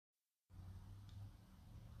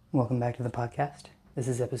Welcome back to the podcast. This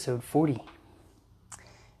is episode 40.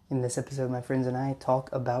 In this episode, my friends and I talk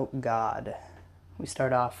about God. We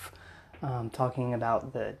start off talking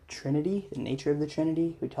about the Trinity, the nature of the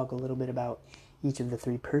Trinity. We talk a little bit about each of the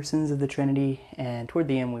three persons of the Trinity. And toward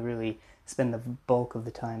the end, we really spend the bulk of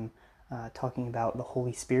the time talking about the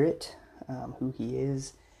Holy Spirit, who He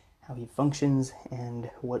is, how He functions, and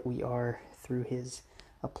what we are through His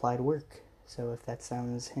applied work. So if that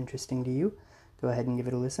sounds interesting to you, go ahead and give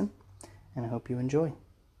it a listen, and I hope you enjoy.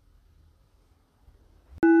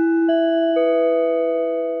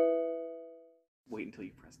 Wait until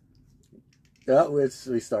you press. Oh,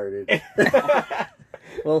 we started.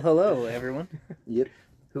 Well, hello, everyone. Yep.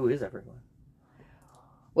 Who is everyone?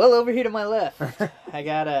 Well, over here to my left, I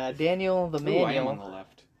got Daniel the Ooh, I am on Manual. the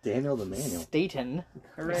left. Daniel the Manual. Staten.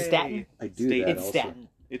 Hooray. Staten? I do State. that It's also. Staten.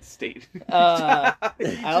 It's state. I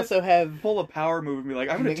Just also have pull a power move and be like,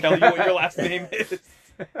 I'm going to tell you what your last name is.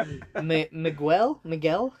 Miguel.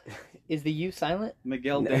 Miguel? Is the U silent?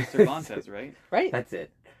 Miguel de Cervantes, right? Right? That's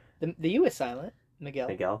it. The U is silent. Miguel.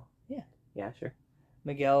 Miguel? Yeah. Yeah, sure.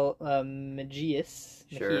 Miguel Mejias.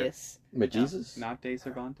 Sure. Mejias. Majesus? Not de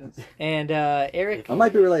Cervantes. And Eric. I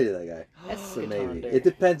might be related to that guy. That's So good maybe. Calendar. It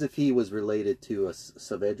depends if he was related to a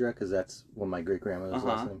Saavedra, because that's one of my great-grandmother's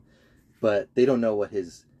last name. But they don't know what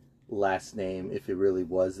his last name, if it really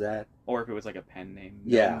was that. Or if it was like a pen name.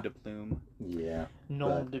 Yeah. Nom de plume. Yeah.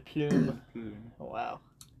 Nom de plume. Mm. Wow.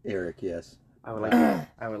 Eric, yes. I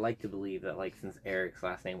would like to believe that, like, since Eric's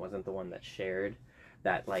last name wasn't the one that shared,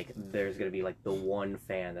 that, like, there's gonna be, like, the one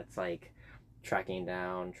fan that's, like, tracking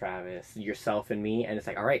down Travis, yourself, and me, and it's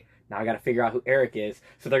like, all right, now I gotta figure out who Eric is.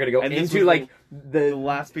 So they're gonna go And this into, was like, The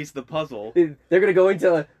last piece of the puzzle. they're gonna go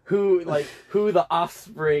into who the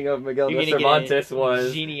offspring of Miguel You're de gonna get Cervantes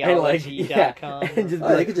was, genealogy.com. and just be They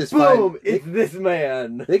like, could just boom, find- it's this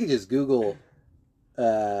man. They could just Google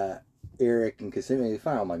Eric and Kissimmee. They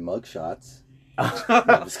find all my mug shots. No,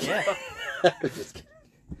 I'm just kidding. I'm just kidding.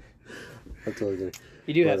 I'm totally kidding.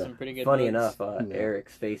 You do have But, some pretty good Funny mugs. enough, Yeah.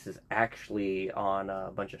 Eric's face is actually on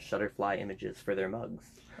a bunch of Shutterfly images for their mugs.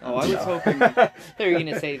 Oh, I was hoping. They're going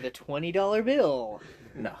to say the $20 bill.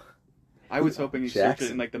 No. I was hoping you search it Jackson.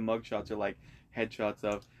 and like the mugshots are like headshots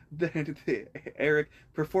of the Eric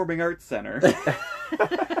Performing Arts Center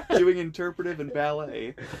doing interpretive and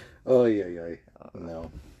ballet. Oh, yeah. No.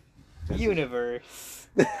 Universe.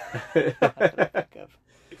 That's what I think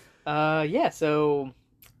of. Yeah, so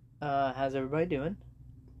how's everybody doing?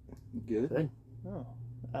 Good. Good.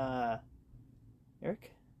 Oh.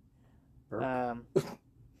 Eric? Burp.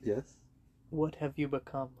 Yes. What have you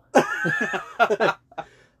become? I'm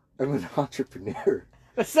an entrepreneur.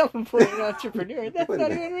 A self-employed entrepreneur. That's Wait a not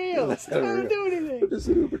minute. even real. That's I not don't real. do anything. I'm just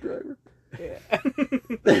an Uber driver.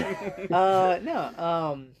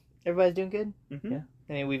 No, everybody's doing good? Mhm. Yeah.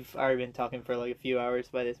 I mean, we've already been talking for like a few hours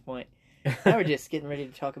by this point. Now we're just getting ready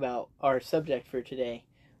to talk about our subject for today,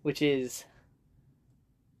 which is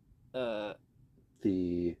The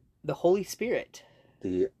the Holy Spirit. how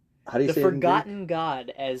do you The say it in forgotten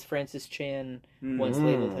God, as Francis Chan once Mm.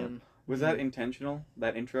 labeled him. Was that intentional,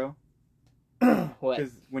 that intro? What?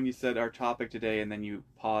 Because when you said our topic today and then you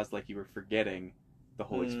paused like you were forgetting the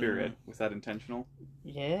Holy Spirit, was that intentional?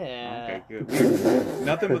 Yeah. Okay, good.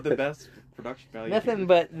 Nothing but the best production value. Nothing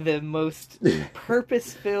but the most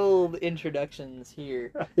purpose-filled introductions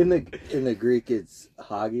here. Greek? In the Greek, it's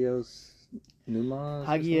Hagios Pneumos. or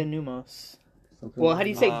Hagia Pneumos. something Well, how do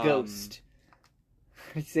you say Um, ghost?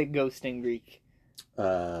 How do you say ghost in Greek?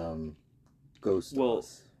 Ghost. Well,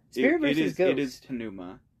 Spirit versus ghost. It is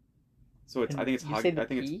Pneuma. So it's. I think it's. You say the I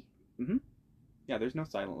think P? it's. Yeah, there's no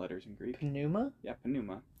silent letters in Greek. Pneuma? Yeah,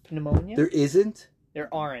 Pneuma. Pneumonia? There isn't.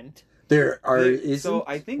 There aren't. There are The- isn't. So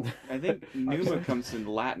I think Pneuma comes in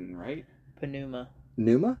Latin, right? Pneuma.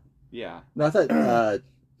 Pneuma. Yeah, No, I thought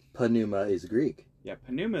Pneuma is Greek. yeah.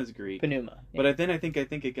 Pneuma is Greek, Pneuma. but I think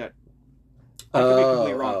it got. I could be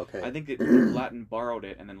completely wrong. okay. I think that Latin borrowed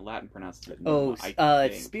it, and then Latin pronounced it. Oh, Pneuma, I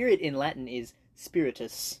think. spirit in Latin is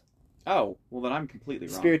spiritus. Oh, well then I'm completely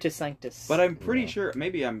wrong. Spiritus sanctus. But I'm pretty Yeah. sure.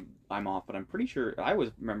 Maybe I'm off, but I'm pretty sure I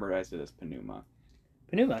was memorized it as Pneuma.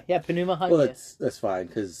 Pneuma. Yeah, Pneuma Hagia. Well, that's fine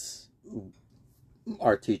because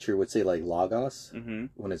our teacher would say like logos Mm-hmm.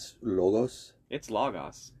 when it's logos. It's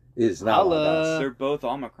Logos. It is not Holla. logos. They're both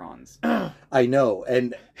Omicrons. I know,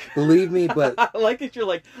 and believe me, but I like it. You're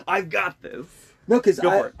like, I've got this. no, because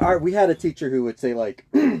Go for it. we had a teacher who would say like,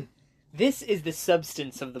 This is the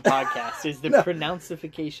substance of the podcast, is the No.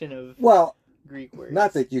 pronouncification of well, Greek words.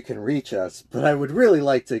 not that you can reach us, but I would really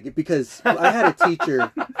like to, because I had a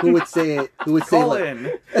teacher who would say it, who would say Call like,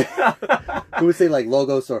 in. who would say like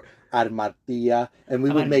logos or Armatia, and we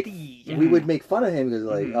would make fun of him because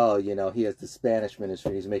like, oh, you know, he has the Spanish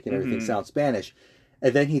ministry, he's making everything sound Spanish.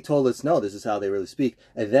 And then he told us, no, this is how they really speak.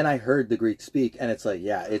 And then I heard the Greek speak, and it's like,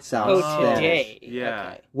 yeah, it sounds Spanish. Today. Yeah.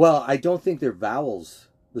 Okay. Well, I don't think their vowels,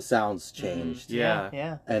 the sounds changed.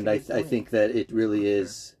 Yeah. And I think that it really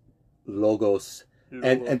is logos.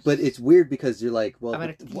 And but it's weird because you're like, well,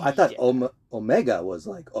 I thought omega was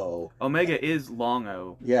like O. Omega is long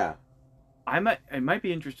O. Yeah. It might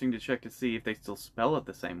be interesting to check to see if they still spell it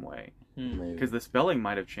the same way. Because the spelling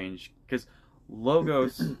might have changed. Because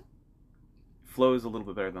logos flows a little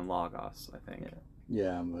bit better than logos, I think.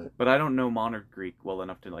 Yeah, but I don't know modern Greek well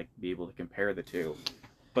enough to like be able to compare the two.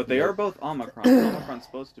 But they are both Omicron. Omicron's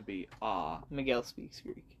supposed to be Miguel speaks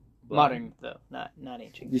Greek. Modern though, not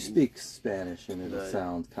ancient. You speak Spanish and it'll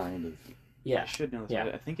sound kind of. Yeah, I should know this.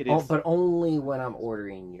 Yeah. I think it is. But only when I'm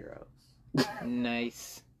ordering euros.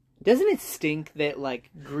 Nice. Doesn't it stink that like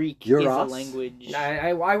Greek Euros? is a language?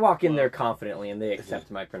 I walk in there confidently and they accept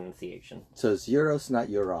my pronunciation. So it's Euros, not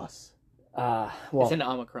Euros. Well, it's an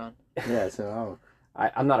Omicron. Yeah, it's an Omicron.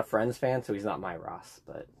 I'm not a Friends fan, so he's not my Ross.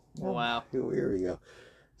 But Wow. Here we go.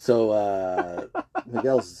 So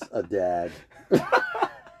Miguel's a dad.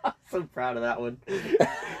 I'm so proud of that one.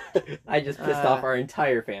 I just pissed off our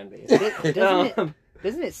entire fan base.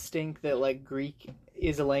 Doesn't it stink that like Greek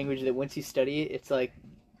is a language that once you study it, it's like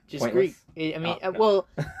just Pointless? Greek. I mean, No. well,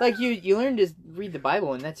 like you learn to read the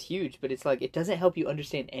Bible and that's huge, but it's like it doesn't help you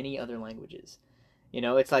understand any other languages. You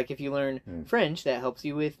know, it's like if you learn French, that helps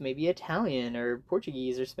you with maybe Italian or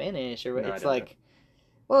Portuguese or Spanish or it's like.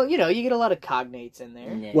 Well, you know, you get a lot of cognates in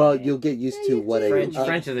there. Nah. Well, you'll get used to what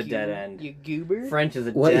French is a dead end. You goober. French is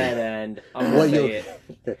a dead end. I'm gonna say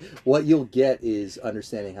it. What you'll get is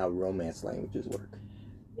understanding how Romance languages work.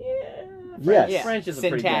 Yeah. Yes. French is a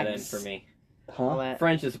pretty dead end for me. Huh?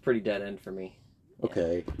 French is a pretty dead end for me.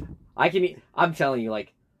 Okay. I'm telling you,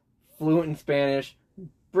 like, fluent in Spanish.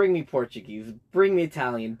 Bring me Portuguese. Bring me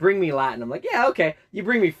Italian. Bring me Latin. I'm like, yeah, okay. You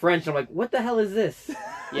bring me French. I'm like, what the hell is this?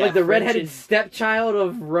 Yeah, like the French redheaded is... stepchild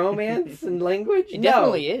of romance and language? It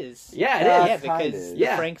definitely is. Yeah, it is. Yeah, because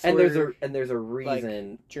yeah. Franks and were there's a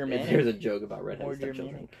reason. like Germanic. There's a joke about redheaded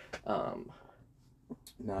stepchildren.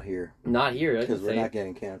 Not here. Not here. Because we're not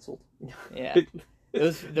getting canceled. Yeah.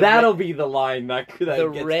 That'll be the line that the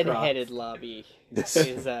gets redheaded lobby is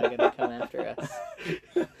going to come after us.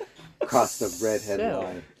 Cross the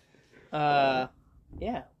redhead line.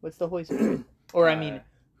 Yeah. What's the Holy Spirit? Or I mean,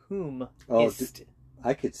 whom?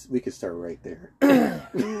 We could start right there.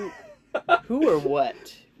 Who or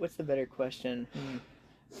what? What's the better question?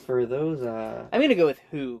 For those, I'm gonna go with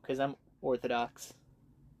who because I'm Orthodox.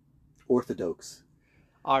 Orthodox.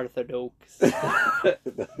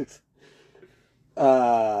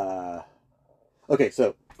 Okay,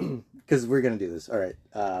 so because we're gonna do this, all right.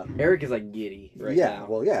 Eric is like giddy right now.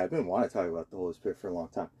 Well, yeah, I've been wanting to talk about the Holy Spirit for a long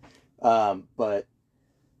time, but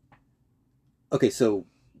okay, so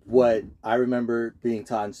what I remember being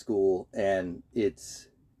taught in school, and it's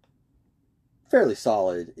fairly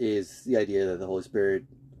solid, is the idea that the Holy Spirit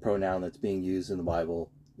pronoun that's being used in the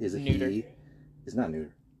Bible is a neuter. he. It's not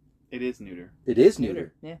neuter. It is neuter. It is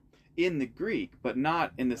neuter. Yeah. In the Greek, but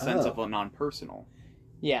not in the sense of a non-personal.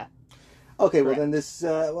 Yeah. Okay, well then this.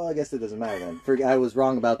 Well, I guess it doesn't matter then. I was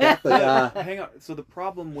wrong about that, but hang on. So the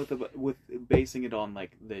problem with basing it on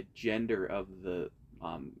like the gender of the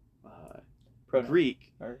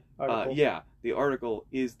Greek, or article. the article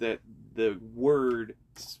is that the word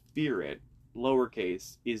spirit,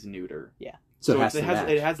 lowercase, is neuter. Yeah. So it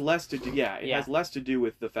has less to do. Yeah, it Yeah. has less to do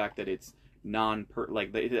with the fact that it's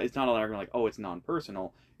it's not an argument like, oh, it's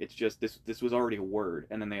non-personal. It's just this was already a word,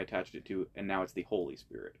 and then they attached it to, and now it's the Holy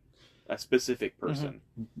Spirit, a specific person.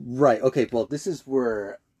 Right. Okay. Well, this is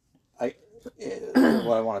where what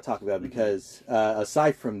I want to talk about, because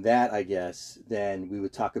aside from that, I guess then we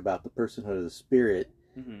would talk about the personhood of the Spirit,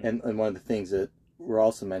 and one of the things that were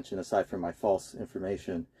also mentioned, aside from my false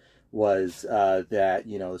information, was that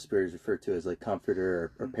the Spirit is referred to as like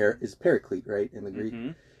comforter or is paraclete, right, in the Greek,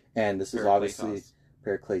 and this is obviously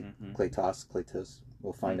Kletos.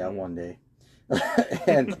 We'll find out one day.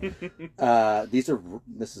 And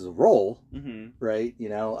this is a role, right?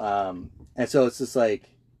 And so it's just like,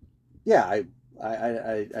 yeah,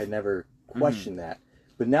 I never questioned that,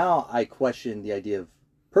 but now I question the idea of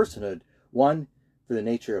personhood. One, for the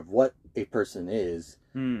nature of what a person is.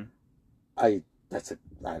 I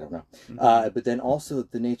don't know. But then also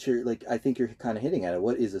the nature, like I think you're kind of hitting at it.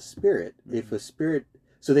 What is a spirit? If a spirit,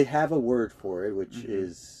 so they have a word for it, which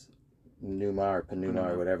is pneuma or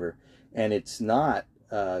pneuma or whatever, and it's not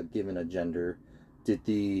given a gender. Did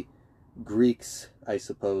the Greeks, I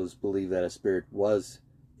suppose, believe that a spirit was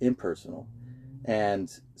impersonal.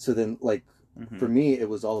 And so then, like, for me, it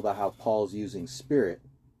was all about how Paul's using spirit.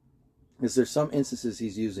 Because there's some instances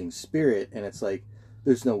he's using spirit, and it's like,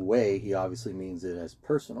 there's no way he obviously means it as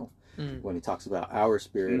personal. When he talks about our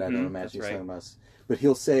spirit, I don't imagine he's talking about us. But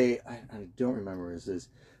he'll say, I don't remember what it is,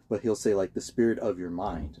 but he'll say, like, the spirit of your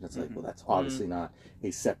mind. And it's like, well, that's obviously not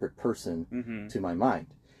a separate person to my mind.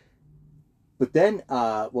 But then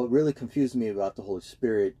what really confused me about the Holy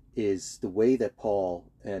Spirit is the way that Paul,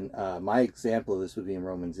 and my example of this would be in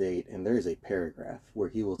Romans 8, and there is a paragraph where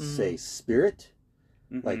he will say spirit,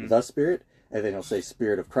 like the spirit, and then he'll say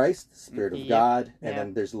spirit of Christ, spirit of God, and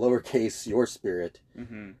then there's lowercase your spirit.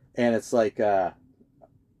 And it's like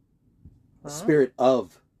spirit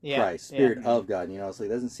of Christ, spirit of God. You know, it's like,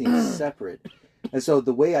 it doesn't seem separate. And so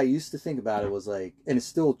the way I used to think about it was like, and it's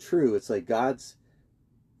still true, it's like God's,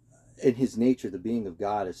 in his nature, the being of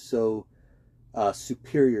God is so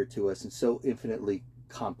superior to us and so infinitely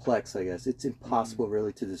complex, I guess. It's impossible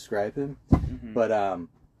really to describe him. But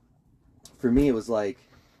for me, it was like,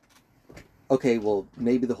 okay, well,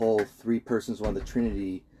 maybe the whole three persons, one, the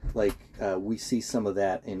Trinity, like we see some of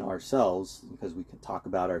that in ourselves because we can talk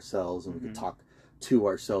about ourselves and we can talk to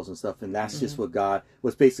ourselves and stuff. And that's just what God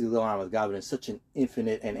was basically going on with God, but in such an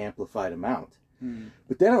infinite and amplified amount.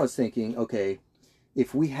 But then I was thinking, okay,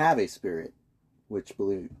 if we have a spirit, which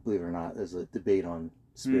believe it or not, there's a debate on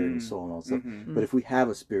spirit and soul and all that stuff. But if we have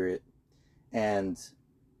a spirit, and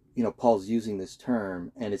you know, Paul's using this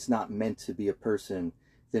term, and it's not meant to be a person,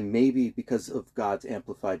 then maybe because of God's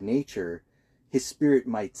amplified nature, his spirit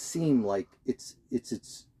might seem like it's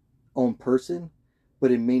its own person,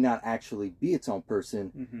 but it may not actually be its own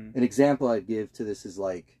person. An example I'd give to this is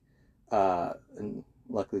like, and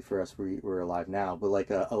luckily for us, we're alive now, but like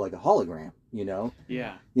a hologram, you know?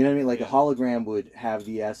 Yeah. You know what I mean? Like a hologram would have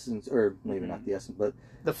the essence, or maybe not the essence, but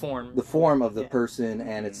the form of the person,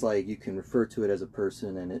 and it's like you can refer to it as a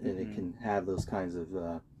person, and it can have those kinds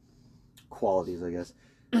of qualities, I guess.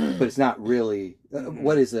 But it's not really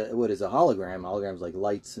what is a hologram? Holograms like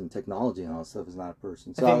lights and technology and all that stuff is not a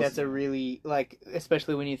person. So I think that's a really, like,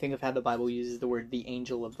 especially when you think of how the Bible uses the word the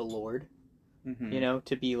angel of the Lord. You know,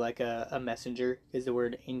 to be like a messenger, is the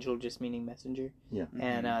word angel just meaning messenger. Yeah.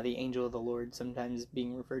 And the angel of the Lord sometimes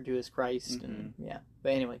being referred to as Christ. And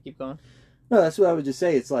but anyway, keep going. No, that's what I would just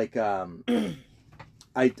say. It's like I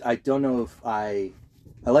don't know if I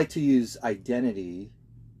like to use identity,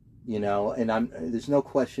 you know, and there's no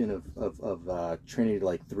question of Trinity,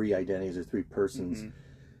 like three identities or three persons,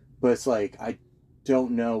 but it's like I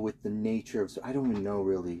don't know with the nature of, I don't even know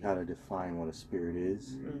really how to define what a spirit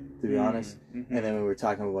is, to be honest. And then when we're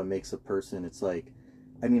talking about what makes a person, it's like,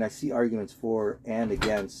 I mean, I see arguments for and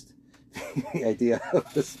against the idea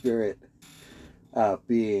of the spirit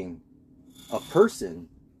being a person,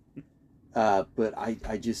 but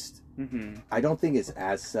I just I don't think it's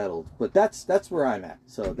as settled. But that's where I'm at.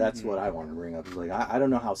 So that's what I want to bring up. Is like I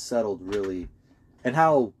don't know how settled really, and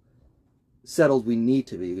how settled we need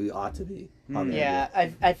to be, we ought to be on the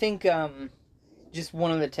idea. I think just one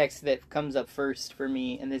of the texts that comes up first for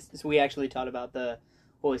me, and this we actually taught about the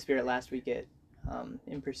Holy Spirit last week at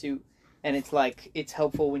In Pursuit, and it's like, it's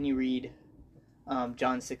helpful when you read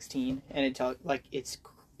John 16, and it like it's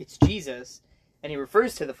Jesus, and he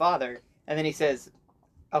refers to the Father, and then he says,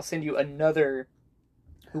 I'll send you another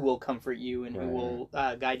who will comfort you and who will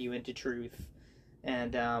guide you into truth,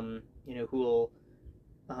 and you know, who will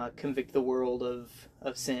convict the world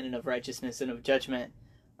of sin and of righteousness and of judgment.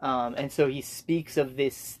 And so he speaks of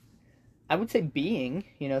this, I would say, being,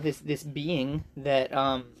 you know, this being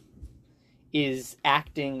that is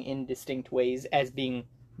acting in distinct ways as being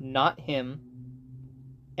not him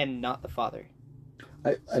and not the Father.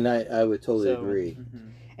 I would totally agree.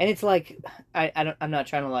 And it's like, I'm not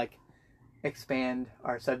trying to like expand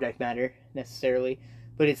our subject matter necessarily,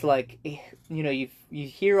 but it's like, you know, you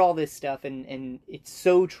hear all this stuff, and it's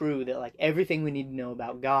so true that like everything we need to know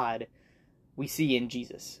about God, we see in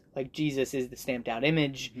Jesus. Like Jesus is the stamped out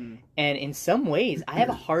image, and in some ways, I have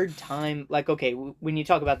a hard time. Like, okay, when you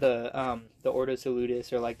talk about the Ordo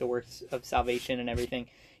Salutis or like the works of salvation and everything,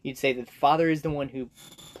 you'd say that the Father is the one who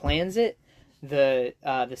plans it, the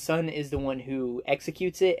Son is the one who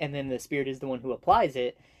executes it, and then the Spirit is the one who applies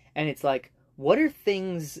it. And it's like, what are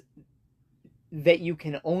things that you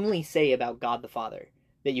can only say about God the Father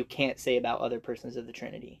that you can't say about other persons of the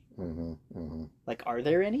Trinity? Like, are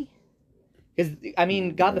there any? Because, I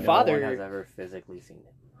mean, God the Father... No one has ever physically seen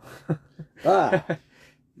it.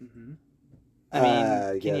 I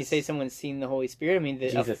mean, can you say someone's seen the Holy Spirit? I mean,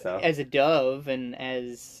 Jesus, as a dove and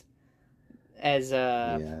as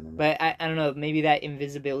but I don't know, maybe that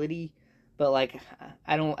invisibility, but like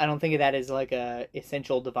I don't think of that as like a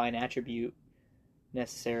essential divine attribute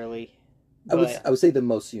necessarily. I would say the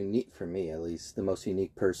most unique, for me at least, the most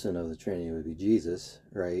unique person of the Trinity would be Jesus,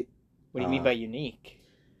 right? What do you mean by unique?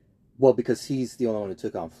 Well, because he's the only one who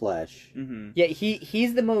took on flesh. Mm-hmm. Yeah,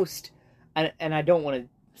 he's the most, and I don't want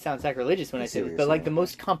to sound sacrilegious when I say this, but like the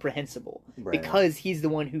most comprehensible, Right. because he's the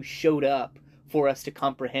one who showed up for us to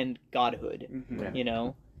comprehend Godhood, Mm-hmm. you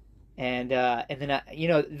know, and then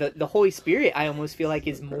the Holy Spirit I almost feel like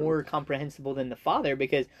is more comprehensible than the Father,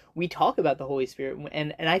 because we talk about the Holy Spirit,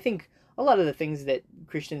 and I think a lot of the things that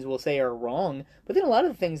Christians will say are wrong, but then a lot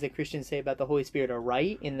of the things that Christians say about the Holy Spirit are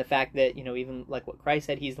right, in the fact that, you know, even like what Christ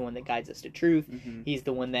said, he's the one that guides us to truth. Mm-hmm. He's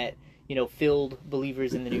the one that, you know, filled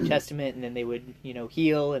believers in the New Testament, and then they would, you know,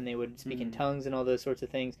 heal, and they would speak in tongues and all those sorts of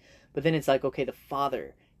things. But then it's like, okay, the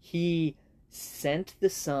Father, he sent the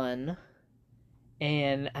Son,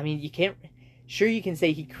 and I mean, you can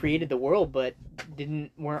say he created the world, but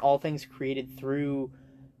weren't all things created through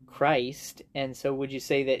Christ? And so would you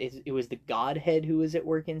say that it was the Godhead who was at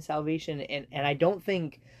work in salvation? And I don't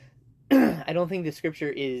think the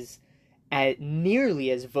Scripture is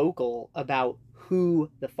nearly as vocal about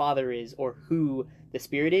who the Father is or who the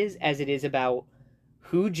Spirit is as it is about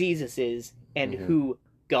who Jesus is and who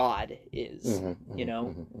God is. You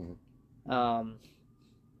know?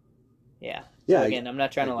 Yeah. So again, I'm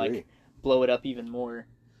not trying to like blow it up even more,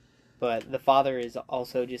 but the Father is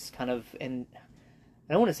also just kind of, and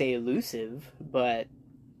I don't want to say elusive, but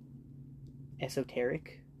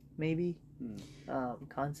esoteric, maybe,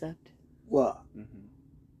 concept. Well,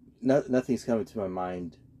 nothing's coming to my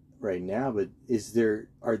mind right now, but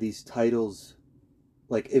are these titles,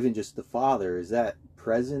 like even just the Father, is that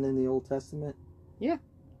present in the Old Testament? Yeah.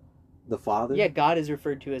 The Father? Yeah, God is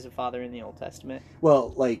referred to as a Father in the Old Testament.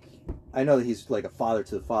 Well, like, I know that he's like a father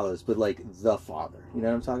to the fatherless, but like the Father. You know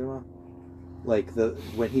what I'm talking about? Like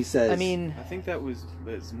when he says, I mean, I think that was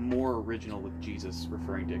more original with Jesus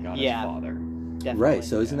referring to God Yeah. as Father. definitely. right?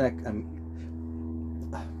 So isn't that?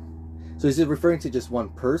 So is it referring to just one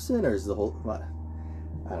person, or is the whole?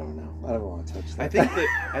 I don't know. I don't want to touch that.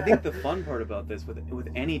 I think the fun part about this, with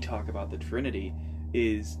any talk about the Trinity,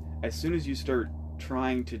 is as soon as you start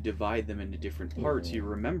trying to divide them into different parts, you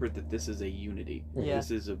remember that this is a unity. Yeah.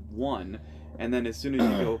 This is a one, and then as soon as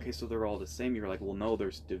you go, okay, so they're all the same, you're like, well, no,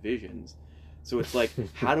 there's divisions. So it's like,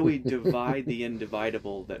 how do we divide the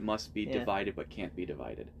indivisible that must be divided but can't be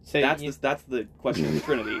divided? So that's the question of the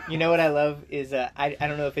Trinity. You know what I love is I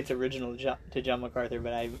don't know if it's original to John MacArthur,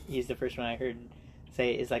 but he's the first one I heard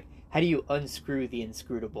say is like, how do you unscrew the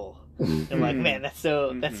inscrutable? And I'm like, man, that's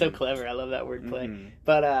so clever. I love that wordplay.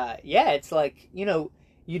 But yeah, it's like, you know,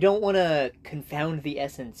 you don't want to confound the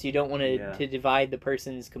essence. You don't want to divide the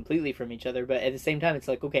persons completely from each other. But at the same time, it's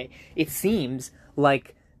like, okay, it seems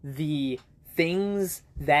like the things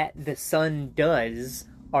that the Son does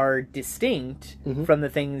are distinct from the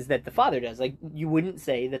things that the Father does. Like, you wouldn't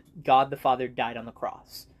say that God the Father died on the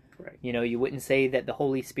cross. Right. You know, you wouldn't say that the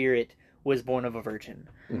Holy Spirit was born of a virgin.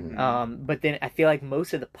 But then I feel like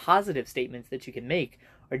most of the positive statements that you can make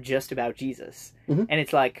are just about Jesus. And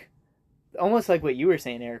it's like, almost like what you were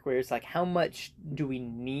saying, Eric, where it's like, how much do we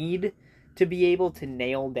need to be able to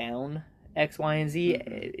nail down X, Y, and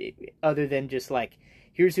Z, other than just like,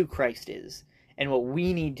 here's who Christ is. And what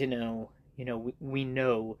we need to know, you know, we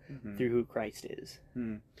know through who Christ is.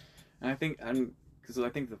 And I think, because I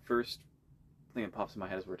think the first thing that pops in my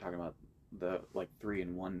head as we're talking about the like three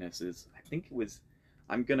in oneness is, I think it was,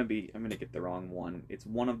 I'm gonna get the wrong one. It's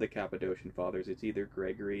one of the Cappadocian fathers. It's either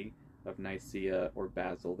Gregory of Nicaea or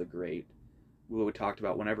Basil the Great, who talked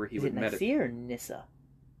about whenever he would meditate. Nicaea or Nyssa?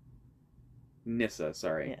 Nyssa,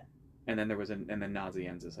 sorry. Yeah. And then there was and then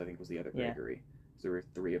Nazianzus, I think, was the other Gregory. So there were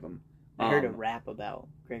three of them. I heard a rap about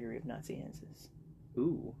Gregory of Nazianzus.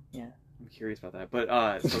 Ooh. Yeah. I'm curious about that.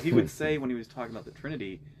 But so he would say when he was talking about the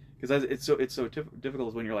Trinity, because it's so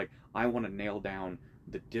difficult when you're like, I want to nail down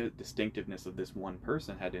the distinctiveness of this one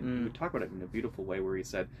person. He would talk about it in a beautiful way where he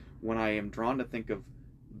said, when I am drawn to think of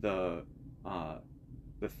the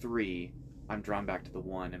three, I'm drawn back to the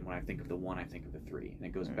one, and when I think of the one, I think of the three, and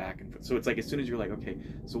it goes back and forth. So it's like, as soon as you're like, okay,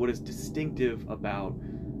 so what is distinctive about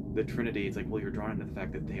the Trinity? It's like, well, you're drawn into the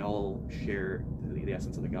fact that they all share the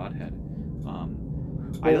essence of the Godhead.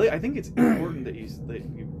 I think it's important that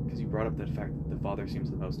because you brought up that fact that the Father seems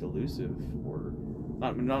the most elusive, or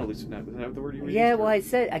not elusive. Is that the word you were using? Yeah, well, I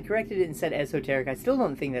corrected it and said esoteric. I still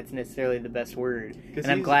don't think that's necessarily the best word, and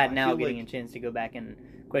I'm glad now getting a chance to go back and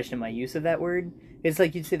question my use of that word. It's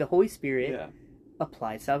like you'd say the Holy Spirit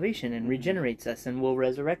applies salvation and regenerates us and will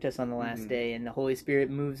resurrect us on the last day, and the Holy Spirit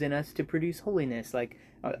moves in us to produce holiness. Like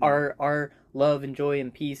our love and joy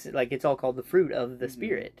and peace, like it's all called the fruit of the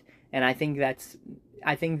Spirit. And I think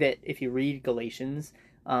that if you read Galatians,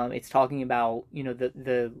 it's talking about, you know,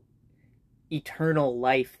 the eternal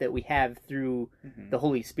life that we have through the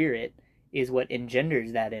Holy Spirit is what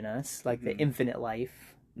engenders that in us, like the infinite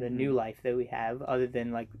life, the new life that we have, other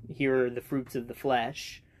than like, here are the fruits of the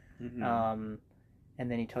flesh. And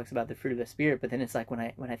then he talks about the fruit of the Spirit, but then it's like, when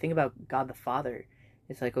I think about God the Father,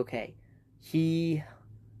 it's like, okay, he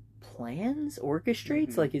plans,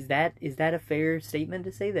 orchestrates, like, is that a fair statement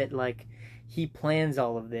to say that, like, he plans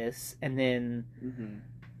all of this, and then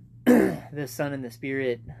the Son and the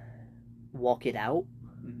Spirit walk it out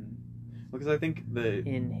because I think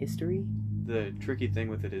in history, the tricky thing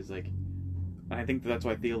with it is, like, I think that's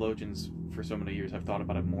why theologians for so many years have thought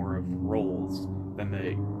about it more of roles than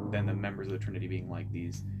the members of the Trinity being like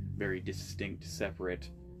these very distinct, separate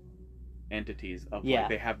entities of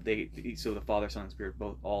like so the Father, Son, and Spirit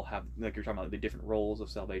both all have, like you're talking about, the different roles of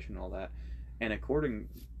salvation and all that. And according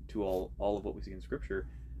to all of what we see in Scripture,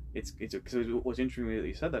 it's because what's interesting that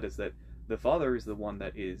you said that is that the Father is the one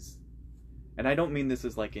that is, and I don't mean this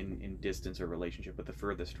as like in distance or relationship, but the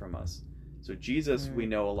furthest from us. So Jesus, we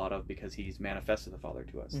know a lot of because he's manifested the Father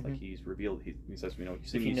to us. Like he's revealed, he says, you know, you've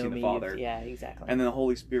seen the Father. Yeah, exactly. And then the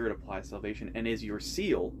Holy Spirit applies salvation and is your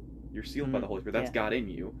seal. You're sealed by the Holy Spirit. That's God in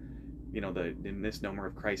you. You know, the misnomer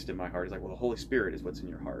of Christ in my heart is like, well, the Holy Spirit is what's in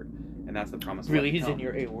your heart. And that's the promise. Really, he's in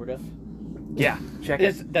your aorta? Yeah, check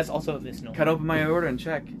it. That's also a misnomer. Cut open my aorta and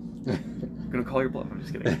check. I'm going to call your bluff. I'm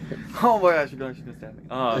just kidding. Oh my gosh, you're going to stab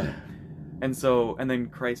me. And then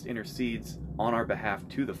Christ intercedes on our behalf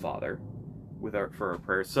to the Father for our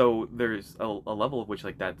prayers. So there's a level of which,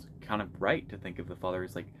 like, that's kind of right to think of the Father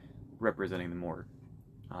as like representing the more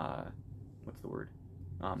what's the word,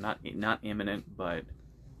 not immanent, but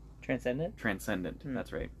transcendent.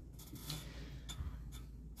 That's right.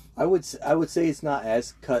 I would say it's not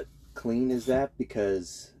as cut clean as that,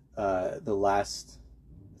 because the last,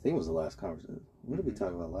 I think it was the last conversation. What did we talk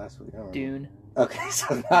about last week? I don't remember. Dune. Okay,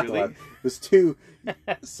 so not the last. It was two.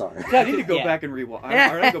 Sorry. I need to go back and rewatch.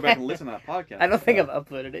 I need to go back and listen to that podcast. I don't think I've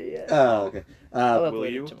uploaded it yet. Oh, okay. I'll upload will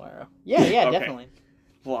you? it tomorrow. Yeah, Okay. definitely.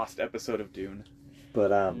 Lost episode of Dune.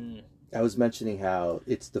 But I was mentioning how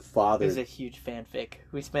it's the Father. It was a huge fanfic.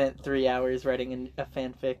 We spent 3 hours writing a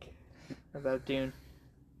fanfic about Dune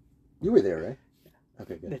You were there, right?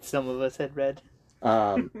 Okay, good. that some of us had read.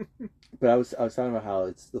 But I was talking about how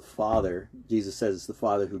it's the Father. Jesus says it's the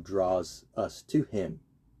Father who draws us to Him.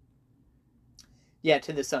 Yeah,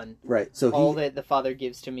 to the Son. Right. So all that the Father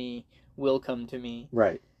gives to me will come to me.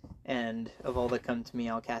 Right. And of all that come to me,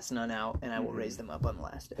 I'll cast none out, and I will raise them up on the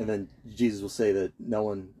last day. And then Jesus will say that no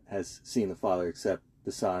one has seen the Father except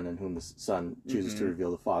the Son, and whom the Son chooses to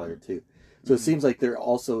reveal the Father to. So it seems like they're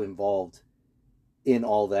also involved in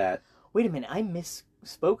all that. Wait a minute, I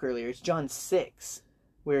misspoke earlier. It's John 6,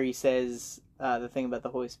 where he says the thing about the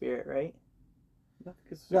Holy Spirit, right?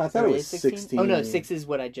 No, I thought it was 16. Oh, no, 6 is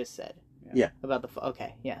what I just said. Yeah. About the...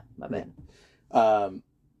 Okay, yeah, my bad.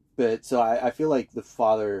 But so I feel like the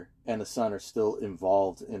Father and the Son are still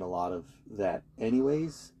involved in a lot of that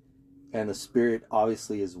anyways. And the Spirit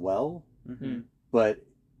obviously as well. But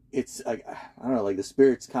it's, I don't know, like the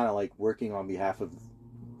Spirit's kind of like working on behalf of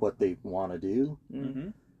what they want to do.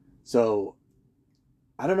 So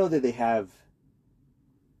I don't know that they have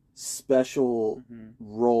special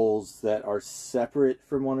roles that are separate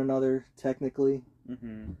from one another technically.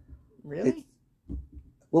 Really?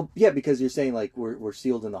 Well, yeah, because you're saying like we're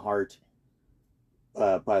sealed in the heart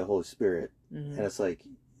by the Holy Spirit, and it's like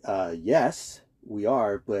yes, we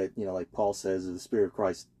are, but you know, like Paul says, the Spirit of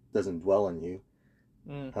Christ doesn't dwell in you.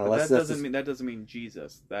 But that doesn't mean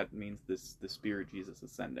Jesus. That means the Spirit Jesus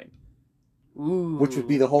ascending. Ooh, which would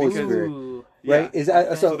be the Holy Spirit, right? Yeah. Is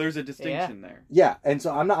that, so there's a distinction there. Yeah, and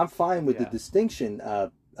so I'm fine with the distinction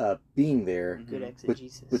being there. Good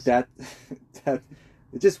exegesis. But that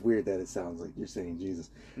it's just weird that it sounds like you're saying Jesus.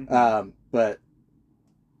 But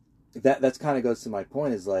that's kind of goes to my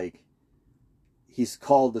point, is like he's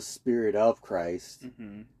called the Spirit of Christ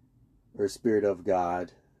or Spirit of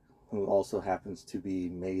God, who also happens to be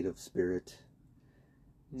made of spirit.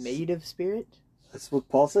 Made of spirit? That's what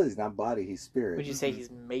Paul says. He's not body, he's spirit. Would you say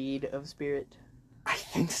he's made of spirit? I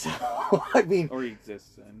think so. I mean, or he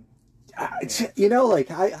exists in. You know, like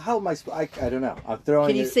how am I don't know. I'm throwing.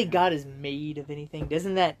 Can you say God is made of anything?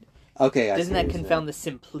 Doesn't that confound the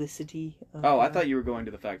simplicity of I thought you were going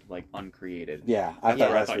to the fact of like uncreated. Yeah, I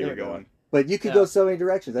thought you were going. But you could go so many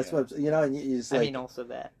directions. That's what, you know, and you just like, I mean, also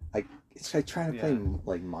that. it's like trying to play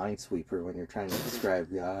like Minesweeper when you're trying to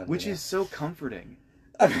describe God. Which is so comforting.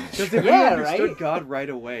 I mean, Because if you understood God right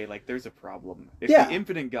away, like, there's a problem. If the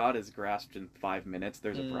infinite God is grasped in 5 minutes,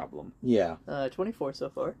 there's a problem. Yeah. 24 so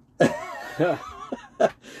far.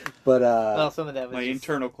 But well, some of that was my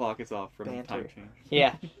internal clock is off from the time change.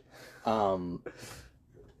 Yeah.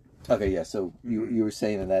 Okay, yeah. So you were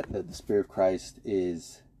saying that the Spirit of Christ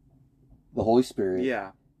is the Holy Spirit.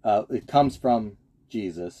 Yeah. It comes from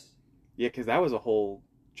Jesus. Yeah, because that was a whole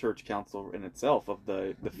church council in itself. Of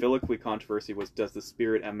the Filioque controversy was, does the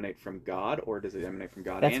Spirit emanate from God, or does it emanate from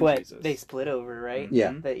God? That's and what Jesus? they split over, right?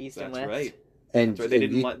 Yeah. The East and West. Right. And That's right.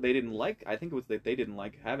 They didn't like. I think it was that they didn't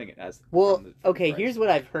like having it as. Well, okay. Here's what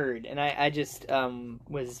I've heard, and I just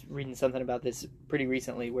was reading something about this pretty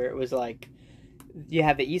recently, where it was like you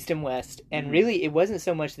have the East and West, and really it wasn't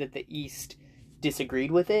so much that the East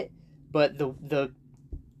disagreed with it, but the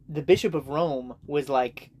Bishop of Rome was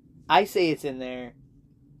like, I say it's in there,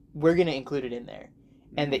 we're gonna include it in there,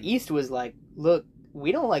 and the East was like, look,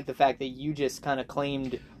 we don't like the fact that you just kind of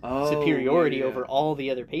claimed superiority over all the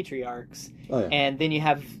other patriarchs. And then you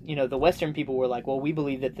have, the Western people were like, well, we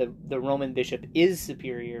believe that the Roman bishop is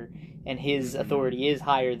superior and his authority is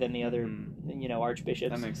higher than the other,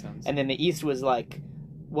 archbishops. That makes sense. And then the East was like,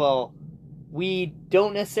 well, we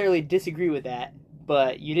don't necessarily disagree with that,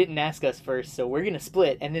 but you didn't ask us first, so we're going to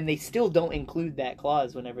split. And then they still don't include that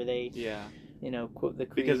clause whenever they, quote the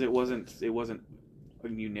creed. Because it wasn't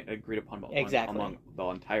agreed upon among the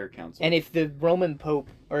entire council. And if the Roman Pope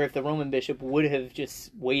or if the Roman bishop would have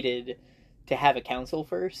just waited to have a council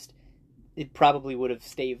first, it probably would have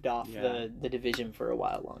staved off the division for a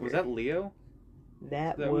while longer. Was that Leo?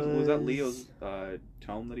 Was that Leo's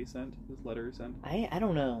tome that he sent? His letter he sent? I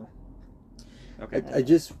don't know. Okay. I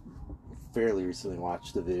just fairly recently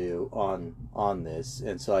watched the video on this,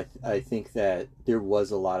 and so I think that there was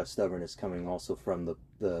a lot of stubbornness coming also from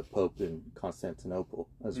the Pope in Constantinople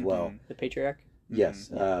as well. The Patriarch? Yes.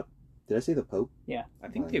 Did I say the Pope? Yeah. I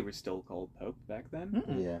think they were still called Pope back then.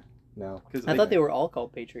 Yeah. No. I thought they were all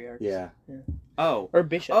called Patriarchs. Yeah. Oh. Or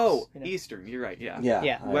bishops. Oh, Eastern. You're right. Yeah.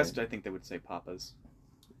 Yeah. West, I think they would say Papas.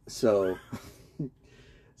 So.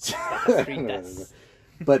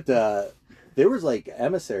 But there was like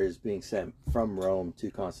emissaries being sent from Rome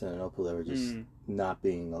to Constantinople that were just not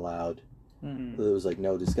being allowed. There was like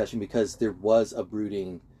no discussion because there was a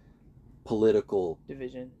brooding political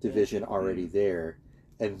division already there.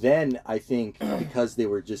 And then I think because they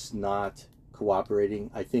were just not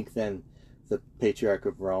cooperating, I think then the Patriarch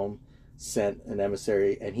of Rome sent an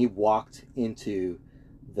emissary and he walked into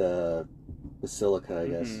the basilica, I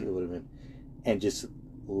guess it would have been, and just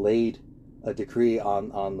laid a decree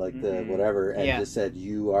on like the whatever and just said,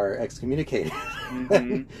 you are excommunicated.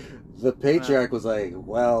 The Patriarch was like,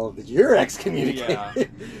 well, you're excommunicated.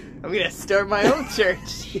 I'm gonna start my own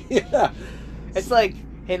church. It's like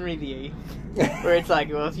Henry VIII, where it's like,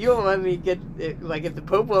 well, if you won't let me if the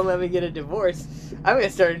Pope won't let me get a divorce, I'm gonna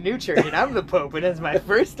start a new church, and I'm the Pope, and as my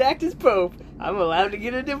first act as Pope, I'm allowed to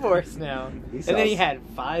get a divorce now. And then he had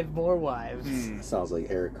 5 more wives. Sounds like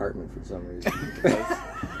Eric Cartman for some reason.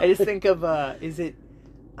 I just think of, is it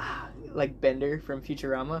like Bender from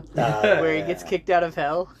Futurama, where he gets kicked out of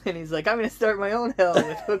hell, and he's like, I'm going to start my own hell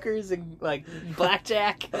with hookers and, like,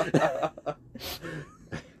 blackjack.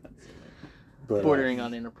 Bordering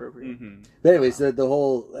on inappropriate. But anyways, the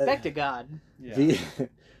whole... Back to God.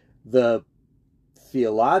 The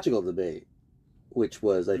theological debate, which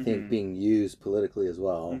was, I think, being used politically as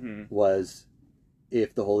well, was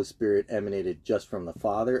if the Holy Spirit emanated just from the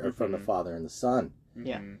Father or from the Father and the Son.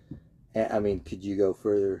 Yeah. I mean, could you go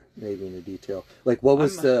further, maybe into detail? Like, what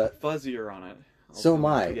was the fuzzier on it? So am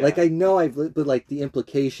I. Yeah. Like, I know but like the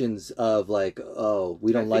implications of like, oh,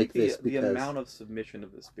 we don't like this because the amount of submission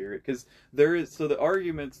of the Spirit, because there is the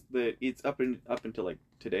arguments that it's up until like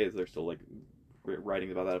today, they're still like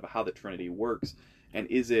writing about that, about how the Trinity works, and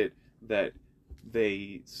is it that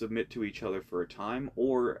they submit to each other for a time,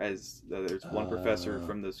 or as there's one professor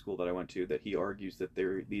from the school that I went to that he argues that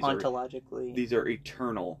these are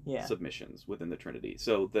eternal submissions within the Trinity.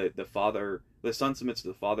 So the Son submits to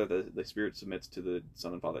the Father, the Spirit submits to the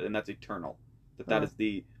Son and Father, and that's eternal. That is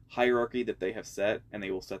the hierarchy that they have set, and they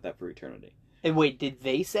will set that for eternity. And wait, did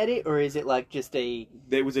they set it, or is it like just an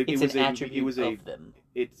attribute of them?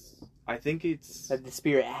 I think it's that the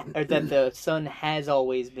Spirit, or that the Son has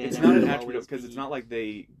always been. It's not an attribute because it's not like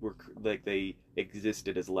they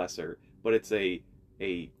existed as lesser, but it's a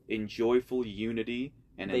enjoyful unity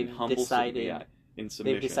and in humble submission.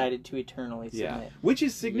 They've decided to eternally submit. Which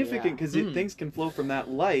is significant because things can flow from that,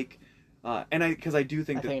 like And because I do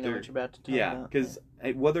think I that think I know they're, what you're about to talk yeah, about. because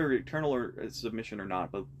whether eternal or submission or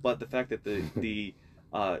not, but the fact that the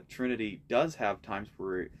Trinity does have times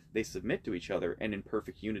where they submit to each other and in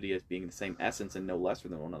perfect unity as being the same essence and no lesser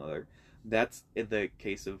than one another. That's the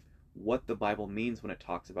case of what the Bible means when it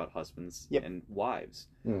talks about husbands Yep. and wives.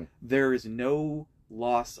 Mm. There is no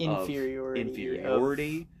loss Inferiority of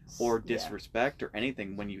inferiority or yeah. disrespect or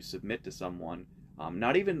anything when you submit to someone.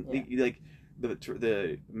 Not even Yeah.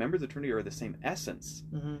 the members of the Trinity are the same essence,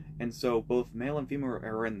 and so both male and female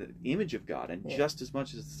are in the image of God, and just as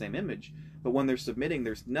much as the same image. But when they're submitting,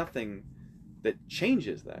 there's nothing that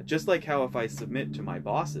changes that. Just like how if I submit to my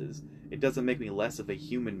bosses, it doesn't make me less of a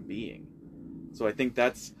human being. So I think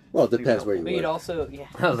that's Well, it depends where you But you'd work. also,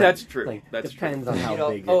 that's true. That's depends true. on how You'd al-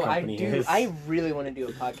 big your I company do. is. I really want to do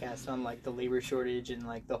a podcast on like the labor shortage and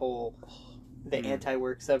like the whole the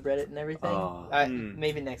anti-work subreddit and everything. Oh.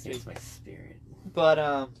 Maybe next week. It's my spirit.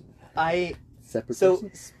 But I Separate so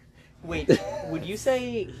persons? wait. Would you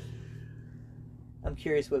say? I'm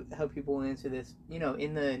curious how people will answer this. You know,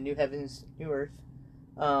 in the new heavens, new earth,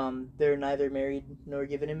 they're neither married nor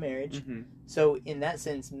given in marriage. Mm-hmm. So in that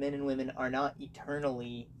sense, men and women are not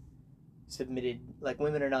eternally submitted. Like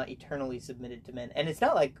women are not eternally submitted to men, and it's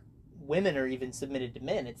not like women are even submitted to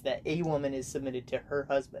men. It's that a woman is submitted to her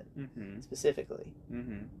husband specifically.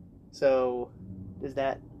 So does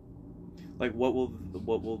that? Like what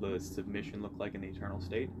will the submission look like in the eternal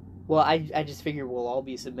state? Well, I just figure we'll all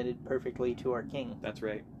be submitted perfectly to our king. That's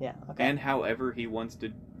right. Yeah. Okay. And however he wants to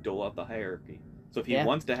dole out the hierarchy. So if he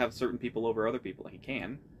wants to have certain people over other people, he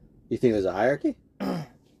can. You think there's a hierarchy?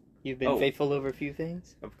 You've been faithful over a few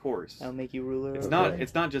things. Of course. I'll make you ruler. It's over not. others.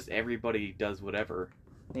 It's not just everybody does whatever.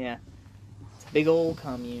 Yeah. It's a big old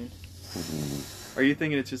commune. Are you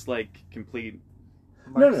thinking it's just like complete?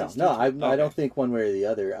 No. I Okay. don't think one way or the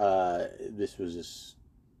other. This was just,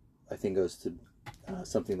 I think, goes to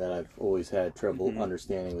something that I've always had trouble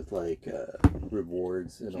understanding with like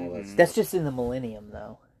rewards and all that stuff. That's just in the millennium,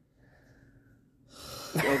 though.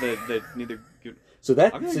 Oh, the neither. So I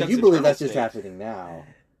think so that's you believe eternal that's just state. happening now?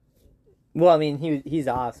 Well, I mean, he's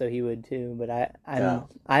off, so he would too. But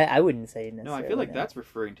I wouldn't say No, necessarily. I feel like no. that's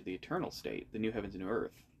referring to the eternal state, the new heavens and new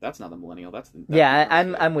earth. That's not the millennial. That's the. Yeah, the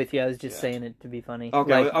eternal I'm with you. I was just Yeah. saying it to be funny.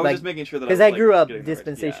 Okay, Like- I was like- just making sure that because I I was, grew up getting the right-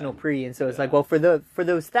 dispensational yeah. pre, and so it's like, Yeah. well, for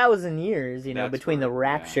those 1,000 years, you know, That's between the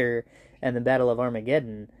correct, yeah. rapture and the Battle of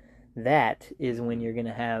Armageddon, that is when you're going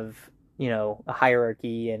to have, you know, a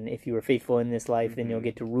hierarchy, and if you were faithful in this life, then you'll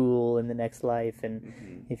get to rule in the next life,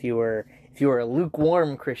 and if you were a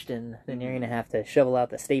lukewarm Christian, then you're going to have to shovel out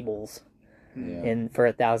the stables. Yeah. And for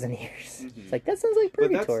 1,000 years, it's like that sounds like But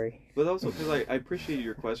that's- purgatory. But also because I appreciate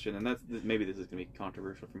your question, and that's maybe this is going to be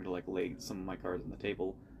controversial for me to like lay some of my cards on the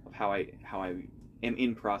table of how I am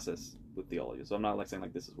in process with theology. So I'm not like saying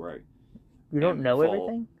like this is where I. You don't know fall-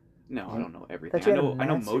 everything. No, I don't know everything. Thought you had a I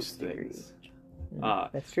know master's most degree. things.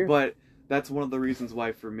 That's true. But that's one of the reasons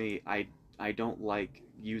why for me I don't like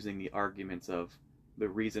using the arguments of the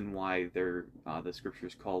reason why the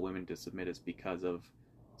scriptures call women to submit is because of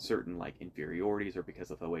certain like inferiorities or because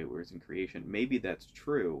of the way it was in creation. Maybe that's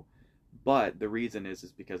true, but the reason is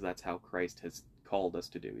because that's how Christ has called us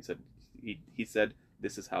to do. He said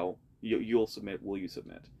this is how you'll submit. Will you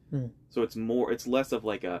submit? So it's less of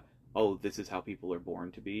like a this is how people are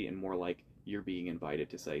born to be, and more like you're being invited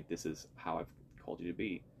to say this is how I've called you to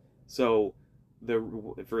be. So the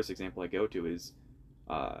first example I go to is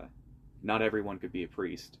not everyone could be a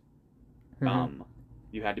priest.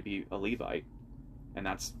 You had to be a Levite,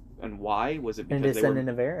 and why was it? And Because they were descendant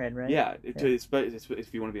of Aaron, right? yeah. If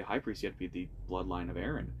you want to be a high priest, you have to be the bloodline of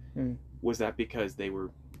Aaron. Was that because they were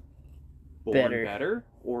born better,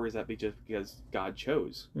 or is that just because God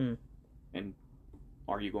chose? And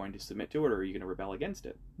are you going to submit to it, or are you going to rebel against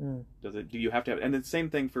it? Do you have to have? And the same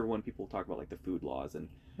thing for when people talk about like the food laws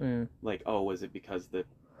and like, was it because the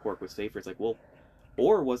pork was safer? It's like, well,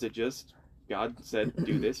 or was it just God said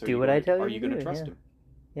do this? Do what I tell you Are you to going to do, trust yeah. him?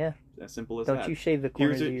 Yeah. As simple as Don't that. you shave the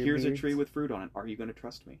corners of your Here's a beards. tree with fruit on it. Are you going to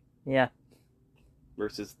trust me? Yeah.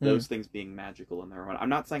 Versus those things being magical in their own. I'm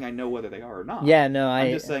not saying I know whether they are or not. Yeah, no, I'm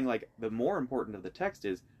just saying like the more important of the text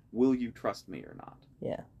is, will you trust me or not?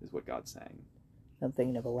 Yeah. Is what God's saying. I'm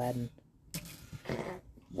thinking of Aladdin.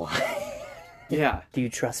 Why? Yeah. Do you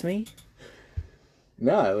trust me?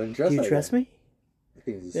 No, I wouldn't trust. Do you like trust that. me? I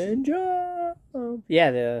think it's- Enjoy.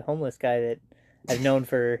 Yeah, the homeless guy that I've known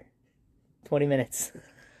for 20 minutes.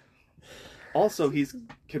 Also, he's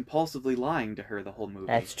compulsively lying to her the whole movie.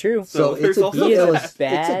 That's true. So there's it's a also good, that. it's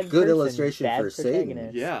Bad a good person, illustration bad for Satan.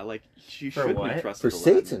 protagonist. Yeah, like she For shouldn't what? have trusted For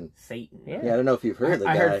Aladdin. Satan. Satan. Yeah. Yeah, I don't know if you've heard the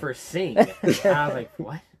I guy. heard for sing. I was like,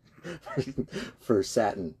 what? For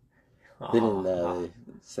Satan. They didn't.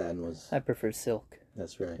 Satin was. I prefer silk.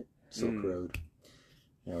 That's right. Silk Road.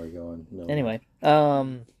 Now we're going. No. Anyway,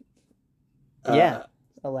 yeah,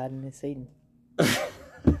 Aladdin is Satan.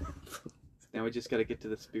 Now we just got to get to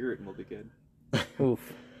the spirit and we'll be good.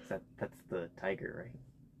 Oof. That's the tiger, right?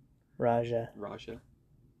 Raja.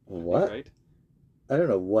 What? Right? I don't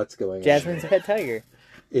know what's going Jasmine's on. pet tiger.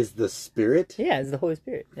 Is the spirit? Yeah, it's the Holy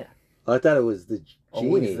Spirit. Yeah. I thought it was the genie.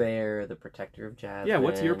 Always there, the protector of Jasmine. Yeah,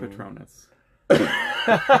 what's your Patronus?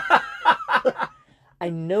 I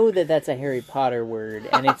know that that's a Harry Potter word,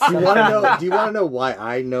 and it's. Do you want to know why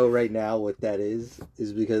I know right now what that is?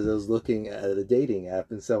 Is because I was looking at a dating app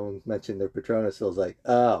and someone mentioned their Patronus. So I was like,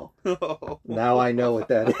 oh, now I know what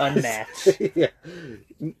that is. Unmatched. Yeah.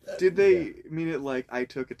 Did they mean it like I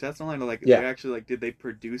took a test online, or like Yeah. they actually like did they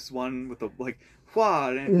produce one with a like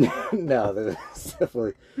what? And... No, there was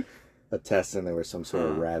definitely a test, and there was some sort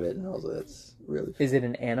of rabbit, and I was like, that's really. Is it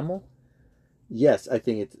an animal? Yes, I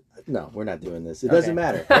think it's. No, we're not doing this. It doesn't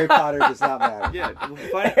matter. Harry Potter does not matter. Yeah,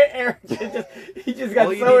 find... Eric he just got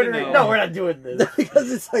All you so need to angry. know- No, we're not doing this.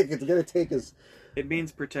 Because it's like it's gonna take us. It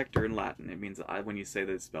means protector in Latin. It means when you say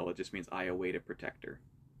the spell, it just means I await a protector.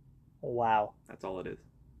 Wow. That's all it is.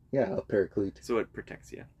 Yeah, a paraclete. So it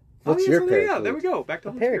protects you. What's your so paraclete? there we go. Back to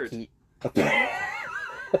A Holy Spirit. parakeet. Of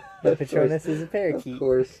The Patronus is a parakeet. Of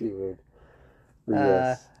course you would.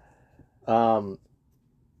 Yes.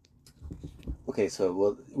 Okay,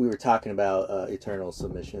 so we were talking about eternal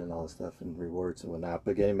submission and all this stuff and rewards and whatnot,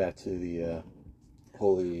 but getting back to the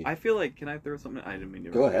holy. I feel like, can I throw something? I didn't mean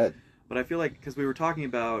to. Go ahead. But I feel like, because we were talking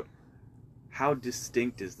about how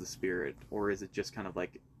distinct is the spirit, or is it just kind of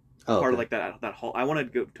like part of like that I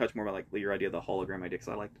wanted to touch more about like your idea of the hologram idea, because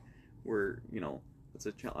I liked where, it's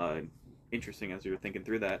interesting as you were thinking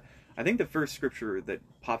through that. I think the first scripture that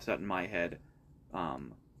pops out in my head,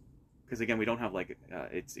 because again, we don't have like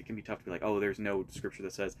it can be tough to be like, oh, there's no scripture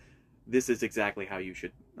that says this is exactly how you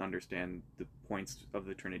should understand the points of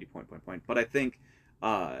the Trinity. Point. But I think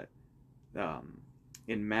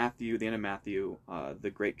in Matthew, the end of Matthew, the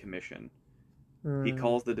Great Commission, he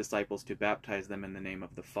calls the disciples to baptize them in the name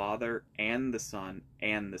of the Father and the Son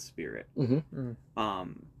and the Spirit.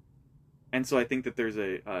 And so I think that there's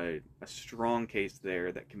a strong case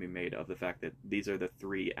there that can be made of the fact that these are the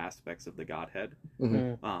three aspects of the Godhead.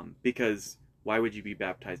 Because why would you be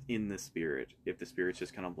baptized in the Spirit if the Spirit's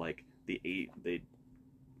just kind of like the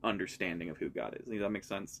understanding of who God is? Does that make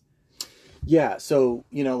sense? Yeah, so,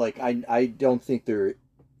 like, I don't think there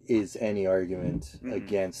is any argument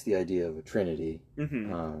against the idea of a Trinity.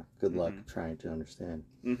 Good luck trying to understand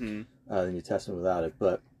the New Testament without it,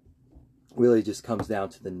 but really it just comes down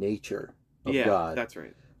to the nature of God. That's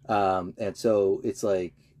right. And so it's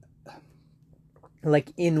like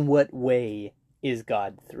in what way is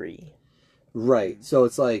God three? Right. So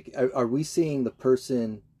it's like, are we seeing the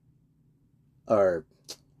person, are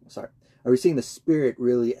we seeing the Spirit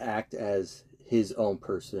really act as his own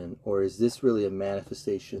person, or is this really a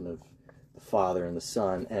manifestation of the Father and the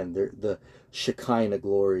Son and the Shekinah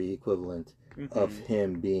glory equivalent of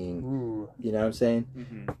him being, you know what I'm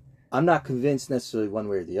saying? I'm not convinced necessarily one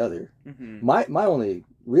way or the other. My only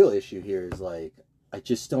real issue here is like, I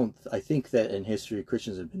think that in history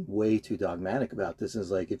Christians have been way too dogmatic about this. And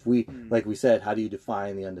it's like, if we, like we said, how do you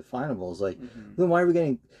define the undefinables? Like, then why are we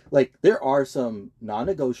getting, like, there are some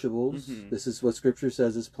non-negotiables. This is what Scripture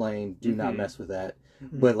says is plain. Do not mess with that.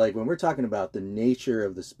 But like, when we're talking about the nature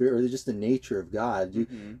of the Spirit, or just the nature of God, we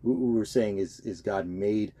were saying, is God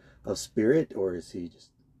made of Spirit, or is he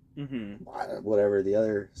just whatever the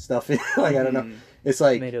other stuff is? Like, I don't know. It's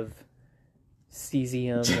like made of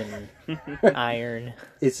cesium and iron.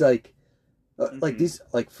 It's like these,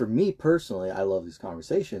 like, for me personally, I love these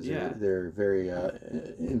conversations. Yeah. They're very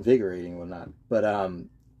invigorating and whatnot. But I'm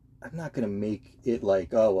not gonna make it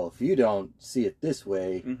like, oh well, if you don't see it this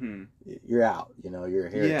way, you're out. You're a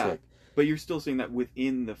heretic. Yeah, but you're still seeing that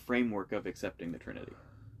within the framework of accepting the Trinity.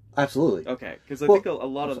 Absolutely. Okay, because I think a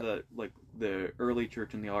lot of the early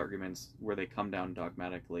church and the arguments where they come down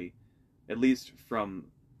dogmatically, at least from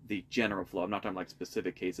the general flow. I'm not talking like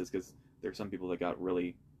specific cases, because there's some people that got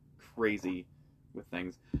really crazy with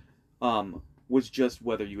things. Was just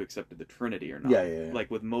whether you accepted the Trinity or not. Yeah.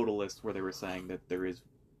 Like with modalists, where they were saying that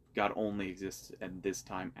God only exists at this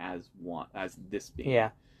time as one, as this being. Yeah.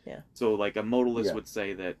 So like a modalist would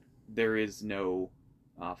say that there is no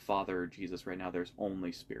Father or Jesus right now. There's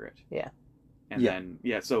only Spirit. Yeah. And then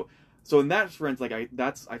so in that sense, like I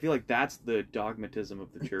feel like that's the dogmatism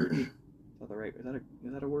of the church. Is that right?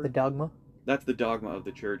 Is that a word? The dogma? That's the dogma of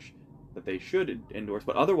the church that they should endorse.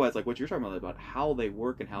 But otherwise, like what you're talking about how they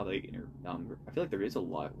work and how they I feel like there is a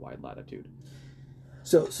wide latitude.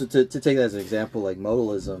 So to take that as an example, like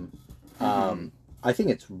modalism, I think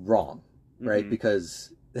it's wrong, right?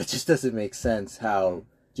 Because it just doesn't make sense how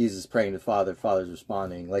Jesus is praying to the Father, Father's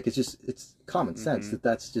responding. Like, it's common sense that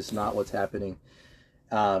that's just not what's happening.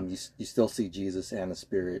 You still see Jesus and the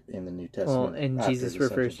Spirit in the New Testament. Well, and Jesus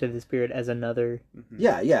refers to the Spirit as another.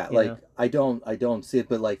 Yeah. Like, I don't see it,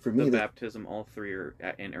 but like for me, the baptism, all three are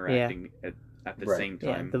interacting at the same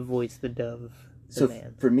time. Yeah, the voice, the dove. So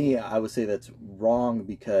for me, I would say that's wrong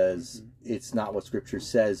because it's not what Scripture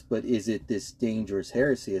says. But is it this dangerous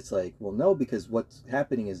heresy? It's like, well, no, because what's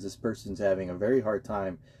happening is this person's having a very hard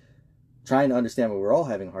time trying to understand what we're all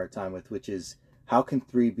having a hard time with, which is how can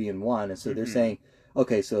three be in one? And so they're saying,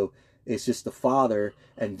 okay, so it's just the Father,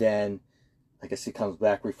 and then I guess he comes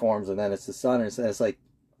back, reforms, and then it's the Son. And it's like,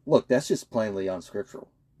 look, that's just plainly unscriptural.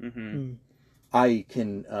 I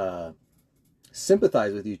can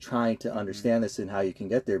sympathize with you trying to understand this and how you can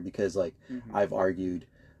get there, because like I've argued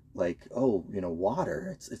like, oh,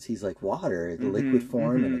 water, he's like water, the liquid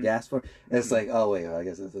form and the gas form, and it's like, oh wait, I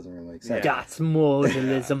guess this doesn't really make sense. That's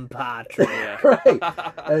modalism, Patrick. Right.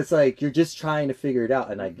 And it's like you're just trying to figure it out,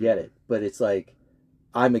 and I get it, but it's like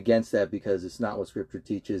I'm against that because it's not what Scripture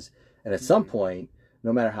teaches. And at some point,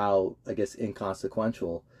 no matter how, I guess,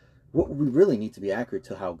 inconsequential, we really need to be accurate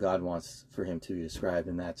to how God wants for him to be described,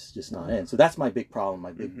 and that's just not in. So that's my big problem,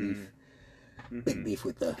 my big beef. Big beef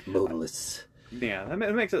with the modalists. Yeah, that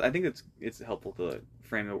makes sense. I think it's helpful to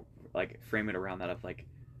frame it around that of like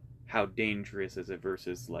how dangerous is it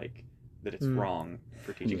versus like that it's wrong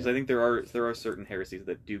for teaching. Because I think there are certain heresies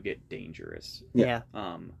that do get dangerous. Yeah.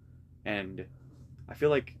 And I feel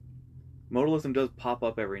like modalism does pop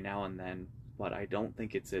up every now and then, but I don't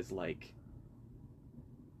think it's as like.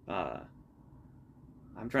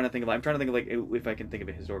 I'm trying to think of like if I can think of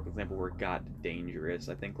a historical example where it got dangerous.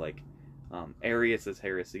 I think like Arius'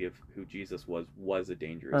 heresy of who Jesus was a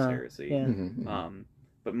dangerous heresy. Yeah.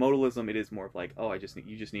 But modalism, it is more of like, oh, you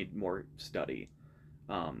just need more study,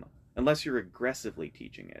 unless you're aggressively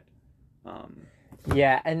teaching it.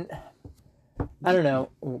 Yeah, and I don't know.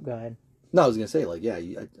 Oh, go ahead. No, I was gonna say like,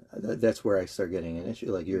 that's where I start getting an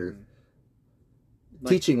issue. Like you're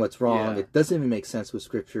teaching what's wrong. It doesn't even make sense with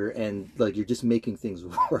Scripture, and like you're just making things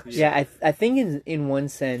worse. Yeah, I think in one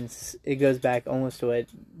sense it goes back almost to what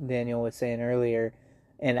Daniel was saying earlier,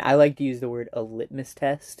 and I like to use the word a litmus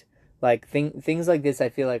test. Like things like this, I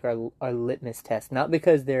feel like are litmus tests, not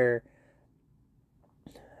because they're.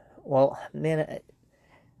 Well, man,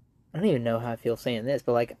 I don't even know how I feel saying this,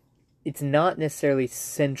 but like, it's not necessarily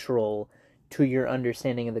central to your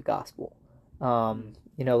understanding of the gospel.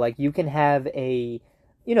 Like you can have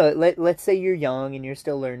let's say you're young and you're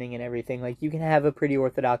still learning and everything, like you can have a pretty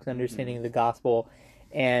orthodox understanding of the gospel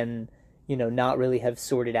and, not really have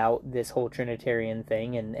sorted out this whole Trinitarian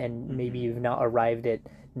thing and maybe you've not arrived at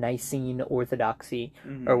Nicene orthodoxy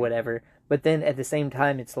or whatever. But then at the same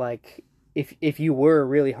time, it's like, if you were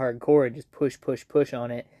really hardcore and just push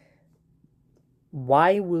on it,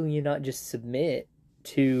 why will you not just submit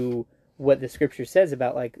to what the Scripture says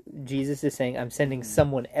about, like, Jesus is saying, I'm sending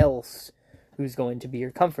someone else who's going to be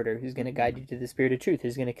your comforter, who's going to guide you to the Spirit of truth,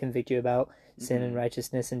 who's going to convict you about sin and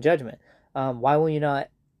righteousness and judgment. Why will you not,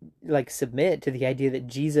 like, submit to the idea that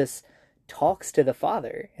Jesus talks to the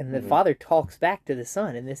Father and the Father talks back to the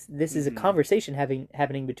Son, and this is a conversation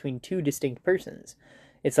happening between two distinct persons?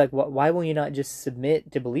 It's like, why will you not just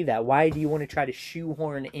submit to believe that? Why do you want to try to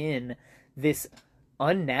shoehorn in this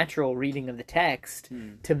unnatural reading of the text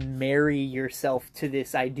to marry yourself to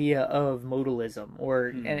this idea of modalism?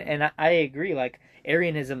 And I agree, like,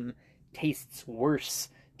 Arianism tastes worse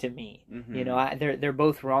to me. They're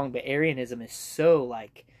both wrong, but Arianism is so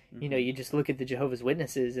like, you just look at the Jehovah's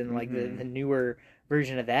Witnesses and like the newer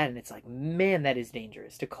version of that, and it's like, man, that is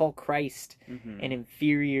dangerous to call Christ an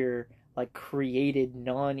inferior, like, created,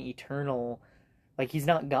 non-eternal, like, he's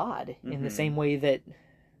not God in the same way that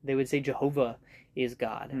they would say Jehovah is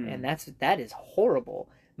God. And that is horrible.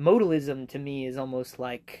 Modalism to me is almost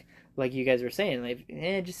like you guys were saying, like,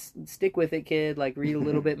 just stick with it, kid, like, read a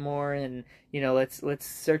little bit more, and let's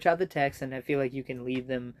search out the text, and I feel like you can lead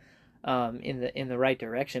them in the right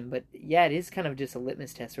direction. But yeah, it is kind of just a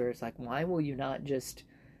litmus test where it's like, why will you not just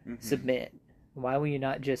submit? Why will you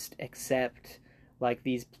not just accept, like,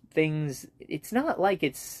 these things? It's not like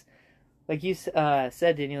it's like you said,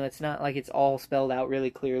 Daniel, it's not like it's all spelled out really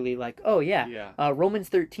clearly, like, oh yeah. Romans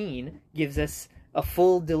 13 gives us a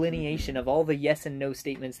full delineation of all the yes and no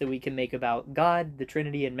statements that we can make about God, the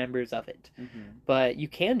Trinity, and members of it. But you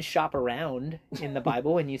can shop around in the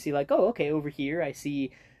Bible and you see, like, oh, okay, over here I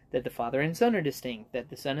see that the Father and Son are distinct, that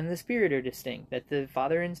the Son and the Spirit are distinct, that the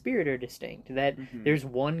Father and Spirit are distinct, that there's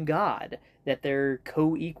one God, that they're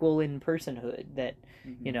co-equal in personhood, that,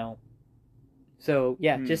 you know. So,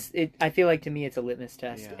 yeah, I feel like to me it's a litmus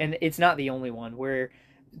test. Yeah. And it's not the only one where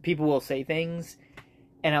people will say things,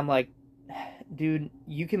 and I'm like, dude,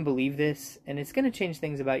 you can believe this, and it's going to change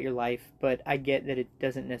things about your life, but I get that it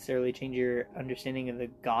doesn't necessarily change your understanding of the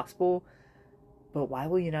gospel. But why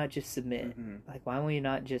will you not just submit? Like, why will you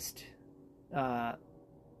not just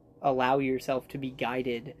allow yourself to be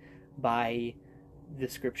guided by the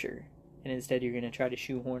scripture? And instead you're going to try to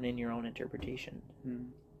shoehorn in your own interpretation.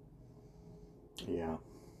 Yeah.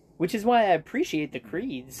 Which is why I appreciate the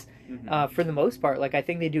creeds for the most part. Like, I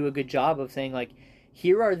think they do a good job of saying, like,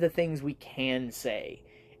 here are the things we can say.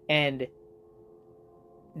 And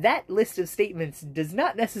that list of statements does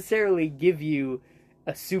not necessarily give you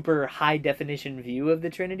a super high definition view of the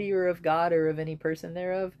Trinity or of God or of any person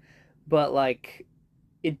thereof, but like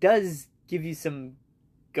it does give you some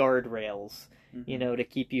guardrails, you know, to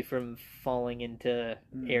keep you from falling into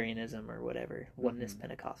Arianism or whatever, oneness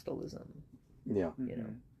Pentecostalism, you know,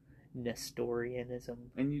 Nestorianism.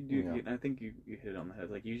 And you do, I think you hit it on the head.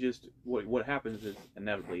 Like, you just what happens is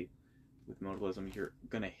inevitably with modalism, you're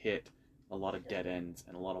gonna hit a lot of dead ends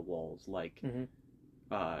and a lot of walls, like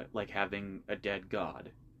having a dead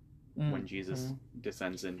God when Jesus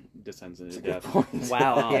descends into death.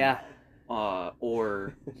 Wow, yeah.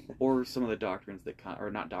 Or some of the doctrines that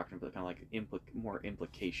or not doctrine, but kind of like more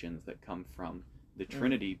implications that come from the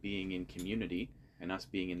Trinity being in community and us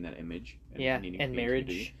being in that image. And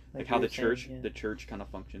marriage, like how the church kind of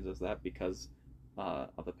functions as that because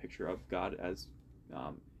of the picture of God as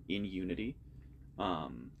in unity.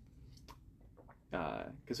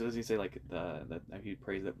 Because as you say, like that he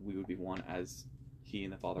prays that we would be one as he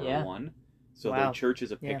and the Father are one. So the church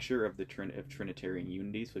is a picture of the of Trinitarian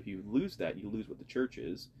unity. So if you lose that, you lose what the church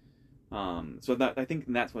is. So that I think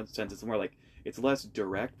in that sense, it's more like it's less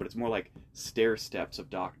direct, but it's more like stair steps of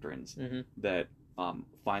doctrines that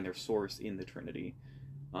find their source in the Trinity.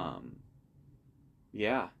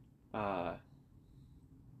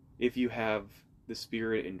 If you have the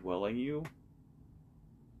Spirit indwelling you,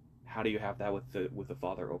 how do you have that with the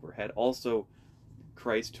Father overhead? Also,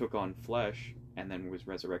 Christ took on flesh and then was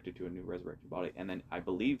resurrected to a new resurrected body, and then I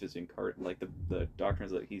believe is incarnate. Like the doctrine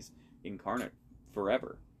is that he's incarnate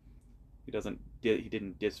forever. He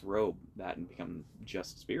didn't disrobe that and become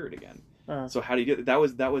just Spirit again. So how do you do that?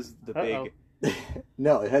 That was the big.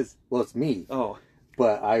 No, it has. Well, it's me. Oh,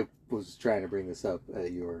 but I was trying to bring this up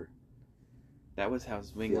at your. That was how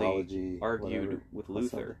Zwingli argued with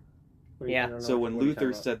Luther. Yeah. So when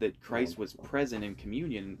Luther said that Christ was present in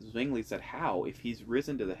communion, Zwingli said, how? If he's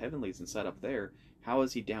risen to the heavenlies and set up there, how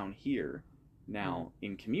is he down here now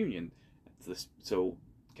in communion? So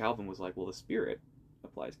Calvin was like, well, the Spirit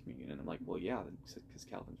applies communion. And I'm like, well, yeah, because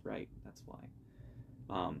Calvin's right. That's why.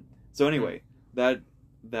 So anyway, that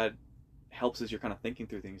helps as you're kind of thinking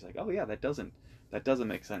through things like, oh, yeah, that doesn't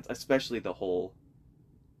make sense, especially the whole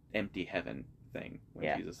empty heaven thing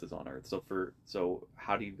when Jesus is on earth. So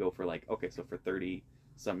how do you go for like, okay, so for 30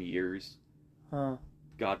 some years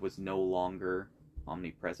God was no longer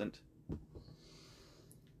omnipresent?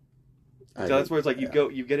 So that's where it's like you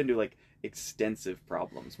get into like extensive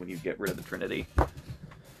problems when you get rid of the Trinity.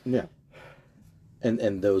 Yeah.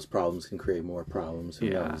 And those problems can create more problems.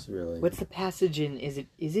 Who knows, really? What's the passage in? Is it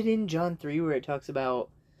in John 3 where it talks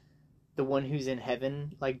about the one who's in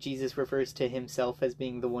heaven? Like Jesus refers to himself as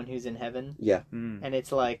being the one who's in heaven. Yeah. And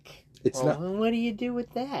it's like, not. What do you do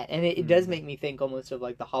with that? And it does make me think almost of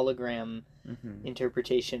like the hologram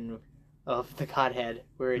interpretation of the Godhead,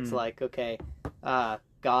 where it's like, okay,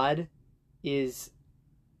 God is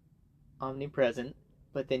omnipresent,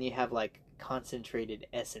 but then you have like concentrated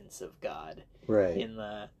essence of God, right, in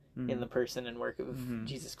the person and work of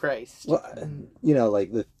Jesus Christ. Well,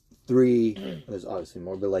 like the three, there's obviously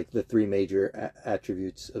more, but like the three major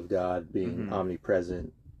attributes of God being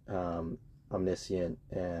omnipresent, omniscient,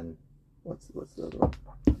 and what's the other one?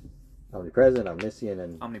 Omnipresent, omniscient,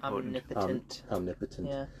 and omnipotent. Omnipotent.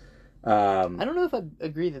 Yeah. I don't know if I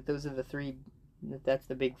agree that those are the three. That's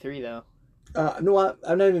the big three, though. No, I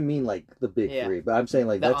don't even mean like the big three, but I'm saying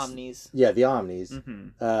like the omnis. Yeah, the omnis.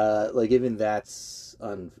 Like even that's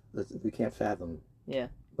we can't fathom. Yeah.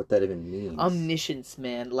 What that even means. Omniscience,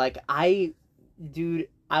 man. Like I'll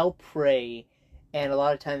pray, and a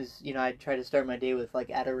lot of times, I try to start my day with like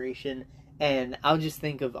adoration, and I'll just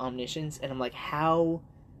think of omniscience, and I'm like, how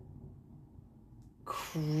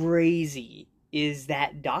crazy is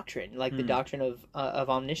that doctrine? Like the doctrine of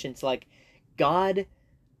omniscience. Like God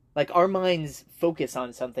Like, our minds focus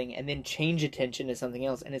on something and then change attention to something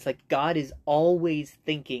else. And it's like God is always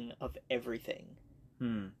thinking of everything.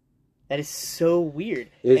 That is so weird.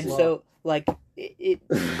 So, like, it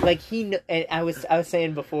like and I was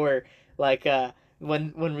saying before, like,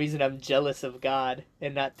 one reason I'm jealous of God,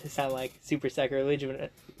 and not to sound like super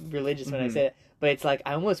sacrilegious when I say it, but it's like,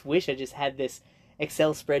 I almost wish I just had this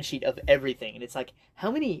Excel spreadsheet of everything. And it's like, I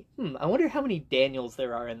wonder how many Daniels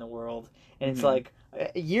there are in the world. And it's like,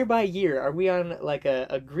 year by year, are we on like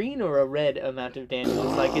a green or a red amount of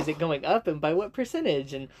Daniels? Like, is it going up, and by what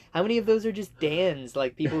percentage? And how many of those are just Dans,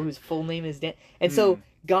 like people whose full name is Dan? And so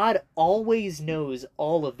God always knows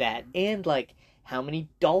all of that, and like how many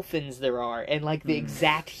dolphins there are, and like the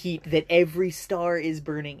exact heat that every star is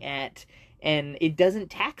burning at, and it doesn't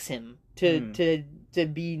tax him to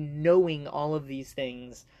be knowing all of these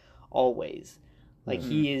things always. Like,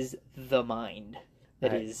 he is the mind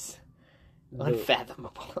that is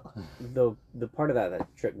unfathomable. The part of that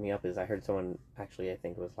tripped me up is I heard someone, actually I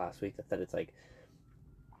think it was last week, that said it's like,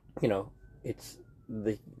 you know, it's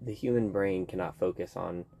the human brain cannot focus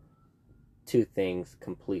on two things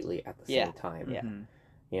completely at the same time.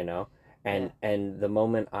 You know, and the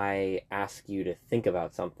moment I ask you to think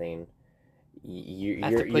about something, you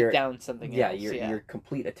have to put down something else. Your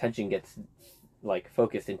complete attention gets like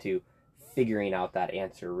focused into figuring out that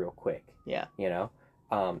answer real quick. You know,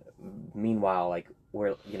 meanwhile, like,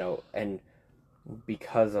 we're, you know, and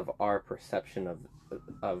because of our perception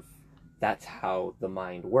of that's how the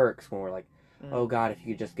mind works, when we're like, oh God, if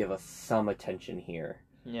you could just give us some attention here.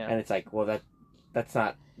 And it's like, well, that's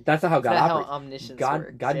not how God operates. How omniscience God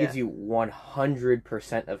works. gives you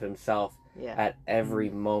 100% of himself at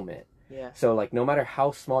every moment. So, like, no matter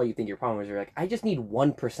how small you think your problem is, you're like, I just need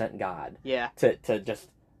 1% God to just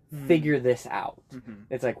figure this out.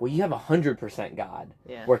 It's like, well, you have 100% God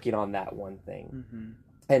working on that one thing.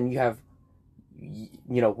 And you have, you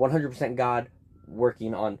know, 100% God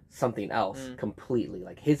working on something else completely.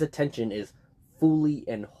 Like, his attention is fully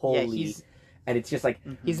and wholly, and it's just like,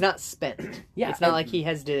 he's not spent. It's not like he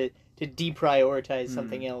has to deprioritize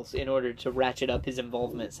something else in order to ratchet up his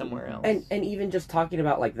involvement somewhere else. And even just talking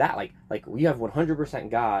about like that, like you have 100%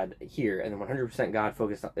 God here and then 100% God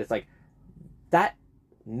focused on, it's like, that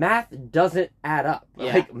math doesn't add up.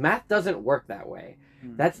 Like, math doesn't work that way.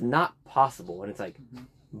 That's not possible. And it's like,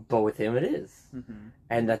 but with him it is.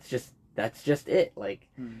 And that's just it. Like,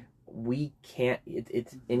 we can't,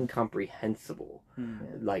 it's incomprehensible.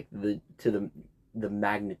 Like, the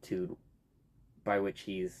magnitude by which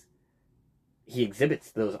he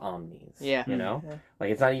exhibits those omnis. You know?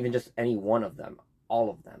 Like, it's not even just any one of them. All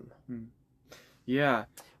of them.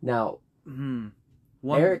 Now,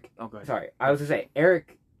 Eric... Oh, go ahead. Sorry. I was going to say,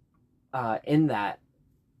 Eric, in that,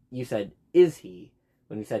 you said, is he?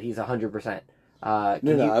 When you said he's 100%. I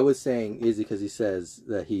was saying is he because he says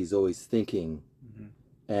that he's always thinking.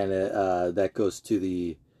 And that goes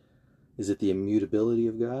to is it the immutability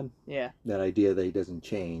of God? That idea that he doesn't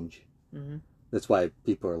change. That's why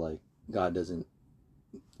people are like,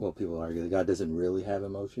 people argue that God doesn't really have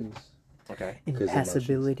emotions.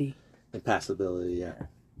 Impassibility. Impassibility,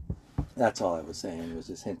 That's all I was saying, was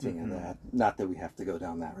just hinting at that. Not that we have to go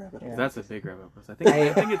down that rabbit hole. That's a big rabbit hole.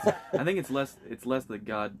 I think it's less that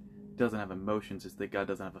God doesn't have emotions, it's that God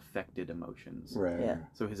doesn't have affected emotions. Right.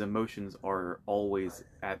 So his emotions are always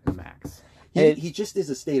at the max. He just is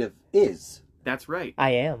a state of is. That's right.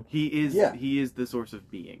 I am. He is the source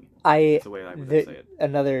of being. That's the way I would say it.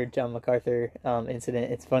 Another John MacArthur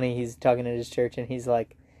incident. It's funny, he's talking at his church and he's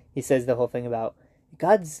like, he says the whole thing about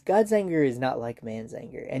God's anger is not like man's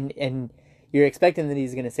anger. And you're expecting that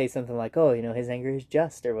he's going to say something like, oh, you know, his anger is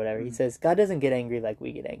just or whatever. He says, God doesn't get angry like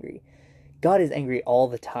we get angry. God is angry all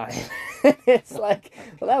the time. It's like,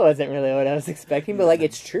 well, that wasn't really what I was expecting, but like,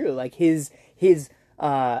 it's true. Like, his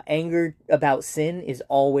anger about sin is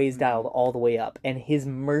always dialed all the way up, and his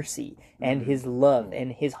mercy and his love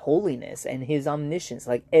and his holiness and his omniscience,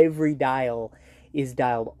 like, every dial is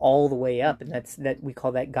dialed all the way up, and that we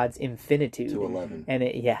call that God's infinitude. To 11. And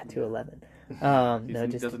to 11.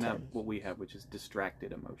 He doesn't have what we have, which is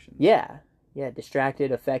distracted emotions.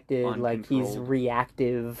 Distracted, affected, like, he's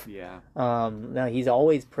reactive. No, he's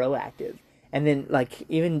always proactive. And then, like,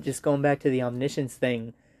 even just going back to the omniscience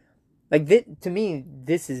thing, like, to me,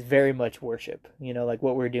 this is very much worship, you know, like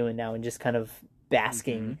what we're doing now, and just kind of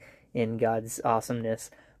basking in God's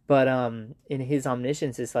awesomeness. But in his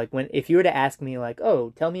omniscience, it's like, if you were to ask me, like,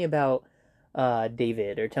 oh, tell me about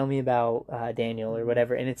David, or tell me about Daniel, or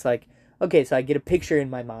whatever, and it's like, okay, so I get a picture in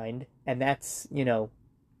my mind, and that's, you know,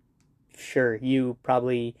 sure, you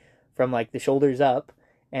probably from like the shoulders up,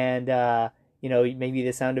 and you know, maybe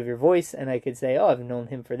the sound of your voice, and I could say, oh, I've known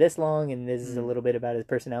him for this long, and this is a little bit about his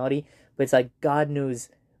personality. But it's like God knows,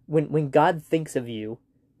 when God thinks of you,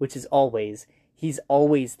 which is always, he's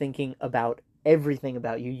always thinking about everything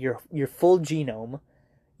about you, your full genome,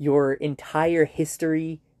 your entire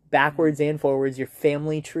history, backwards and forwards, your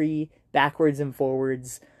family tree, backwards and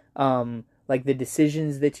forwards, like the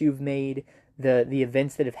decisions that you've made, the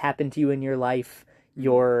events that have happened to you in your life,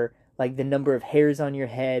 your, like, the number of hairs on your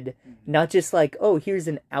head, not just like, oh, here's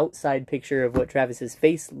an outside picture of what Travis's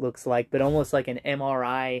face looks like, but almost like an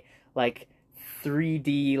MRI, like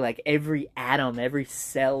 3D, like every atom, every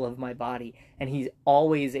cell of my body. And he's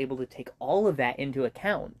always able to take all of that into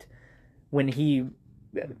account when he,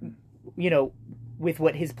 you know, with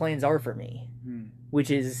what his plans are for me, which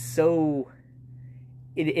is so,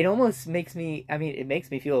 it almost makes me, I mean, it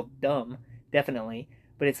makes me feel dumb, definitely,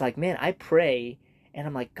 but it's like, man, I pray, and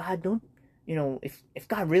I'm like, God, don't, you know, if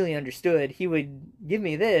God really understood, he would give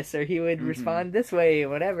me this, or he would respond this way, or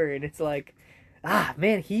whatever, and it's like,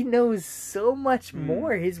 man, he knows so much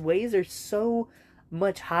more, his ways are so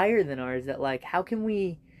much higher than ours, that, like, how can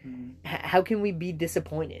we be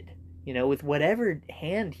disappointed, you know, with whatever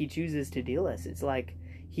hand he chooses to deal us? It's like,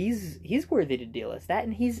 he's worthy to deal us that,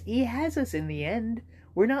 and he has us in the end.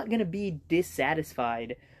 We're not going to be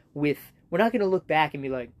dissatisfied with, we're not going to look back and be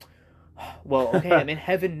like, well, okay, I'm in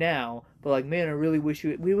heaven now, but like, man, I really wish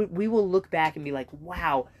we will look back and be like,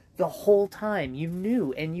 wow, the whole time you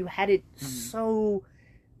knew, and you had it so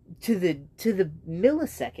to the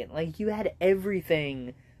millisecond, like you had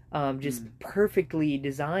everything just perfectly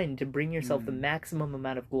designed to bring yourself the maximum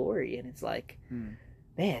amount of glory. And it's like, man,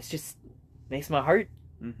 it's just makes my heart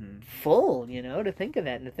full, you know, to think of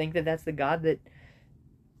that, and to think that that's the God that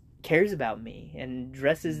cares about me and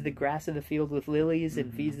dresses the grass of the field with lilies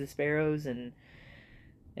and feeds the sparrows, and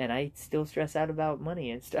I still stress out about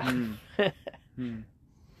money and stuff.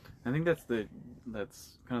 I think that's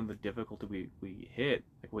kind of the difficulty we hit,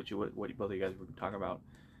 like what both of you guys were talking about,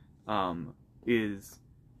 is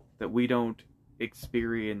that we don't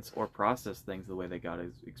experience or process things the way that God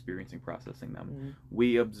is processing them.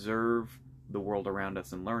 We observe the world around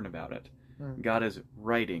us and learn about it. God is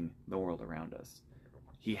writing the world around us.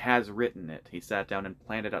 He has written it. He sat down and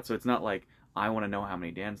planned it out. So it's not like, I want to know how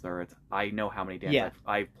many Dans there are. It's, I know how many Dans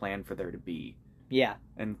I've planned for there to be. Yeah.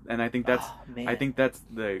 And I think that's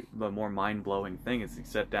the more mind blowing thing, is he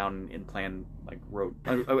sat down and planned, like, wrote,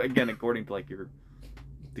 again, according to like your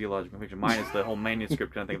theological fiction. Mine is the whole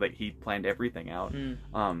manuscript kind of thing. Like, he planned everything out.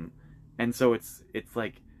 And so it's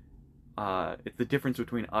like it's the difference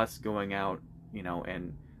between us going out, you know,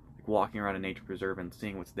 and walking around a nature preserve and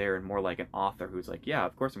seeing what's there, and more like an author who's like, yeah,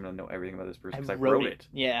 of course I'm going to know everything about this person because I wrote it.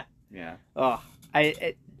 Yeah. Yeah. Oh,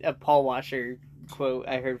 a Paul Washer quote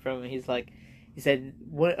I heard from him. He said,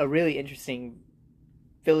 what a really interesting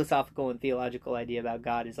philosophical and theological idea about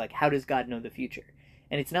God is like, how does God know the future?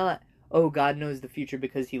 And it's not, oh, God knows the future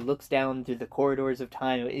because he looks down through the corridors of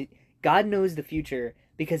time. God knows the future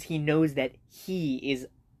because he knows that he is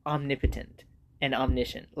omnipotent and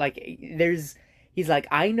omniscient. Like, he's like,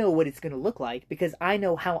 I know what it's going to look like because I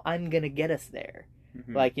know how I'm going to get us there.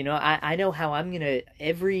 Like, you know, I know how I'm going to,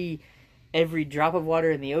 every drop of water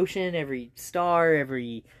in the ocean, every star,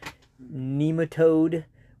 every nematode,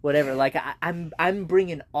 whatever, like, I'm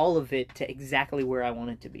bringing all of it to exactly where I want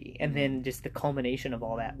it to be. And then just the culmination of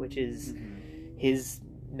all that, which is his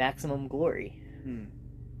maximum glory.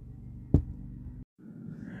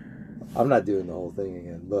 I'm not doing the whole thing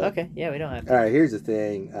again, but okay, yeah, we don't have to. All right, here's the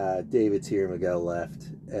thing. David's here, Miguel left,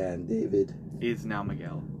 and David is now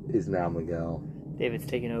Miguel. David's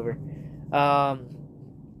taking over.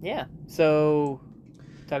 Yeah, so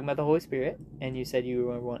talking about the Holy Spirit, and you said you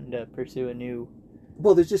were wanting to pursue a new...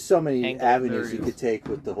 Well, there's just so many avenues you could take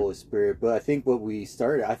with the Holy Spirit, but I think we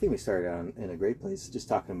started on in a great place, just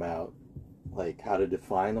talking about, like, how to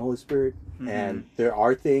define the Holy Spirit. And there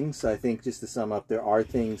are things, I think, just to sum up, there are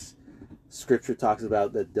things Scripture talks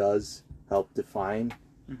about that does help define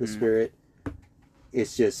the Spirit.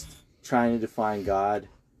 It's just trying to define God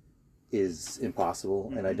is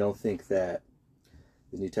impossible, and I don't think that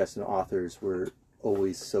the New Testament authors were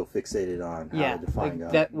always so fixated on how to define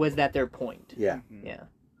God. Was that their point? Yeah.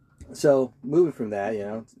 So moving from that, you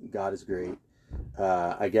know, God is great.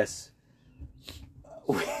 I guess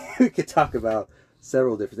we could talk about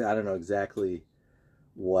several different things. I don't know exactly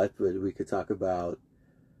what, but we could talk about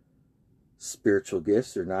spiritual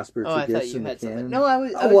gifts or not spiritual gifts in the canon. No,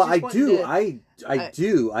 I do. Do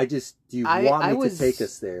you want me to take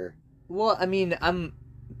us there? Well, I mean, I'm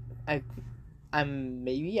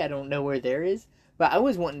maybe, I don't know where there is, but I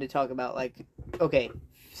was wanting to talk about, like, okay,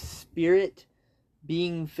 spirit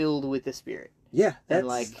being filled with the Spirit. Yeah, And,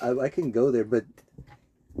 that's like- I can go there, but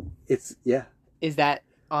it's Is that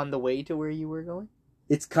on the way to where you were going?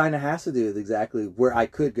 it's kind of has to do with exactly where I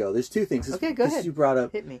could go. There's two things. Okay, go ahead. You brought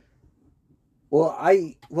up. Hit me. Well,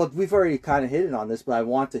 we've already kind of hit it on this, but I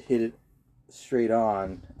want to hit it straight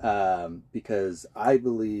on because I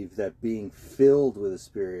believe that being filled with the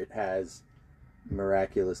Spirit has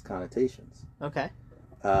miraculous connotations. Okay.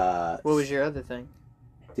 What What was your other thing?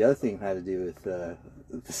 The other thing had to do with the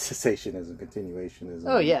cessationism, continuationism.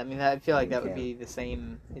 Oh yeah, I mean I feel like that would Yeah. be the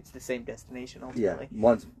same. It's the same destination Yeah, ultimately.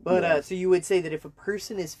 one's. But yeah. so you would say that if a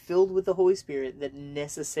person is filled with the Holy Spirit, that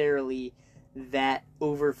necessarily that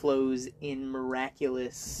overflows in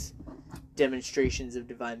miraculous demonstrations of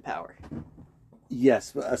divine power.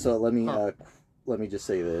 Yes, so let me Huh. let me just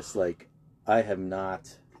say this: like, I have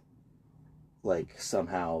not, like,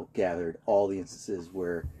 somehow gathered all the instances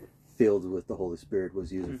where filled with the Holy Spirit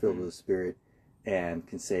was used, or filled with the Spirit, and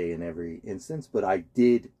can say in every instance. But I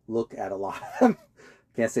did look at a lot of them.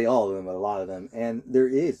 Can't say all of them, but a lot of them. And there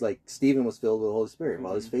is, like, Stephen was filled with the Holy Spirit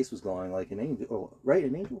while his face was glowing like an angel. Oh, right,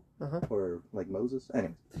 an angel, or like Moses.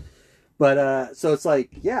 Anyway, but so it's like,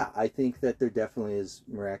 yeah, I think that there definitely is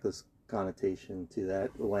miraculous connotation to that.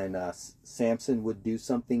 When Samson would do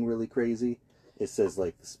something really crazy, it says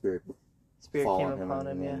like the Spirit Spirit fall came on him upon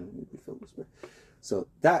and him, yeah. then he'd be filled with Spirit. So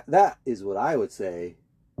that is what I would say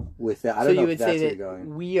with that. I So don't know you if would that's say where that you're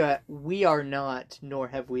going. we are not, nor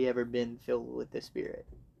have we ever been filled with the Spirit,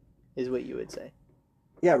 is what you would say.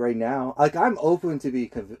 Yeah, right now, like, I'm open to be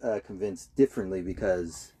convinced differently,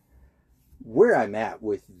 because where I'm at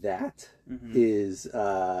with that is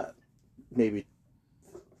maybe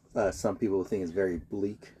some people think is very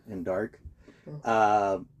bleak and dark,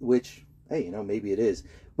 which, hey, maybe it is.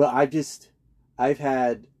 But I've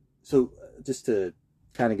had, so just to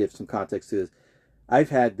kind of give some context to this, I've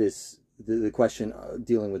had the question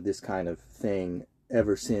dealing with this kind of thing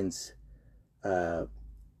ever since I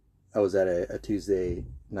was at a Tuesday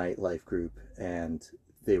night life group, and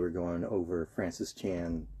they were going over Francis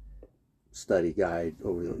Chan study guide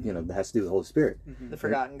over, that has to do with the Holy Spirit. The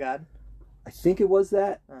Forgotten God. I think it was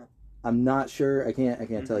that. Oh. I'm not sure. I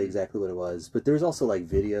can't tell you exactly what it was, but there's also like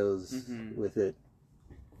videos with it.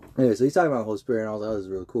 Anyway, so he's talking about the Holy Spirit, and I was like, oh, this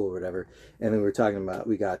is really cool or whatever. And then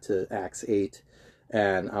we got to Acts 8,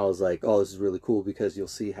 and I was like, oh, this is really cool, because you'll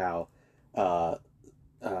see how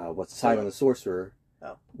what's Simon the Sorcerer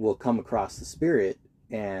will come across the Spirit,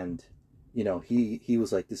 and he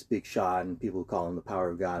was like this big shot, and people would call him the power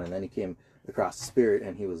of God, and then he came across the Spirit,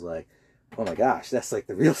 and he was like, oh my gosh, that's like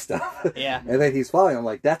the real stuff. Yeah. And then he's following. I'm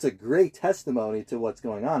like, that's a great testimony to what's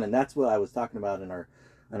going on, and that's what I was talking about in our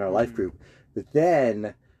life group. But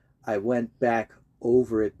then I went back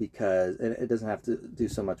over it, because, and it doesn't have to do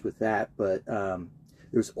so much with that, but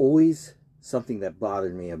there's always something that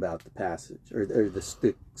bothered me about the passage, or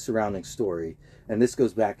the surrounding story, and this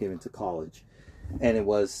goes back even to college, and it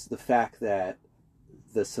was the fact that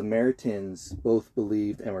the Samaritans both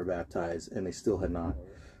believed and were baptized, and they still had not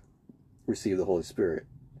received the Holy Spirit.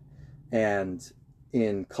 And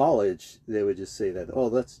in college, they would just say that, oh,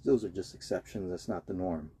 those are just exceptions, that's not the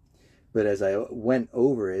norm. But as I went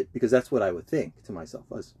over it, because that's what I would think to myself,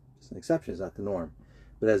 as just an exception, is not the norm.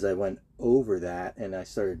 But as I went over that, and I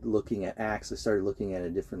started looking at Acts, I started looking at a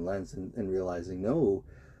different lens, and realizing, no,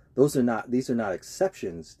 these are not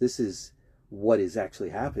exceptions. This is what is actually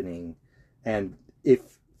happening. And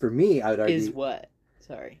for me, I would argue, Is what?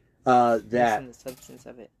 Sorry. that The substance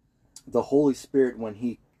of it. the Holy Spirit, when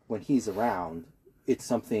he's around, it's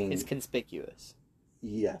something. It's conspicuous.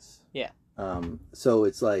 Yes. Yeah. So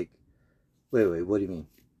it's like, wait, what do you mean?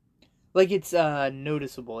 Like, it's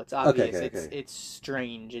noticeable. It's obvious. Okay. It's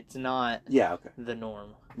strange. It's not Yeah. Okay. the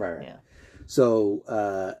norm. Right. Yeah.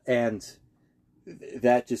 So and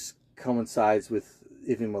that just coincides with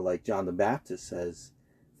even what, like, John the Baptist says,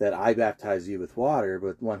 that I baptize you with water,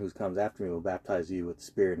 but one who comes after me will baptize you with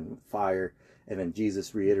Spirit and with fire. And then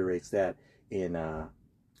Jesus reiterates that in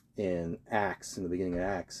Acts, in the beginning of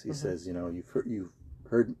Acts. He says, you've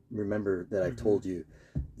heard, remember that I told you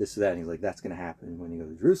this or that. And he's like, that's going to happen when you go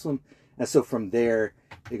to Jerusalem. And so from there,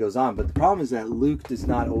 it goes on. But the problem is that Luke does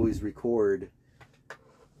not always record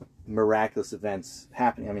miraculous events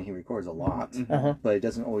happening. I mean, he records a lot, but he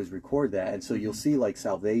doesn't always record that. And so you'll see, like,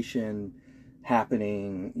 salvation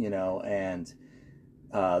happening, and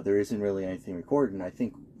there isn't really anything recorded. And I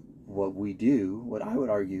think what I would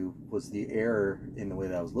argue was the error in the way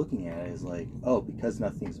that I was looking at it, is like, oh, because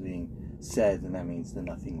nothing's being said, then that means that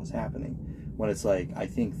nothing was happening. When it's like, I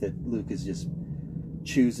think that Luke is just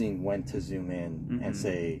choosing when to zoom in and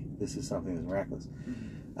say, this is something that's miraculous.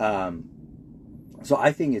 So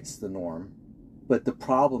I think it's the norm, But the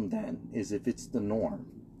problem then is if it's the norm,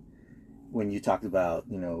 when you talked about,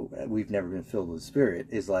 you know, we've never been filled with the Spirit,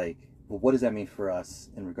 is like, well, what does that mean for us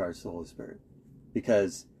in regards to the Holy Spirit?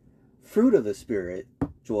 Because fruit of the Spirit,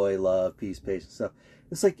 joy, love, peace, patience, stuff,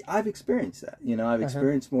 it's like I've experienced that. You know, I've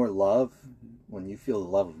experienced more love. When you feel the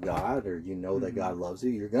love of God, or you know that God loves you,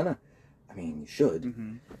 you're gonna, I mean, you should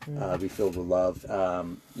be filled with love.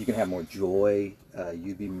 You can have more joy.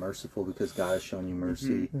 You be merciful because God has shown you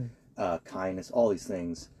mercy, kindness, all these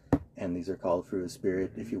things. And these are called fruit of the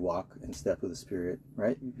Spirit if you walk in step with the Spirit,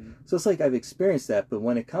 right? So it's like I've experienced that, but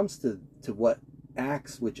when it comes to what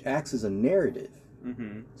Acts, which Acts is a narrative,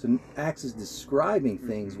 so Acts is describing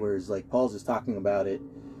things, whereas like Paul's just talking about it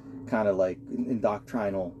kind of like in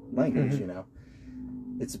doctrinal language, you know?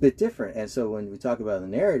 It's a bit different. And so when we talk about the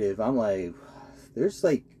narrative, I'm like, there's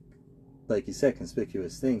like you said,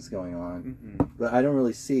 conspicuous things going on, but I don't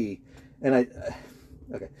really see, and I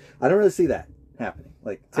don't really see that happening.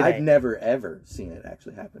 Like today. I've never ever seen it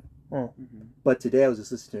actually happen. But today I was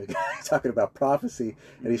just listening to a guy talking about prophecy,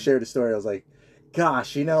 and he shared a story. I was like,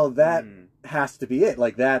 gosh, you know, that has to be it.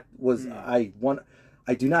 Like that was, I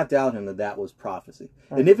do not doubt him that was prophecy.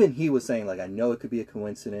 And even he was saying, like, I know it could be a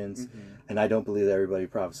coincidence, and I don't believe that everybody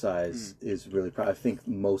prophesies is really I think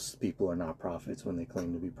most people are not prophets when they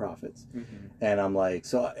claim to be prophets. And I'm like,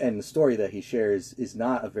 so, and the story that he shares is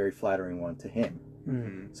not a very flattering one to him.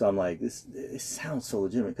 So I'm like, it sounds so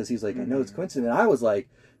legitimate, because he's like, I know it's coincidence. And I was like,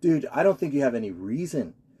 dude, I don't think you have any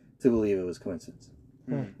reason to believe it was coincidence.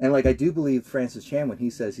 And like, I do believe Francis Chan when he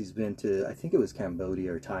says he's been to, I think it was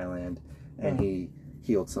Cambodia or Thailand, and he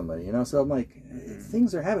healed somebody, you know? So I'm like,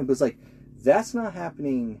 things are happening, but it's like, that's not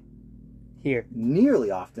happening here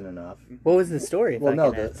nearly often enough. What was the story? Well,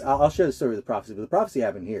 no, I'll share the story of the prophecy, but the prophecy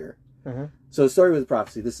happened here. So the story with the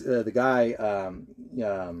prophecy, this the guy,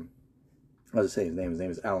 I'll just say his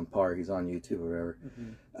name is Alan Parr. He's on YouTube or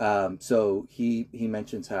whatever. So he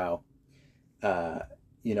mentions how,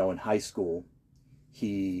 you know, in high school,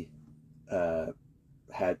 he lost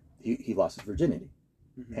his virginity.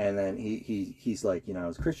 And then he's like, you know, I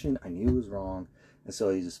was Christian, I knew it was wrong, and so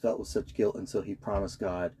he just felt with such guilt, and so he promised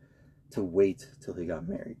God to wait till he got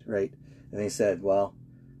married, right? And he said, well,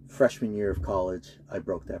 freshman year of college, I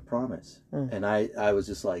broke that promise. And I was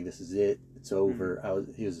just like, this is it, it's over.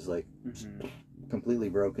 He was just like, completely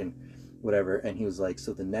broken, whatever. And he was like,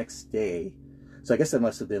 so the next day, so I guess that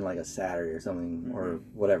must have been like a Saturday or something, or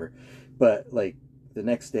whatever, but like the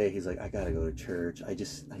next day he's like, I gotta go to church, I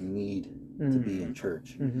need to be in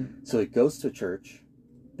church. So he goes to a church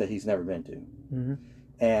that he's never been to,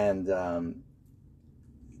 and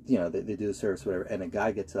you know, they do the service, whatever, and a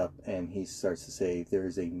guy gets up and he starts to say, there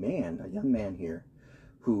is a young man here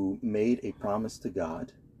who made a promise to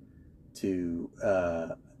God to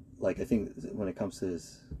like, I think when it comes to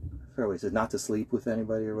his, I forget what he says, not to sleep with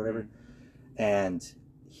anybody or whatever, and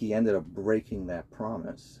he ended up breaking that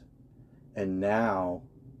promise. And now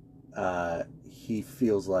he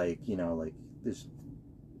feels like, you know, like there's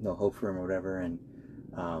no hope for him or whatever, and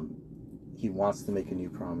he wants to make a new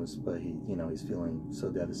promise, but he's feeling so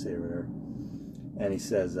devastated or whatever. And he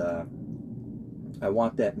says, I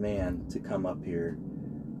want that man to come up here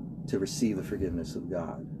to receive the forgiveness of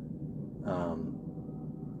God.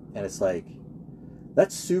 And it's like,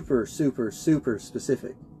 that's super, super, super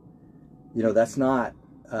specific. You know, that's not...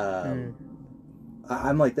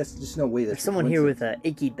 I'm like, that's just no way. There's someone here with an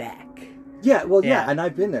achy back. Yeah, well, yeah, and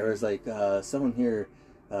I've been there. It's like someone here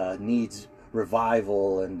needs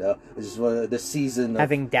revival, and just the season of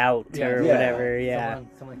having doubt or whatever. Yeah,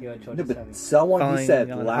 someone who had no, but someone he said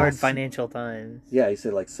hard financial times. Yeah, he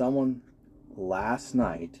said like someone last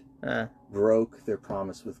night broke their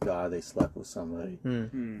promise with God. They slept with somebody.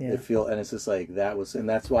 They feel, and it's just like that was, and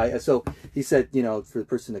that's why. So he said, you know, for the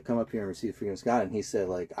person to come up here and receive forgiveness of God, and he said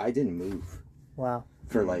like, I didn't move. Wow.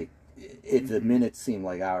 For like, the minutes seemed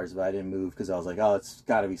like hours, but I didn't move because I was like, oh, it's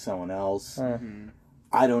got to be someone else.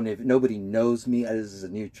 I don't even, nobody knows me. This is a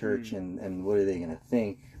new church, and what are they going to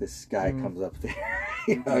think? This guy comes up there,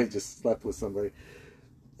 you know, I just slept with somebody.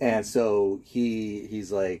 And so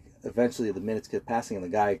he's like, eventually the minutes kept passing, and the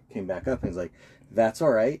guy came back up and he's like, that's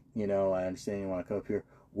all right. You know, I understand you want to come up here.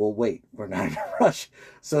 We'll wait. We're not in a rush.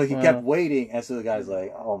 So he kept waiting. And so the guy's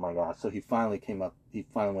like, oh my gosh. So he finally came up. He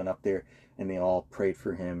finally went up there, and they all prayed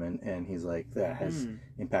for him. And he's like, that has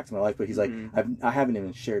impacted my life. But he's like, I haven't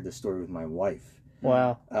even shared this story with my wife.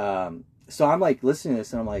 Wow. So I'm like listening to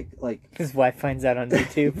this, and I'm like his wife finds out on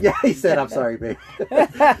YouTube. Yeah, he said, I'm sorry, babe.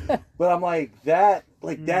 But I'm like, that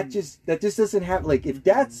just doesn't happen. Like, if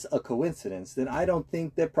that's a coincidence, then I don't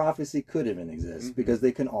think that prophecy could even exist, because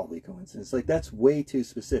they can all be coincidence. Like, that's way too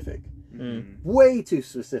specific. Way too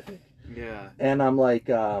specific. Yeah. And I'm like,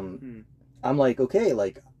 okay,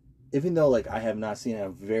 like, even though like I have not seen it,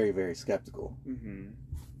 I'm very, very skeptical.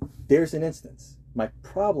 There's an instance. My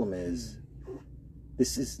problem is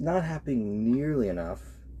this is not happening nearly enough.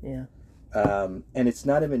 Yeah. And it's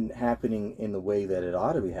not even happening in the way that it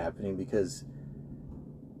ought to be happening, because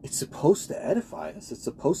it's supposed to edify us. It's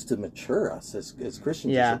supposed to mature us as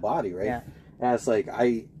Christians, as a body, right? Yeah. And it's like,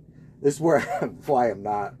 this is why I'm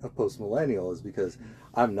not a post-millennial, is because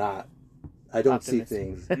I don't see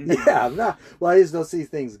things. Yeah, I'm not. Well, I just don't see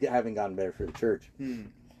things having gotten better for the church.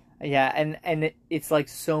 Yeah, and it's like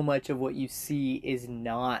so much of what you see is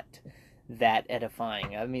not that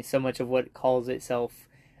edifying. I mean, so much of what calls itself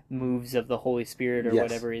moves of the Holy Spirit or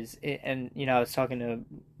whatever is. And, I was talking to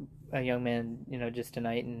a young man, just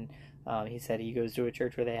tonight, and he said he goes to a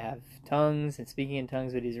church where they have tongues and speaking in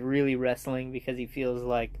tongues, but he's really wrestling because he feels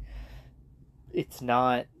like it's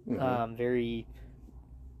not very...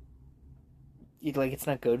 Like, it's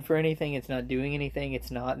not good for anything, it's not doing anything, it's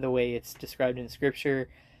not the way it's described in Scripture.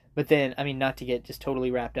 But then, I mean, not to get just totally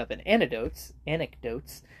wrapped up in anecdotes,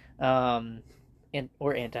 or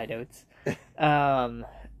antidotes,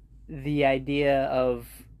 the idea of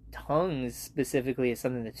tongues specifically is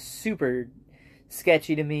something that's super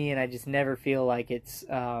sketchy to me, and I just never feel like it's,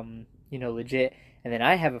 legit. And then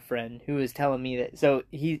I have a friend who was telling me that, so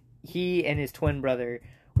he and his twin brother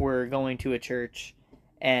were going to a church,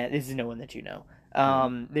 and this is no one that you know.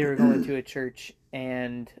 They were going to a church,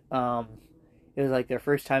 and it was like their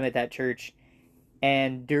first time at that church,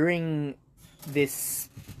 and during this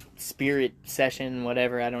spirit session,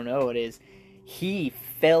 whatever, I don't know what it is, he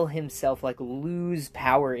felt himself like lose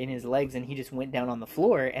power in his legs, and he just went down on the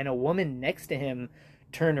floor, and a woman next to him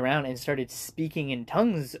turned around and started speaking in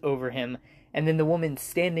tongues over him, and then the woman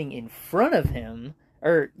standing in front of him,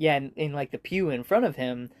 in like the pew in front of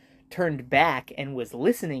him, turned back and was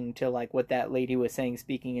listening to like what that lady was saying,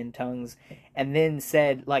 speaking in tongues, and then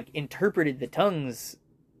said, like, interpreted the tongues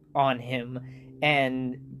on him,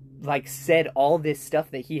 and like said all this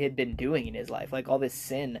stuff that he had been doing in his life, like all this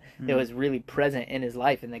sin that was really present in his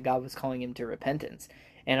life, and that God was calling him to repentance.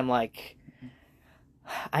 And I'm like,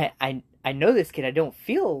 I know this kid. I don't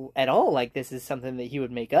feel at all like this is something that he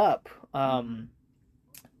would make up.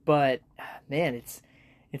 But man,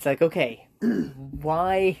 it's like, okay,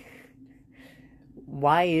 why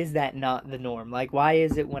is that not the norm? Like, why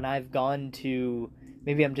is it when I've gone to,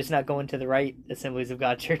 maybe I'm just not going to the right Assemblies of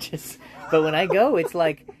God churches, but when I go, it's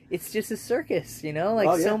like, it's just a circus,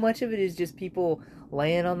 Like, so much of it is just people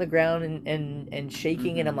laying on the ground and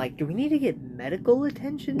shaking, and I'm like, do we need to get medical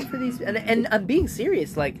attention for these? And I'm being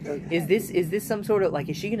serious. Like, is this some sort of, like,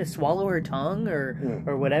 is she going to swallow her tongue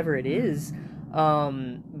or whatever it is?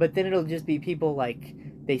 But then it'll just be people, like,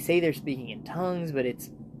 they say they're speaking in tongues, but it's,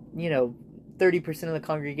 30% of the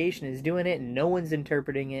congregation is doing it, and no one's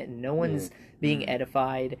interpreting it, and no one's being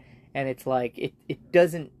edified, and it's like, it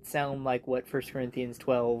doesn't sound like what 1 Corinthians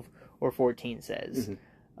 12 or 14 says.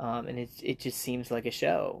 And it just seems like a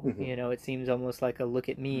show. It seems almost like a look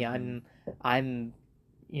at me. I'm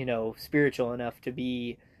spiritual enough to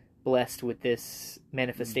be blessed with this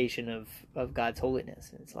manifestation of God's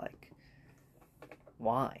holiness, and it's like,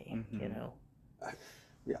 why?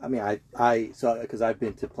 Yeah, I mean, because I've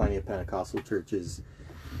been to plenty of Pentecostal churches.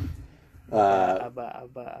 Well,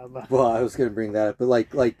 I was going to bring that up, but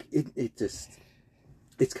like it just,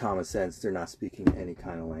 it's common sense. They're not speaking any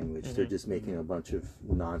kind of language. They're just making a bunch of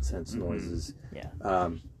nonsense noises. Yeah.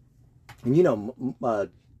 And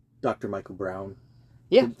Dr. Michael Brown,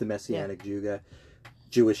 the Messianic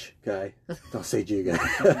Jewish guy. Don't say Jew guy.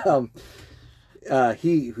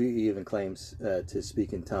 He even claims to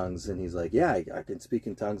speak in tongues, and he's like, yeah, I can speak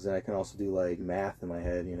in tongues, and I can also do like math in my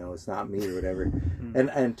head. It's not me or whatever.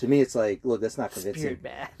 And to me, it's like, look, that's not convincing. Spirit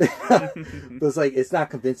math. But it's like, it's not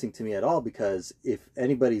convincing to me at all, because if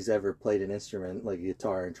anybody's ever played an instrument like a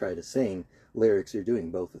guitar and tried to sing lyrics, you're doing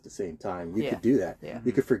both at the same time. You could do that. Yeah.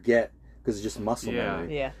 You could forget, because it's just muscle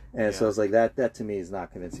memory. Yeah. And so it's like that to me is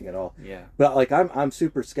not convincing at all. Yeah. But like, I'm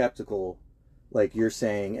super skeptical, like you're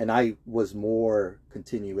saying, and I was more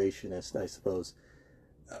continuationist, I suppose,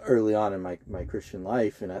 early on in my Christian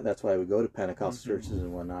life, and that's why I would go to Pentecostal churches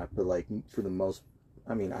and whatnot. But like, for the most,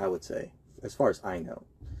 I mean, I would say, as far as I know,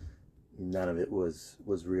 none of it was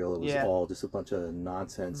real. It was all just a bunch of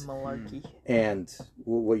nonsense. Malarkey. And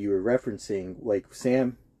what you were referencing, like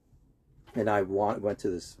Sam and I went to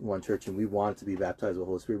this one church, and we wanted to be baptized with the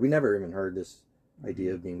Holy Spirit. We never even heard this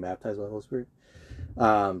idea of being baptized by the Holy Spirit.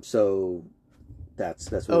 So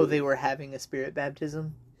that's what they were having a spirit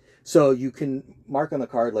baptism? So you can mark on the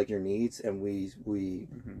card like your needs, and we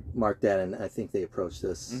marked that, and I think they approached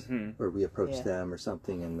us, or we approached them or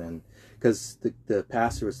something, and then because the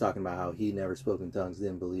pastor was talking about how he never spoke in tongues,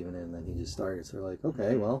 didn't believe in it, and then he just started. So we're like,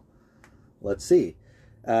 okay, well, let's see.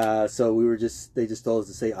 So they just told us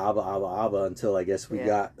to say Abba, Abba, Abba until I guess we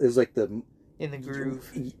got, it was like the in the groove,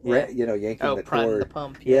 yanking the cord, the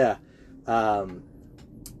pump,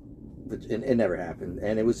 but it never happened,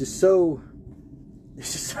 and it was just so.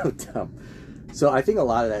 It's just so dumb. So I think a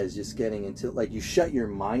lot of that is just getting into, like, you shut your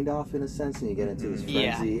mind off in a sense, and you get into this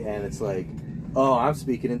frenzy, and it's like, oh, I'm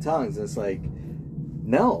speaking in tongues, and it's like,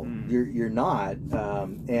 no, you're not,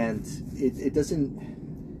 and it doesn't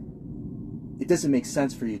make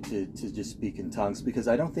sense for you to just speak in tongues, because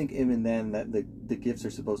I don't think even then that the gifts are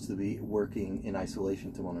supposed to be working in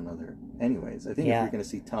isolation to one another. Anyways, I think if you're going to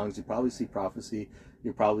see tongues, you probably see prophecy.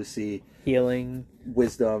 You probably see healing,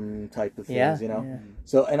 wisdom type of things, you know? Yeah.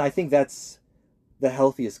 So, and I think that's the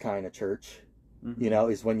healthiest kind of church, you know,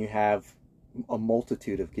 is when you have a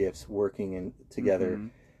multitude of gifts working together,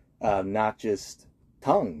 not just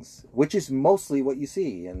tongues, which is mostly what you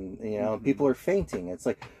see. And, you know, people are fainting. It's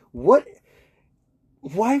like,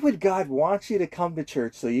 why would God want you to come to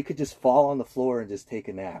church so you could just fall on the floor and just take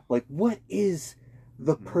a nap? Like, what is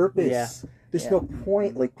the purpose? Yeah. There's no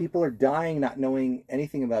point. Like, people are dying not knowing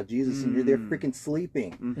anything about Jesus, and you're there freaking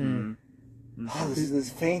sleeping. Oh, this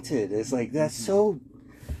fainted. It's like, that's so...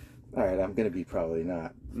 All right, I'm going to be probably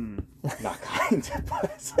not kind,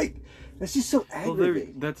 but it's like, that's just so aggravating.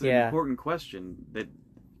 Well, that's an important question that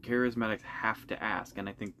charismatics have to ask, and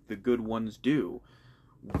I think the good ones do.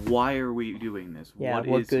 Why are we doing this? Yeah,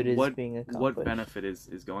 what being accomplished? What benefit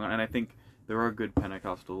is going on? And I think there are good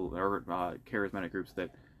Pentecostal or charismatic groups that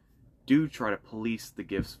do try to police the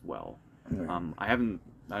gifts well. I'm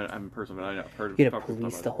a person, but I've heard of you gotta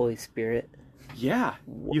police the Holy Spirit. Yeah,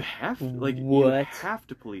 you have to. Like, what? You have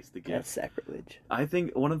to police the gifts. That's sacrilege. I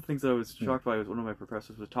think one of the things that I was shocked by was one of my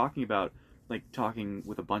professors was talking about, like, talking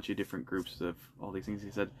with a bunch of different groups of all these things. He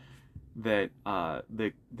said that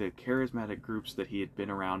the charismatic groups that he had been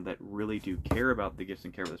around that really do care about the gifts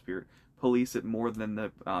and care about the Spirit police it more than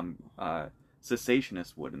the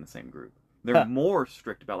cessationists would in the same group. They're more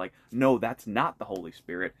strict about, like, no, that's not the Holy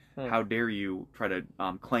Spirit. How dare you try to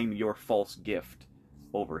claim your false gift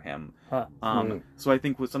over him? So I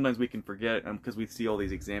think sometimes we can forget, because we see all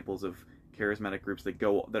these examples of charismatic groups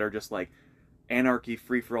that are just like anarchy,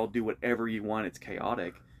 free for all, do whatever you want. It's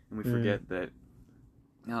chaotic, and we forget that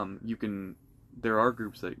there are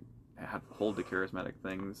groups that hold to charismatic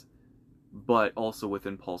things, but also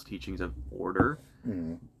within Paul's teachings of order.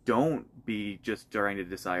 Don't be just trying to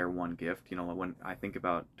desire one gift. You know, when I think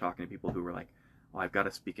about talking to people who were like, "Oh, I've got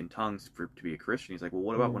to speak in tongues to be a Christian," he's like, "Well,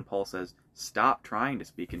 what about when Paul says, stop trying to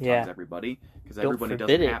speak in tongues, everybody, because everybody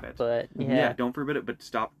doesn't have it." But don't forbid it, but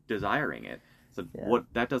stop desiring it. So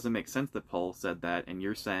that doesn't make sense that Paul said that, and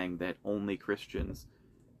you're saying that only Christians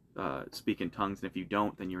speak in tongues, and if you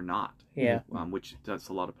don't, then you're not. Which that's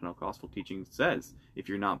a lot of Pentecostal teaching says. If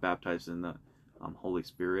you're not baptized in the Holy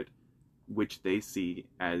Spirit, which they see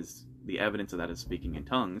as the evidence of that is speaking in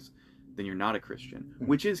tongues, then you're not a Christian,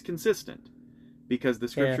 which is consistent, because the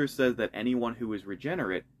Scripture says that anyone who is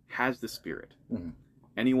regenerate has the Spirit.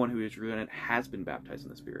 Anyone who is regenerate has been baptized in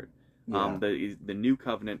the Spirit. The new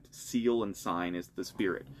covenant seal and sign is the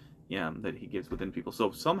Spirit that he gives within people.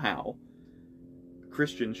 So somehow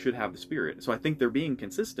Christians should have the Spirit. So I think they're being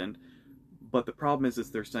consistent, but the problem is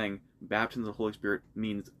they're saying baptism of the Holy Spirit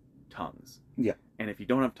means tongues. Yeah. And if you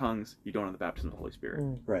don't have tongues, you don't have the baptism of the Holy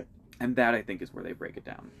Spirit. Right. And that, I think, is where they break it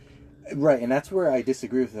down. Right, and that's where I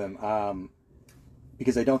disagree with them,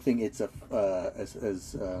 because I don't think it's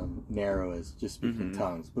as narrow as just speaking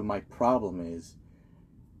tongues. But my problem is,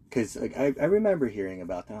 because I remember hearing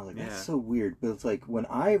about that, I was like, that's so weird. But it's like, when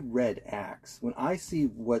I read Acts, when I see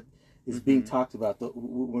what is being talked about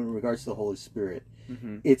in regards to the Holy Spirit,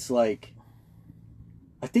 it's like,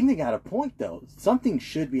 I think they got a point, though. Something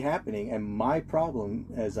should be happening, and my problem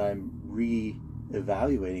as I'm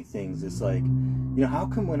re-evaluating things is like, you know, how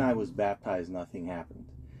come when I was baptized nothing happened?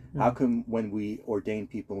 How come when we ordain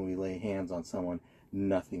people and we lay hands on someone,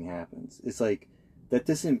 nothing happens? It's like, that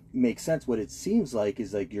doesn't make sense. What it seems like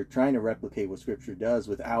is like you're trying to replicate what Scripture does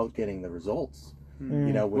without getting the results.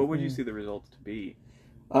 You know, what would you see the results to be?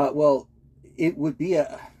 Well, it would be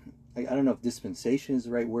I don't know if dispensation is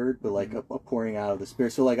the right word, but like a pouring out of the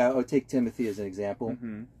Spirit. So like I would take Timothy as an example,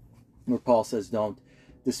 where Paul says, don't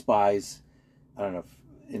despise, I don't know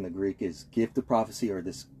if in the Greek is gift of prophecy or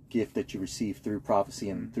this gift that you receive through prophecy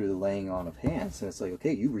and through the laying on of hands. And it's like,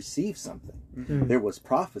 okay, you received something. Mm-hmm. There was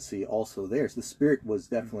prophecy also there. So the Spirit was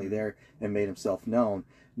definitely there and made himself known.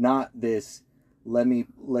 Not this,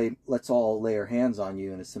 let's all lay our hands on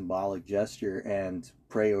you in a symbolic gesture and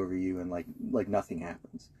pray over you and like nothing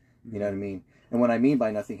happens. You know what I mean? And what I mean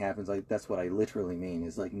by nothing happens, like that's what I literally mean,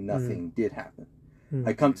 is like nothing did happen.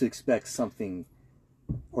 I come to expect something,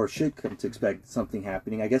 or should come to expect something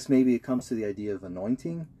happening. I guess maybe it comes to the idea of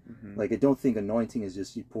anointing. Like, I don't think anointing is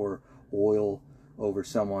just you pour oil over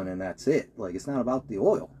someone and that's it. Like, it's not about the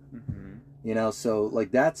oil. You know, so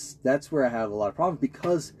like that's where I have a lot of problems,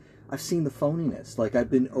 because I've seen the phoniness. Like, I've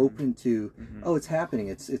been open to, oh, it's happening.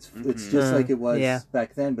 It's just like it was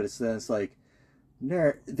back then, but it's like,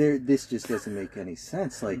 this just doesn't make any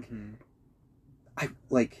sense. Like,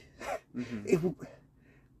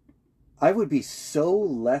 I would be so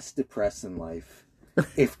less depressed in life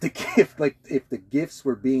if the gifts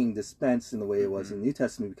were being dispensed in the way it was in the New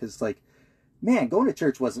Testament, because it's like, man, going to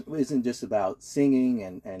church isn't just about singing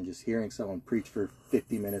and just hearing someone preach for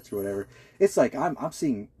 50 minutes or whatever. It's like I'm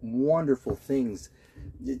seeing wonderful things,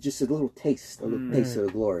 just a little taste of the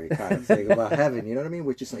glory kind of thing about heaven. You know what I mean?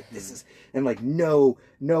 Which is like, this is, and like no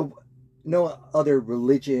other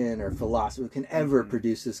religion or philosophy can ever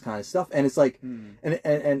produce this kind of stuff. And it's like,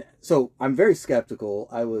 and so I'm very skeptical.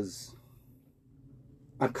 I'm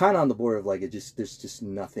kind of on the board of like, there's just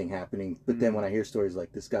nothing happening. But then when I hear stories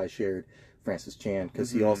like this guy shared, Francis Chan, because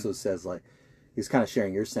he also says, like, he's kind of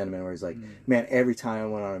sharing your sentiment where he's like, man, every time I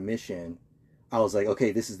went on a mission, I was like,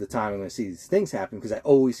 okay, this is the time I'm going to see these things happen, because I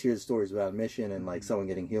always hear the stories about a mission and like someone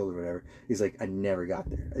getting healed or whatever. He's like, I never got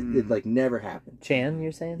there. It like never happened. Chan,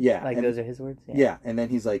 you're saying? Yeah. Like, those are his words? Yeah. And then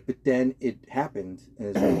he's like, but then it happened and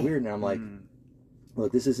it's really weird. And I'm like,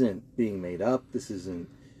 look, this isn't being made up. This isn't,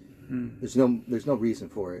 there's no reason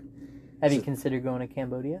for it. Have you considered going to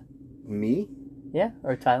Cambodia? Me? Yeah.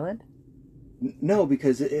 Or Thailand? No,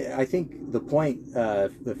 because I think the point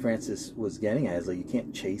that Francis was getting at is like, you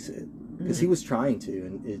can't chase it, because he was trying to,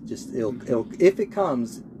 and it'll if it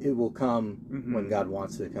comes, it will come when God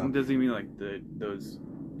wants it to come. Does he mean like those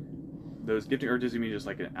gifting, or does he mean just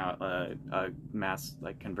like a mass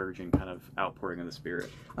like converging kind of outpouring of the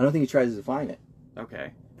Spirit? I don't think he tries to define it.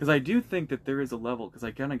 Okay, because I do think that there is a level, because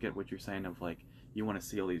I kind of get what you're saying of like, you want to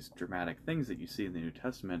see all these dramatic things that you see in the New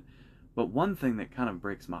Testament, but one thing that kind of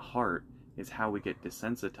breaks my heart is how we get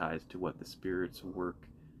desensitized to what the Spirit's work,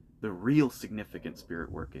 the real significant Spirit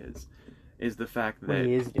work is the fact that what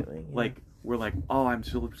he is doing. Yeah. Like, we're like, oh, I'm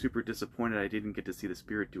so super disappointed I didn't get to see the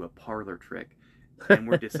Spirit do a parlor trick. And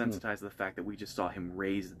we're desensitized to the fact that we just saw him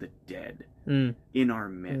raise the dead in our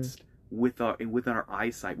midst. Within our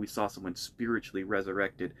eyesight, we saw someone spiritually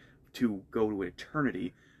resurrected to go to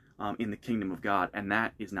eternity in the kingdom of God. And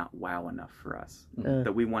that is not wow enough for us.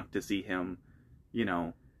 That we want to see him, you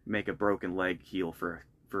know, make a broken leg heal for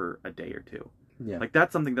a day or two. Yeah. Like,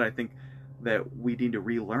 that's something that I think that we need to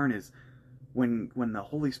relearn, is when the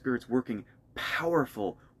Holy Spirit's working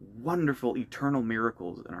powerful, wonderful, eternal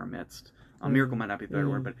miracles in our midst. A miracle might not be the right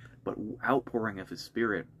word, but outpouring of his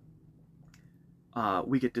Spirit,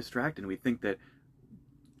 we get distracted and we think that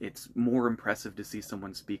it's more impressive to see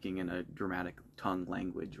someone speaking in a dramatic tongue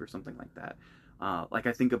language or something like that. Like,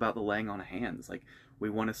 I think about the laying on of hands. Like, we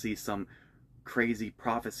want to see some crazy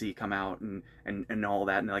prophecy come out and all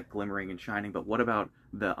that, and like glimmering and shining, but what about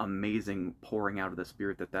the amazing pouring out of the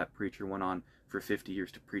Spirit that preacher went on for 50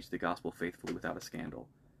 years to preach the gospel faithfully without a scandal?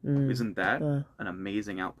 Isn't that an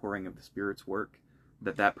amazing outpouring of the Spirit's work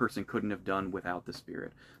that person couldn't have done without the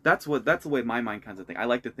Spirit? That's the way my mind kind of think. I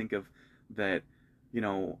like to think of that, you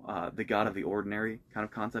know, the God of the ordinary kind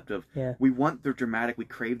of concept of, we want the dramatic, we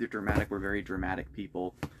crave the dramatic, we're very dramatic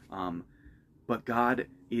people, but God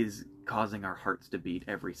is causing our hearts to beat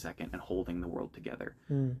every second and holding the world together.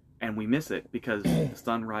 And we miss it because the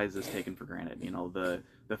sunrise is taken for granted. You know,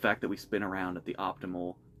 the fact that we spin around at the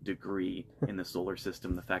optimal degree in the solar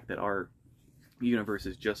system, the fact that our universe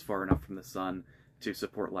is just far enough from the sun to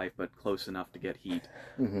support life, but close enough to get heat.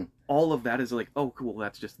 All of that is like, oh, cool,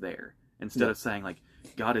 that's just there. Instead of saying, like,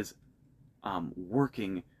 God is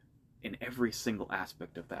working in every single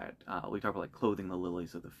aspect of that. We talk about, like, clothing the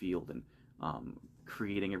lilies of the field and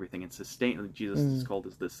creating everything and sustain. Jesus is called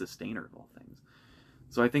as the sustainer of all things.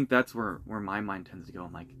 So I think that's where my mind tends to go.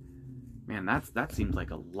 I'm like, man, that seems like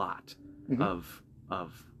a lot of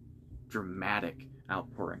dramatic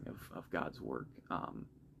outpouring of God's work.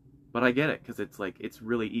 But I get it, because it's like, it's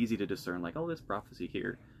really easy to discern, like, oh, this prophecy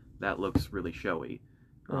here, that looks really showy.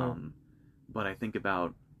 But I think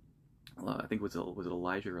about, I think was it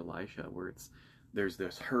Elijah or Elisha, where it's there's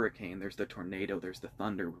this hurricane, there's the tornado, there's the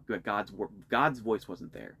thunder. But God's voice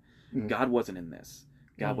wasn't there. Mhm. God wasn't in this.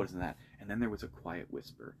 God wasn't that. And then there was a quiet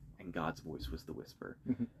whisper, and God's voice was the whisper.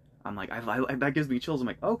 Mhm. I'm like, that gives me chills. I'm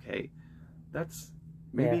like, okay, that's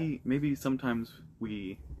maybe sometimes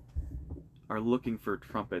we are looking for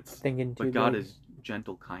trumpets, Thinking too but God big. is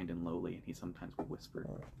gentle, kind, and lowly, and He sometimes will whisper.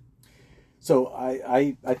 So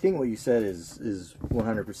I think what you said is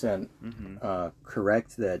 100% Mm-hmm.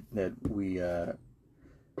 correct. That we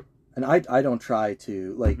and I don't try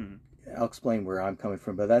to like. Mm-hmm. I'll explain where I'm coming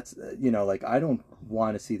from, but that's like I don't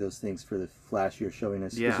want to see those things for the flashier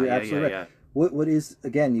showiness. 'Cause you're absolutely right. What is,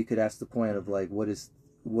 again, you could ask the point of like what is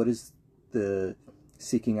the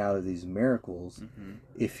seeking out of these miracles Mm-hmm.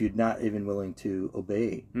 if you're not even willing to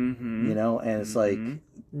obey, Mm-hmm. and it's like,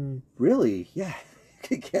 Mm. really, yeah,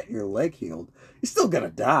 you could get your leg healed, you're still gonna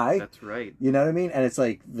die. That's right. You know what I mean? And it's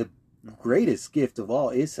like the greatest gift of all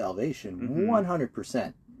is salvation. Mhm.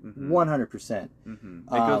 100%. Mm-hmm. 100%. Mm-hmm.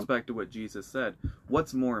 It goes back to what Jesus said.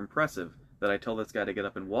 What's more impressive, that I tell this guy to get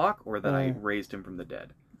up and walk, or that I raised him from the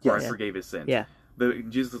dead, or I Yes. forgave his sins? Yeah.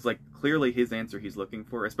 Jesus is like clearly his answer he's looking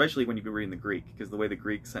for, especially when you go reading the Greek, because the way the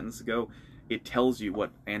Greek sentences go, it tells you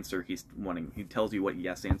what answer he's wanting. He tells you what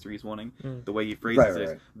yes answer he's wanting. Mm. The way he phrases Right.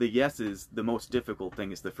 it, the yes is the most difficult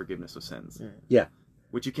thing is the forgiveness of sins. Mm. Yeah.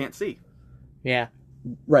 Which you can't see. Yeah.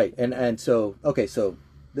 Right. And so, okay, so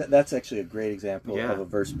that's actually a great example Yeah. of a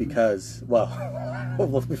verse because, well,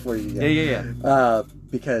 before you Yeah.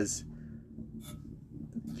 because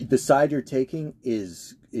the side you're taking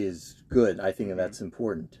is good. I think that's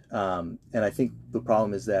important. And I think the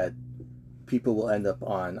problem is that people will end up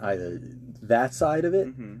on either that side of it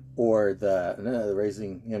Mm-hmm. or the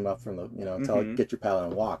raising him up from the, tell get your pallet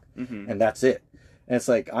and walk. Mm-hmm. And that's it. And it's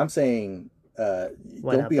like, I'm saying, Why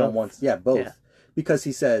don't not be on both? one. Yeah, both. Yeah. Because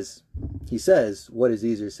he says, what is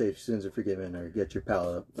easier to say, sins are forgiven, or get your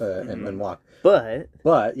pallet up and walk. But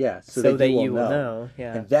Yeah, so that you you will know.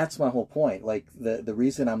 Yeah. And that's my whole point. Like the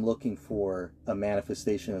reason I'm looking for a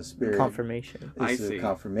manifestation of Spirit Confirmation. I is see. a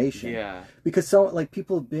confirmation. Yeah. Because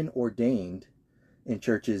people have been ordained in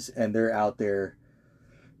churches and they're out there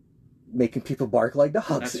making people bark like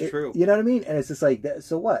dogs. That's true. You know what I mean? And it's just like,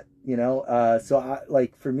 so what? So I,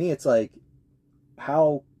 for me, it's like,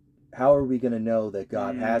 how are we going to know that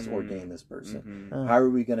God has ordained this person? Mm-hmm. How are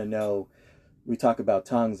we going to know? We talk about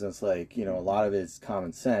tongues, and it's like, a lot of it's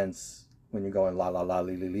common sense. When you're going la la la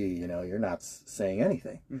li li li, you're not saying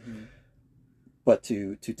anything. Mm-hmm. But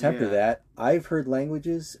to temper Yeah. that, I've heard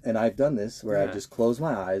languages, and I've done this where I Yeah. just close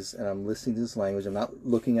my eyes and I'm listening to this language. I'm not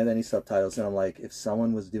looking at any subtitles, and I'm like, if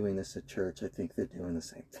someone was doing this at church, I think they're doing the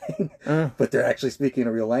same thing. But they're actually speaking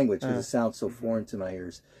a real language because it sounds so foreign to my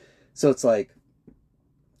ears. So it's like,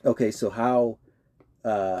 okay, so how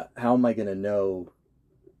am I going to know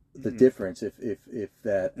the difference if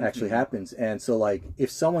that actually happens? And so, like, if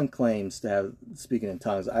someone claims to have speaking in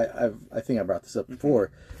tongues, I think I brought this up before,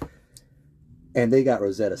 and they got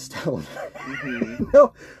Rosetta Stone.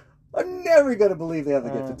 No, I'm never going to believe they have the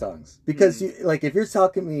gift of tongues, because if you're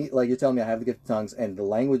telling me I have the gift of tongues and the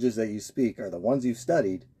languages that you speak are the ones you've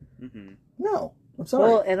studied, no, I'm sorry.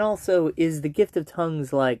 Well, and also, is the gift of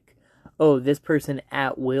tongues like, oh, this person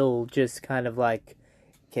at will just kind of like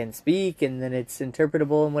can speak and then it's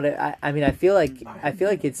interpretable and what I feel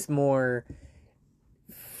like it's more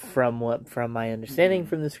from my understanding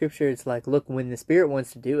from the scripture. It's like, look, when the Spirit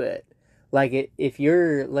wants to do it, like if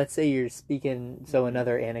you're, let's say you're speaking. So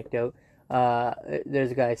another anecdote,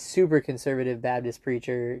 there's a guy, super conservative Baptist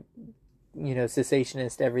preacher,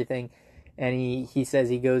 cessationist, everything. And he says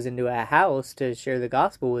he goes into a house to share the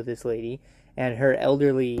gospel with this lady, and her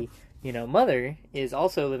elderly, mother is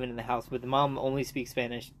also living in the house, but the mom only speaks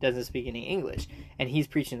Spanish, doesn't speak any English. And he's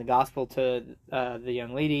preaching the gospel to the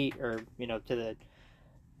young lady, or, to the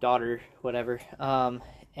daughter, whatever.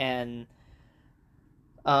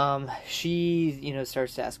 She,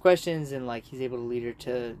 starts to ask questions, and, like, he's able to lead her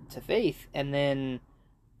to faith. And then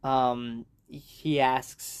he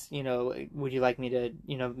asks, would you like me to,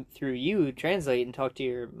 through you, translate and talk to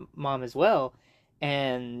your mom as well?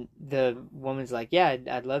 And the woman's like, yeah,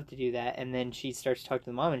 I'd love to do that. And then she starts to talk to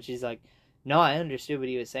the mom, and she's like, no, I understood what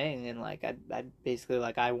he was saying. And, like, I basically,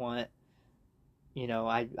 like, I want,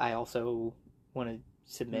 I also want to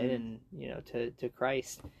submit and, to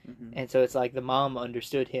Christ. And so it's like the mom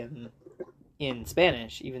understood him in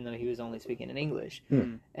Spanish, even though he was only speaking in English.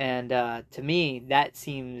 And to me, that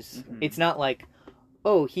seems, it's not like,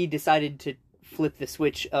 oh, he decided to flip the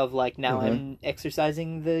switch of, like, now I'm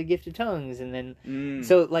exercising the gift of tongues, and then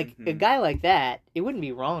so, like, a guy like that, it wouldn't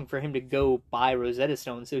be wrong for him to go buy Rosetta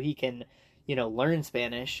Stone so he can learn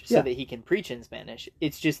Spanish, so that he can preach in Spanish.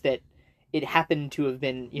 It's just that it happened to have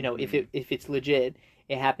been, you know, if it's legit,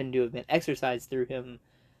 it happened to have been exercised through him,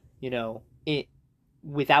 you know, it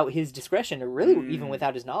without his discretion, or really even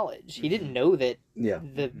without his knowledge. He didn't know that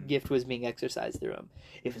the gift was being exercised through him,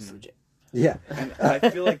 if it's legit. Yeah. And I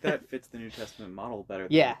feel like that fits the New Testament model better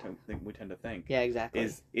than we tend to think. Yeah, exactly.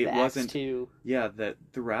 It wasn't Acts 2. Yeah, that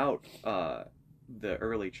throughout the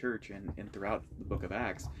early church and throughout the book of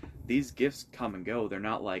Acts, these gifts come and go. They're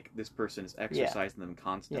not like this person is exercising them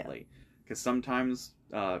constantly. Because sometimes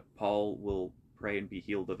Paul will pray and be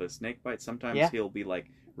healed of a snake bite. Sometimes he'll be like,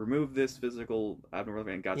 remove this physical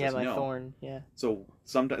abnormality, and God says no. Thorn. So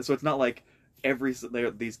sometimes, so it's not like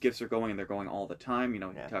these gifts are going and they're going all the time. You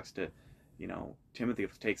know, he talks to, you know, Timothy,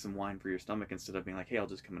 take some wine for your stomach, instead of being like, hey, I'll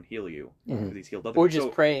just come and heal you, because he's healed others. Or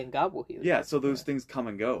just pray and God will heal you. Yeah, so those things come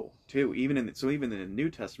and go too. Even in the New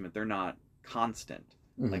Testament, they're not constant.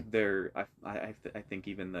 Like they're, I think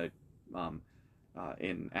even the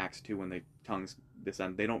in Acts 2, when the tongues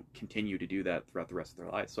descend, they don't continue to do that throughout the rest of their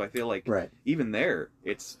lives. So I feel like even there,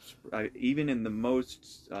 it's even in the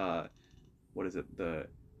most the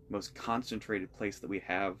most concentrated place that we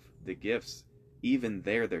have the gifts, even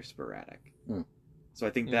there they're sporadic. So I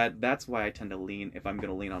think that's why I tend to lean, if I'm going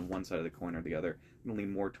to lean on one side of the coin or the other, I'm going to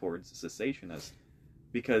lean more towards cessationist,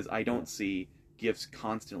 because I don't see gifts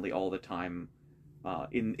constantly all the time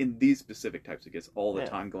in these specific types of gifts all the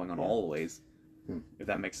time going on always. If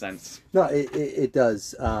that makes sense. No, it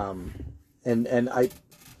does. And I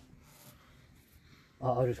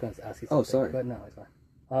was just going to ask you something. Oh, sorry. But no, it's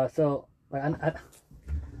fine. So, like, I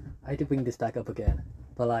hate to bring this back up again,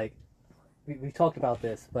 but, like, we talked about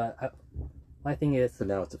this, but my thing is... So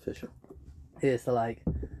now it's official. Is, like...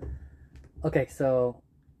 Okay, so...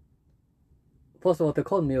 First of all, they're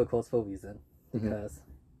called miracles for a reason, because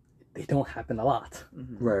they don't happen a lot.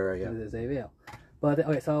 Right, yeah. But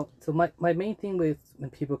okay, so my main thing with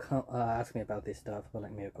when people come ask me about this stuff, about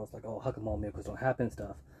like miracles, like, oh, how come more miracles don't happen and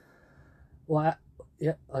stuff? Well,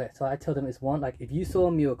 so I tell them it's one, like, if you saw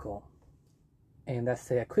a miracle, and let's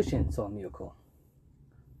say a Christian saw a miracle,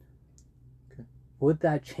 would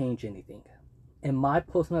that change anything? In my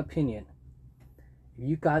personal opinion, if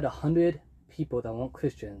you got 100 people that weren't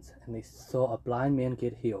Christians and they saw a blind man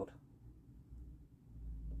get healed,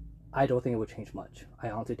 I don't think it would change much.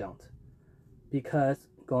 I honestly don't. Because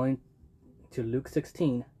going to Luke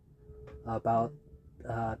 16 about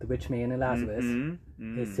the rich man and Lazarus,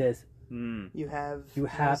 it says you have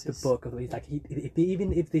the book of, like,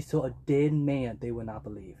 even if they saw a dead man, they would not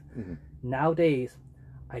believe. Nowadays,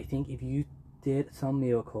 I think if you did some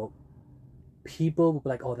miracle, people would be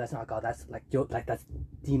like, oh, that's not God, that's that's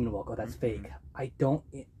demon work, or that's fake. I don't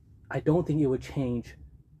think it would change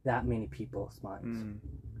that many people's minds.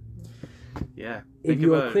 Yeah. If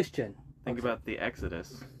you're a Christian. Think about the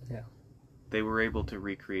Exodus. Yeah. They were able to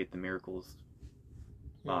recreate the miracles,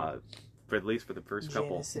 for at least for the first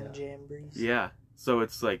couple. Janus and Jambres. Yeah. So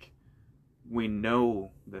it's like, we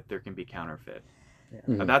know that there can be counterfeit.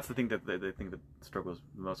 That's the thing that the thing that struggles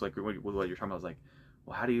most. Like what you're talking about is like,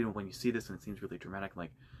 well, how do you, when you see this and it seems really dramatic,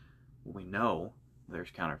 like, well, we know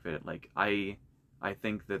there's counterfeit. Like I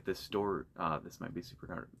think that this story, this might be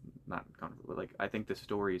super not counterfeit, but like I think the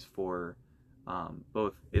stories for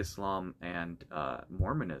both Islam and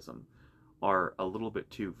Mormonism are a little bit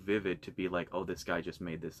too vivid to be like, oh, this guy just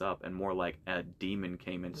made this up, and more like a demon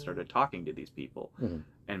came and started talking to these people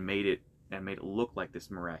and made it look like this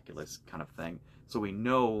miraculous kind of thing. So we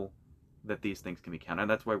know that these things can be counterfeit,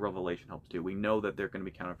 and that's why Revelation helps too. We know that they're going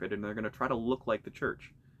to be counterfeited, and they're going to try to look like the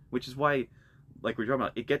church, which is why, like we're talking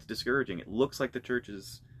about, it gets discouraging. It looks like the church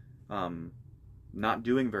is not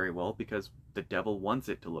doing very well because the devil wants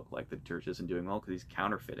it to look like the church isn't doing well, because he's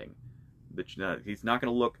counterfeiting. He's not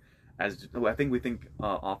going to look as... I think we think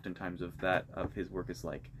oftentimes of his work as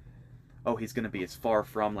like, oh, he's going to be as far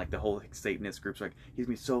from, like, the whole Satanist groups, like, he's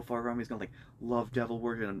going to be so far from, he's going to, like, love devil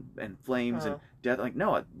worship and flames and death. Like,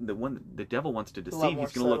 no, the devil wants to deceive,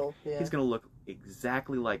 he's going to look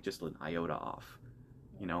exactly like just an iota off.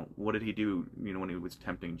 You know, what did he do, you know, when he was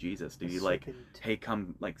tempting Jesus? Did he, like, hey,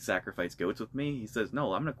 come, like, sacrifice goats with me? He says,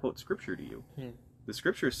 no, I'm going to quote scripture to you. The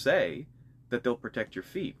scriptures say that they'll protect your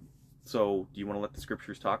feet. So, do you want to let the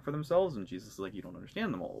scriptures talk for themselves? And Jesus is like, you don't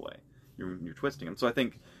understand them all the way. You're twisting them. So I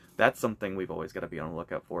think that's something we've always got to be on the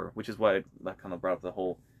lookout for, which is why that kind of brought up the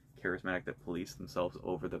whole charismatic that police themselves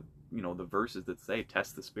over the, you know, the verses that say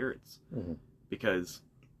test the spirits. Because,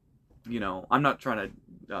 you know, I'm not trying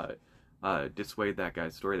to dissuade that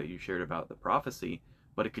guy's story that you shared about the prophecy,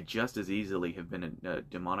 but it could just as easily have been a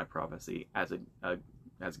demonic prophecy as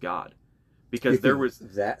God. Because there was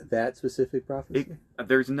that specific prophecy.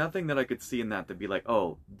 There's nothing that I could see in that to be like,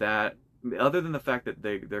 oh, that other than the fact that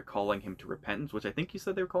they're calling him to repentance, which I think you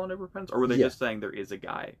said they were calling him to repentance, or were they Yeah. just saying there is a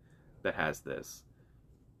guy that has this?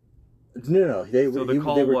 No. They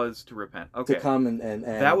Call were was to repent. Okay. to come and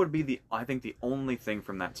that would be I think the only thing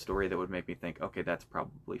from that story that would make me think, okay, that's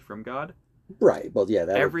probably from God. right. Well, yeah.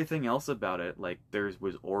 Everything else about it, like there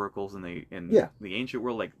was oracles in the ancient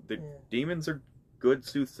world, like the demons are good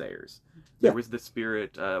soothsayers. There was the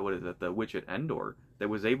spirit, what is it, the witch at Endor that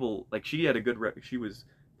was able, like she had a good, she was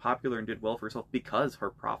popular and did well for herself because her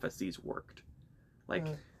prophecies worked. Like.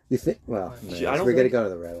 You think? Well, we're gonna go to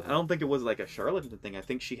the rabbit. I don't think it was like a charlatan thing. I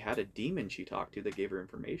think she had a demon she talked to that gave her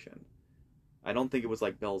information. I don't think it was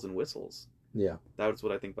like bells and whistles. Yeah, that's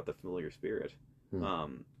what I think about the familiar spirit.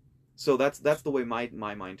 Hmm. So that's the way my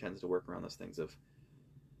mind tends to work around those things of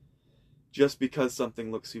just because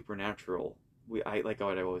something looks supernatural. Like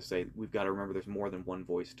what I always say, we've got to remember there's more than one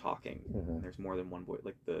voice talking. Mm-hmm. There's more than one voice.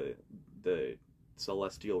 Like the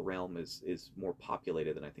celestial realm is more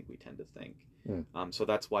populated than I think we tend to think. So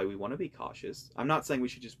that's why we want to be cautious. I'm not saying we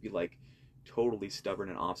should just be like totally stubborn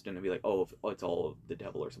and obstinate and be like, oh, it's all the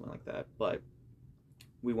devil or something like that. But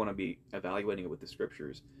we want to be evaluating it with the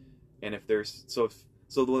scriptures. And if there's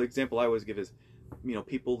so the example I always give is,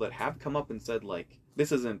 people that have come up and said like,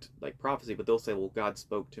 this isn't like prophecy, but they'll say, well, God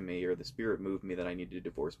spoke to me or the Spirit moved me that I need to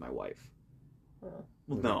divorce my wife. Well,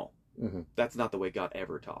 no, that's not the way God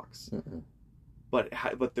ever talks. But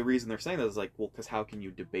the reason they're saying that is like, well, because how can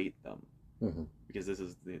you debate them? Because this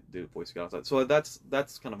is the voice of God outside. So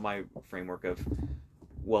that's kind of my framework of,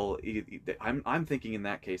 well, I'm thinking in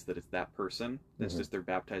that case that it's that person that's just they're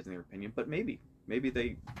baptizing their opinion, but maybe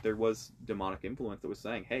there was demonic influence that was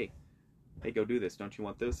saying, hey, go do this. Don't you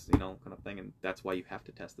want this? Kind of thing, and that's why you have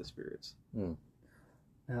to test the spirits.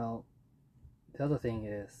 Now, the other thing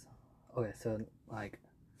is, okay, so like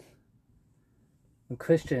when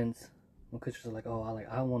Christians are like, oh,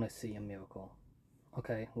 I want to see a miracle.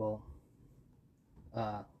 Okay, well,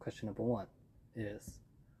 question number one is,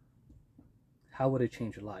 how would it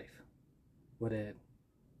change your life? Would it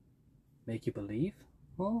make you believe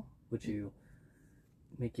more? Would you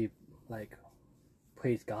make you like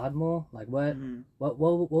praise God more? Like what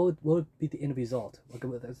would be the end result? Like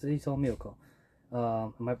say you saw a miracle.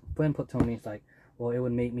 My friend told me, it's like, well, it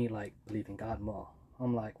would make me like believe in God more.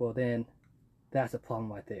 I'm like, well, then that's a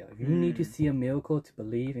problem right there. If you need to see a miracle to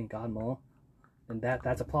believe in God more, then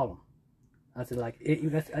that's a problem. I said, like,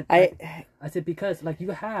 I said, because like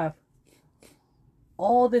you have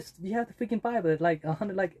all this, you have the freaking Bible, like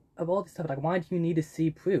 100, like of all this stuff. Like, why do you need to see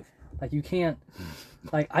proof? Like, you can't,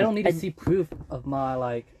 like, I don't need to see proof of my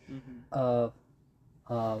like, like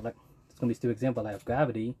it's gonna be a stupid example, like of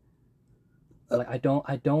gravity. Like, I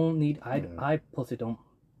don't need, I personally don't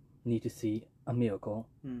need to see a miracle.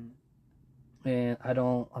 And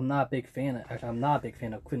I'm not a big fan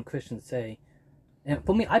of when Christians say, and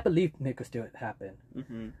for me, I believe miracles still happen,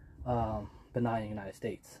 but not in the United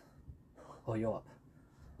States or Europe.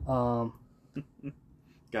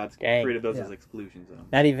 God's created those as exclusion zones.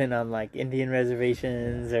 Not even on like Indian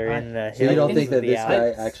reservations or in the hills. So you don't think that this guy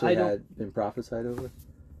Alps? actually had been prophesied over?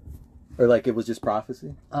 Or like it was just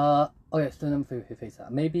prophecy? Okay, so let me face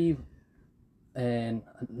that. Maybe a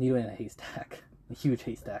needle in a haystack. A huge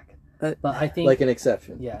haystack. But I think like an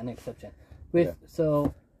exception. Yeah, an exception. With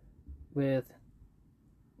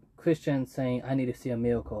Christians saying I need to see a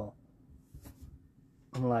miracle,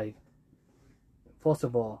 I'm like, first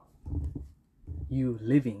of all, you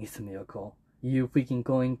living is a miracle. You freaking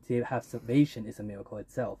going to have salvation is a miracle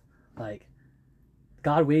itself. Like,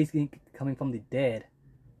 God raising, coming from the dead,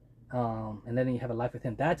 and letting you have a life with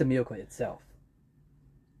Him, that's a miracle itself.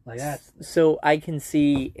 Like, that's... So I can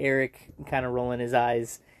see Eric kind of rolling his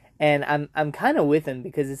eyes, and I'm kind of with him,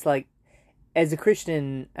 because it's like, as a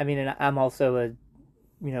Christian, I mean, and I'm also a,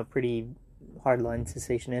 pretty hardline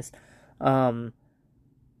cessationist.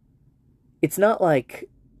 It's not like,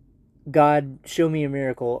 God, show me a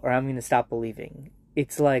miracle or I'm going to stop believing.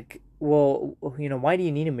 It's like, well, why do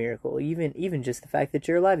you need a miracle? Even just the fact that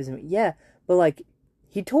you're alive is, yeah, but like,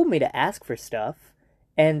 He told me to ask for stuff,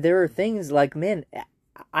 and there are things like, man,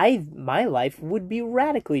 my life would be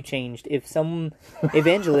radically changed if some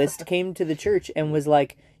evangelist came to the church and was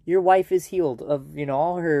like, your wife is healed of,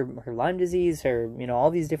 all her Lyme disease, her, all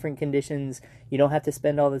these different conditions. You don't have to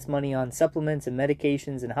spend all this money on supplements and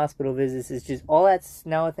medications and hospital visits. It's just, all that's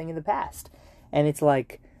now a thing in the past. And it's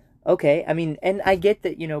like, okay, I mean, and I get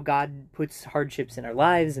that, God puts hardships in our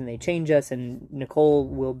lives and they change us, and Nicole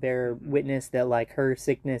will bear witness that, like, her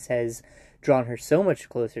sickness has drawn her so much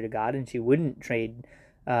closer to God, and she wouldn't trade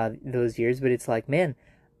those years. But it's like, man,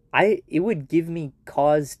 it would give me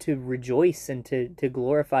cause to rejoice and to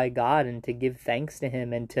glorify God and to give thanks to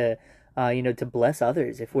Him and to to bless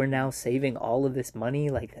others. If we're now saving all of this money,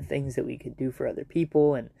 like the things that we could do for other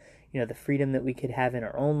people, and the freedom that we could have in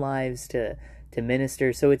our own lives to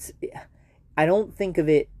minister. So I don't think of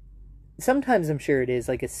it. Sometimes I'm sure it is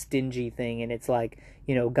like a stingy thing, and it's like,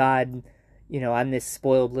 God, I'm this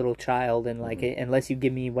spoiled little child, and like, unless you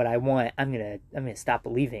give me what I want, I'm gonna stop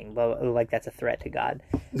believing. But like, that's a threat to God.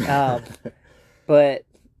 But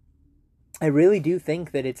I really do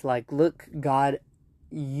think that it's like, look, God,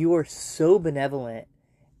 you are so benevolent,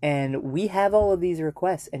 and we have all of these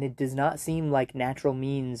requests, and it does not seem like natural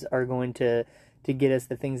means are going to get us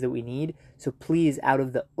the things that we need. So please, out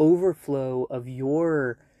of the overflow of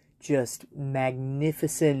your just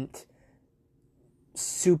magnificent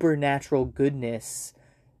supernatural goodness,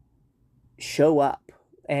 show up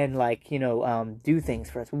and like, do things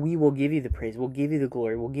for us. We will give you the praise, we'll give you the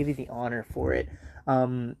glory, we'll give you the honor for it.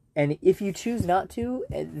 And if you choose not to,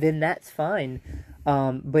 then that's fine.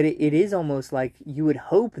 But it is almost like you would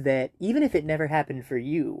hope that even if it never happened for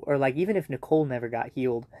you, or like even if Nicole never got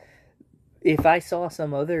healed, if I saw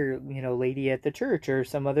some other, lady at the church, or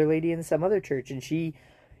some other lady in some other church, and she,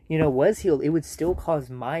 was healed, it would still cause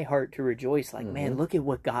my heart to rejoice. Like, man, look at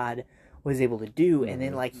what God was able to do. And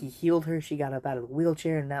then like, he healed her, she got up out of the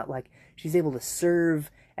wheelchair, and now like she's able to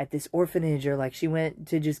serve at this orphanage, or like she went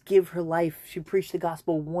to just give her life. She preached the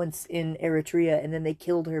gospel once in Eritrea, and then they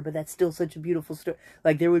killed her, but that's still such a beautiful story.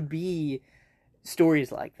 Like, there would be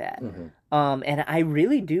stories like that. And I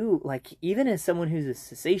really do, like, even as someone who's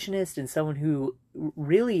a cessationist, and someone who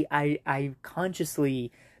really, I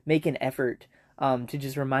consciously make an effort to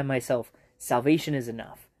just remind myself, salvation is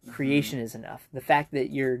enough, creation is enough, the fact that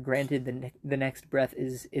you're granted the next breath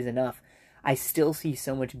is enough. I still see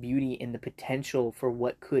so much beauty in the potential for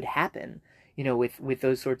what could happen, with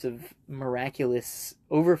those sorts of miraculous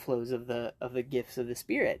overflows of the gifts of the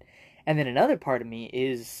Spirit. And then another part of me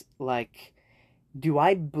is like, do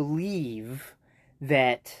I believe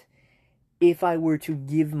that if I were to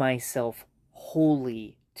give myself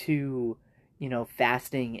wholly to,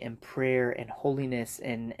 fasting and prayer and holiness,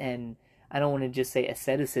 and I don't want to just say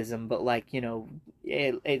asceticism, but like,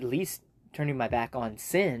 at least turning my back on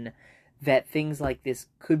sin, that things like this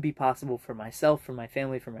could be possible for myself, for my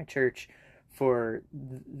family, for my church, for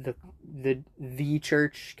the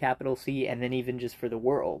church, capital C, and then even just for the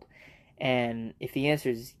world. And if the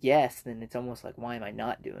answer is yes, then it's almost like, why am I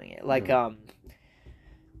not doing it? Like, now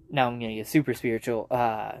I'm going to get super spiritual,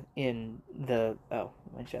 in the, I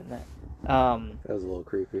mentioned that. That was a little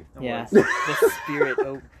creepy. Yeah, the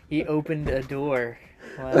Spirit, he opened a door.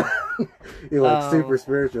 Wow. You're like super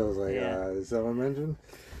spiritual. I was like, is someone mentioned?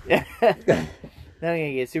 Now I'm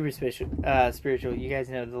gonna get super spiritual. You guys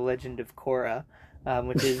know the Legend of Korra,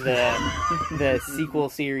 which is the sequel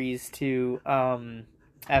series to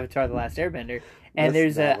Avatar: The Last Airbender. And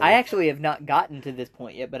I actually have not gotten to this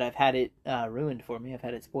point yet, but I've had it ruined for me. I've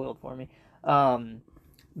had it spoiled for me.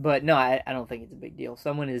 But no, I don't think it's a big deal.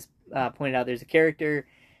 Someone has pointed out there's a character,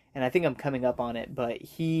 and I think I'm coming up on it, but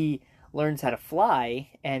he learns how to fly,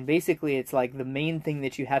 and basically it's like the main thing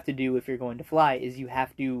that you have to do if you're going to fly is you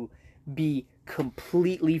have to be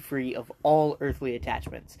completely free of all earthly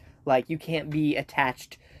attachments. Like, you can't be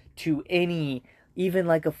attached to any, even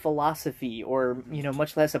like a philosophy, or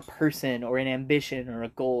much less a person or an ambition or a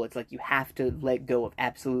goal. It's like you have to let go of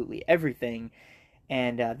absolutely everything,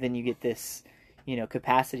 and then you get this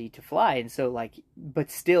capacity to fly. And so like,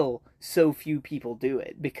 but still so few people do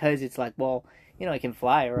it, because it's like, well, I can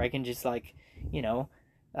fly, or I can just like,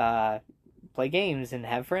 play games and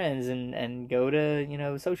have friends and go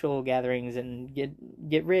to, social gatherings and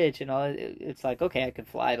get rich and all. It's like, okay, I could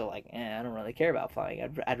fly, to like, I don't really care about flying.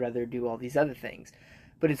 I'd rather do all these other things.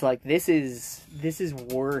 But it's like, this is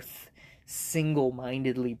worth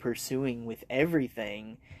single-mindedly pursuing with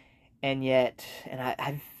everything. And yet, and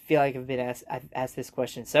I feel like I've asked this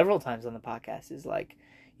question several times on the podcast, is like,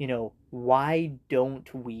 why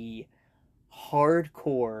don't we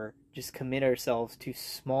hardcore just commit ourselves to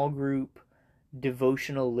small group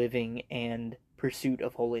devotional living and pursuit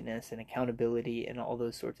of holiness and accountability and all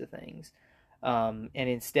those sorts of things, and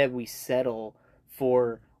instead we settle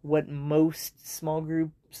for what most small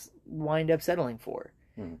groups wind up settling for,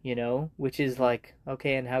 which is like,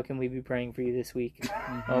 okay, and how can we be praying for you this week?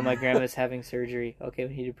 Oh, my grandma's having surgery. Okay,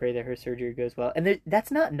 we need to pray that her surgery goes well. And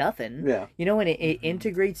that's not nothing. Yeah. And it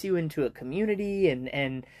integrates you into a community,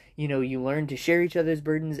 and you learn to share each other's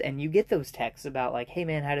burdens, and you get those texts about like, hey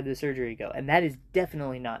man, how did the surgery go? And that is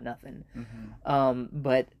definitely not nothing.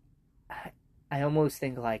 But I almost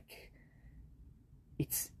think like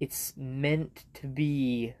it's meant to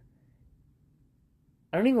be,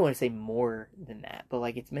 I don't even want to say more than that, but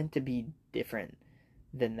like, it's meant to be different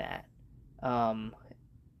than that.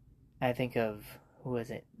 I think of, who was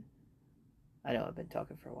it? I know I've been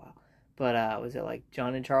talking for a while, but was it like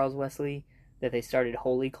John and Charles Wesley that they started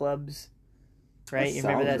holy clubs? Right? That You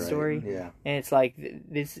remember that sounds story? right. Yeah. And it's like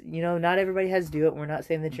this, not everybody has to do it. We're not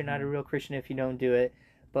saying that you're not a real Christian if you don't do it,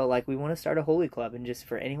 but like we want to start a holy club, and just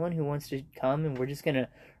for anyone who wants to come, and we're just gonna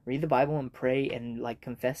read the Bible and pray and like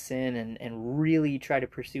confess sin and really try to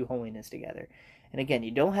pursue holiness together. And again,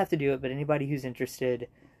 you don't have to do it, but anybody who's interested,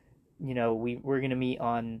 we're gonna meet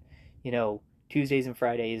on, Tuesdays and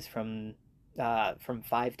Fridays from 5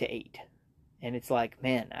 to 8, and it's like,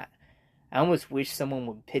 man, I almost wish someone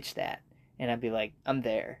would pitch that. And I'd be like, I'm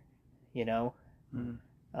there, Mm-hmm.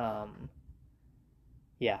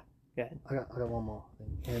 Yeah, go ahead. I got one more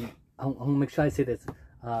thing. And I'm gonna make sure I say this.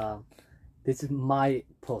 This is my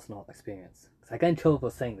personal experience. I got in trouble for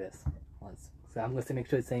saying this once. So I'm gonna make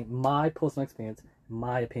sure it's saying my personal experience,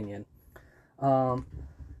 my opinion.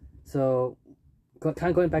 So kind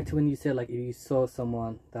of going back to when you said, like, if you saw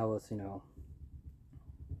someone that was,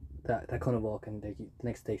 that couldn't walk, and the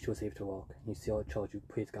next day she was able to walk, and you see all the church, you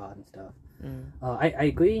praise God and stuff. I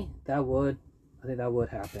agree I think that would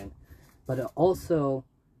happen, but also,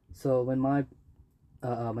 so when my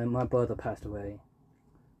brother passed away,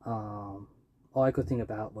 all I could think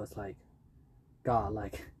about was like, God,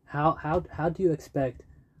 like how do you expect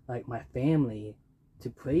like my family to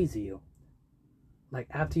praise you, like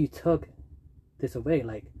after you took this away?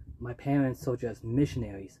 Like my parents were just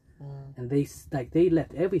missionaries, and they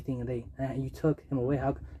left everything, and you took him away.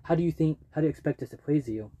 How do you expect us to praise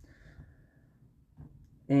you?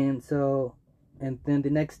 And then the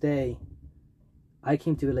next day, I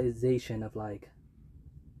came to realization of like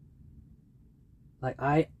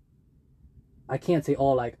I can't say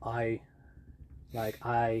I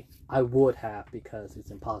would have, because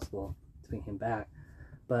it's impossible to bring him back.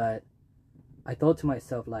 But I thought to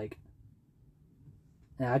myself, like,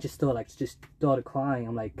 and I just started crying.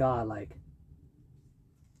 I'm like, God, like,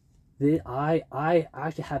 I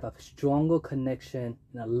actually have a stronger connection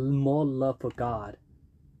and a more love for God,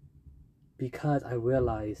 because I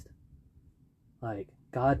realized, like,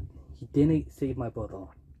 God, he didn't save my brother.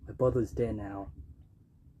 My brother's dead now.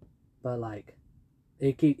 But like,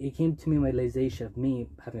 it came to me realization of me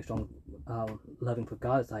having a strong loving for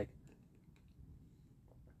God. It's like,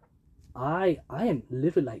 I am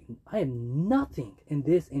literally like, I am nothing in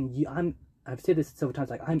this, and I've said this several times,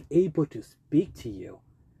 like, I'm able to speak to you.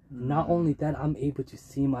 Not only that, I'm able to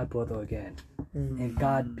see my brother again. And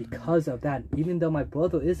God, because of that, even though my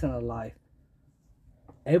brother isn't alive,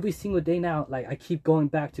 every single day now, like, I keep going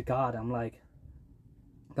back to God. I'm like,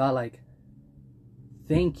 God, like,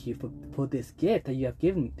 thank you for this gift that you have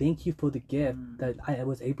given me. Thank you for the gift that I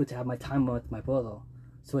was able to have my time with my brother.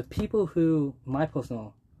 So with people who,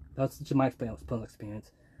 that's just my personal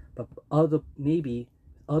experience, but other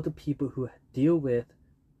people who deal with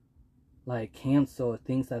like cancer or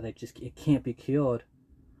things that it can't be cured,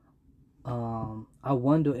 I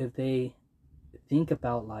wonder if they think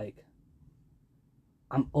about, like,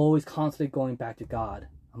 I'm always constantly going back to God.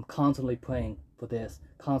 I'm constantly praying for this,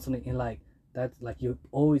 constantly, and like, that's like, you're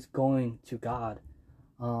always going to God.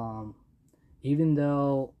 Even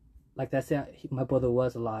though, like, that's it, my brother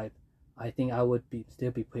was alive, I think I would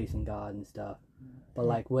still be praising God and stuff. But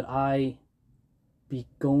like, would I be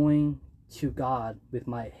going to God with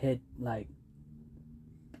my head, like,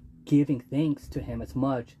 giving thanks to him as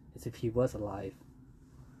much as if he was alive?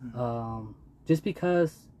 Just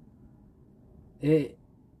because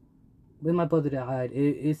when my brother died,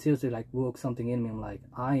 it seriously like woke something in me. I'm like,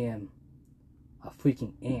 I am a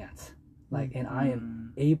freaking ant, like, and I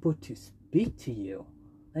am able to speak to you,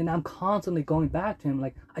 and I'm constantly going back to him.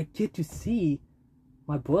 Like, I get to see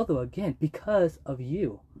my brother again because of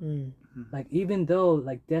you. Like, even though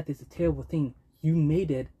like death is a terrible thing, you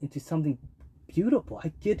made it into something beautiful.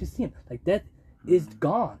 I get to see him. Like, death is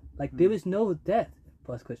gone. Like, there is no death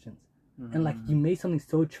for us Christians, and like, you made something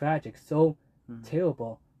so tragic, so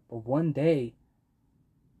terrible, but one day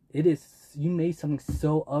you made something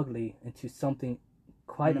so ugly into something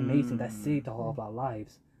quite amazing that saved all of our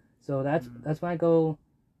lives. So that's why I go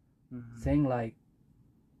saying, like,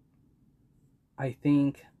 I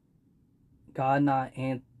think God not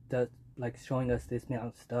and the, like, showing us this amount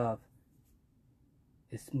of stuff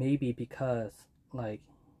is maybe because, like,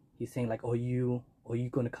 he's saying, like, are you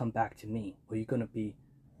gonna come back to me? Are you gonna be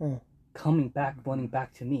coming back, running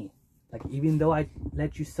back to me? Like, even though I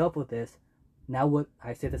let you suffer this, now what,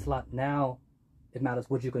 I say this a lot, now it matters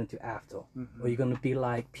what you're going to do after. Are you going to be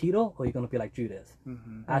like Peter, or are you going to be like Judas?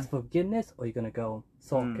 Ask for forgiveness, or are you going to go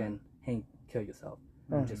sulk and kill yourself?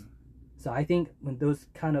 So I think when those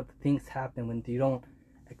kind of things happen, when you don't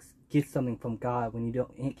get something from God when you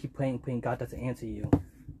don't keep praying, God doesn't answer you.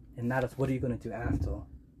 It matters what are you going to do after.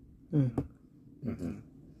 Mm-hmm.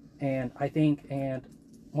 And I think, and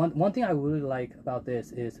one thing I really like about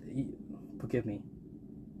this is, forgive me,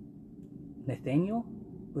 Nathaniel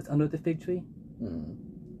was under the fig tree. Mm-hmm.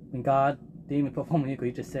 When God didn't even perform a miracle,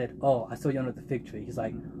 he just said, "Oh, I saw you under the fig tree." He's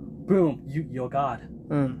like, "Boom, you're God."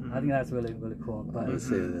 I think that's really, really cool. But I would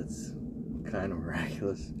say that's kind of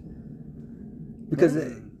miraculous. Because,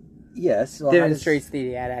 yes. Well, demonstrates that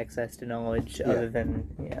he had access to knowledge other than,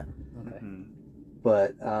 okay.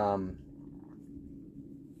 But,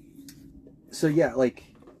 so yeah, like,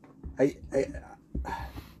 I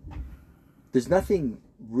there's nothing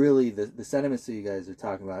really, the sentiments that you guys are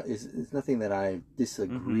talking about is nothing that I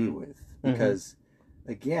disagree with. Because,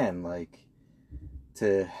 again, like,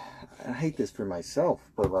 I hate this for myself,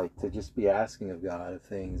 but like to just be asking of God of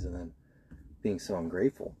things and then being so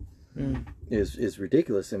ungrateful is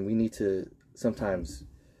ridiculous, and we need to sometimes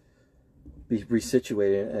be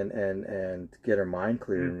resituated and get our mind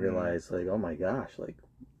clear and realize, like, oh my gosh, like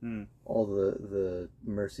all the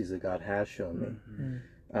mercies that God has shown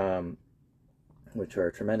me, which are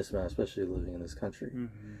a tremendous amount, especially living in this country.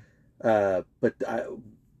 But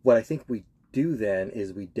what I think we do then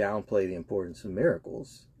is we downplay the importance of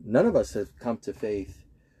miracles. None of us have come to faith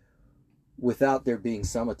without there being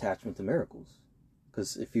some attachment to miracles.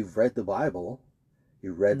 Because if you've read the Bible,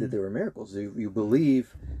 you read that there were miracles. You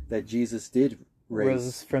believe that Jesus did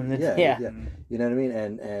rose from the yeah. You know what I mean?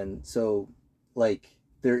 And so, like,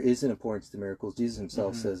 there is an importance to miracles. Jesus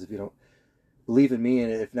himself says, if you don't believe in me,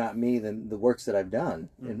 and if not me, then the works that I've done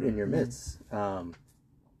in your midst.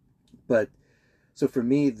 But so for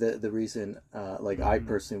me, the reason, like, I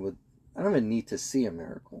personally I don't even need to see a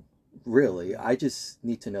miracle, really. I just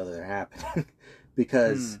need to know that they're happening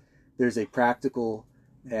because there's a practical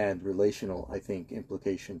and relational, I think,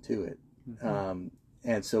 implication to it.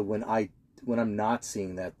 And so when I'm not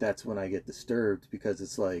seeing that, that's when I get disturbed, because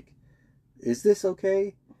it's like, is this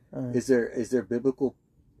okay? Is there biblical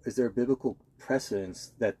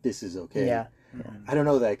precedence that this is okay? Yeah. I don't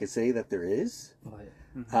know that I could say that there is.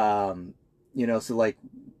 You know, so like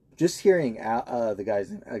just hearing the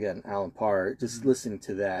guys, again, Alan Parr, just listening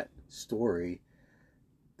to that story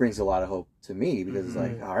brings a lot of hope to me, because it's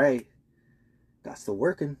like, all right, God's still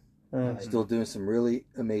working, still doing some really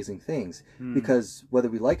amazing things. Because whether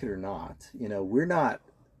we like it or not, you know, we're not,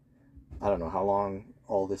 I don't know how long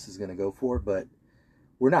all this is going to go for, but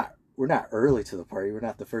we're not early to the party. We're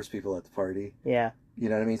not the first people at the party. Yeah. You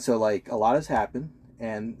know what I mean? So like a lot has happened.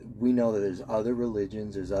 And we know that there's other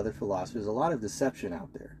religions, there's other philosophies, a lot of deception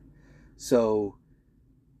out there. So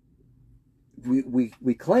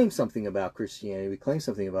we claim something about Christianity, we claim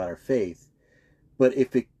something about our faith, but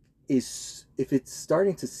if it's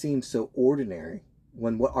starting to seem so ordinary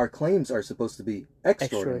when what our claims are supposed to be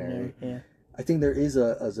extraordinary, I think there is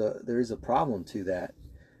a problem to that.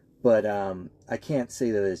 But I can't say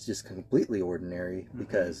that it's just completely ordinary,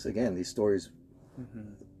 because again, these stories,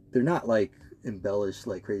 they're not like embellished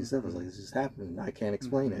like crazy stuff. It's like, this just happened, I can't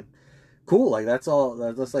explain it. Cool, like that's all.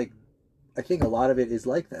 That's like, I think a lot of it is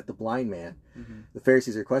like that. The blind man, the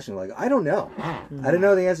Pharisees are questioning, like, I don't know. I don't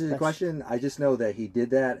know the answer to the question. I just know that he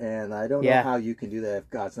did that, and I don't know how you can do that if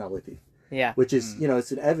God's not with you. Yeah, which is, you know,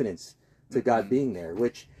 it's an evidence to God being there,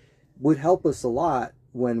 which would help us a lot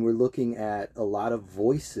when we're looking at a lot of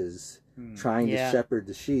voices trying to shepherd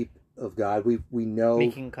the sheep of God. We know,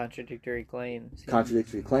 making contradictory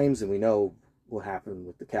claims. And we know what happened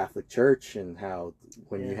with the Catholic Church, and how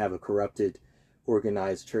when you have a corrupted,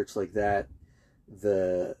 organized church like that,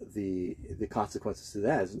 the consequences to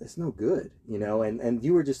that is, it's no good, you know. And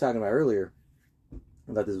you were just talking about earlier,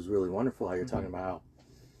 I thought this was really wonderful, how you're talking about how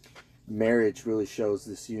marriage really shows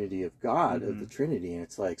this unity of God, of the Trinity. And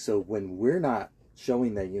it's like, so when we're not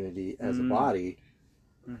showing that unity as a body,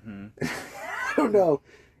 I don't know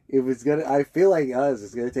if it's gonna, I feel like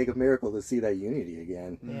it's gonna take a miracle to see that unity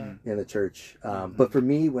again in the church. But for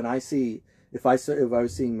me, when I see, if I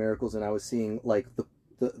was seeing miracles, and I was seeing like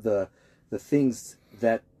the things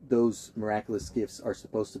that those miraculous gifts are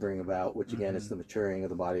supposed to bring about, which again is the maturing of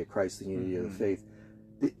the body of Christ, the unity of the faith,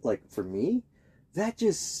 like for me, I'll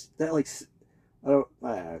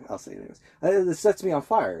say it anyways. This sets me on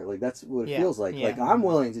fire. Like, that's what it feels like. Like, I'm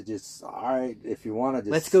willing to just, all right, if you want to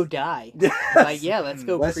just... Let's go die. Like, let's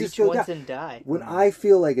go preach once and die. When I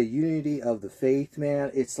feel like a unity of the faith,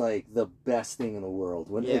 man, it's like the best thing in the world.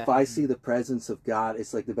 If I see the presence of God,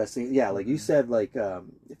 it's like the best thing. Yeah, like you said, like,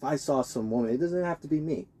 if I saw some woman, it doesn't have to be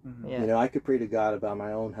me. You know, I could pray to God about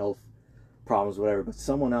my own health problems, whatever, but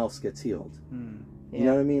someone else gets healed. You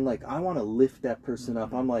know what I mean? Like, I want to lift that person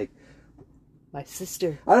up. I'm like, My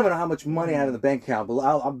sister. I don't even know how much money I have in the bank account,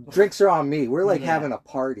 but drinks are on me. We're like Yeah. having a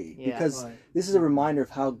party Yeah. because Right. this is a reminder of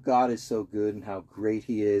how God is so good and how great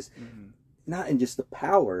He is. Mhm. Not in just the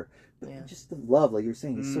power, but Yeah. just the love. Like you're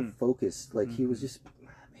saying, He's so Mm. focused. Like He was Mhm. just,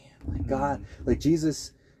 man, like God, like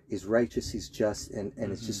Jesus is righteous. He's just, and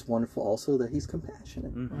it's Mhm. just wonderful. Also that He's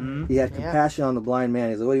compassionate. Mhm. He had Yeah. compassion on the blind man.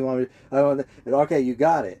 He's like, "What do you want me to?" I want. Okay, you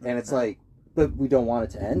got it. And it's like, but we don't want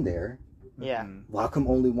it to end there. Yeah. Mhm. Well, how come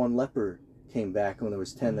only one leper came back when there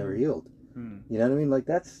was 10 that were healed? Mhm. You know what I mean? Like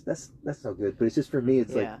that's no good. But it's just for me,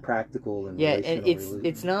 it's Yeah. like practical and Yeah, relational. and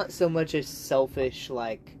it's not so much a selfish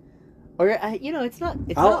like, or it's not.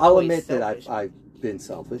 It's not I'll always admit selfish. that I've been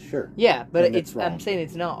selfish, sure. Yeah, but And it's I'm wrong. saying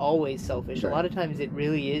it's not always selfish. Right. A lot of times it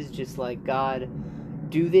really is just like, God,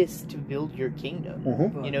 do this to build your kingdom.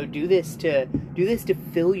 Mhm. Do this to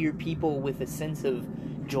fill your people with a sense of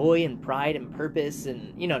joy and pride and purpose,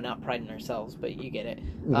 and not pride in ourselves, but you get it.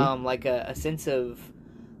 Mhm. Like a sense of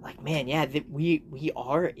like, man, yeah, that we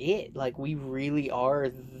are it. Like we really are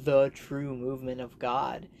the true movement of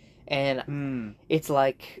God, and Mm. it's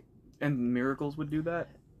like, And miracles would do that?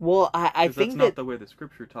 well, I 'Cause think that's that. not the way the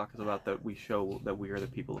scripture talks about that we show that we are the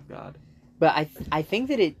people of God. But I think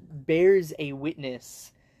that it bears a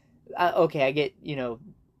witness. Okay, I get,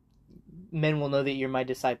 men will know that you're my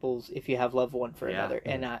disciples if you have love one for Yeah. another.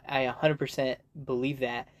 And I 100% believe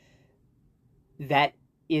that. That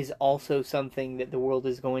is also something that the world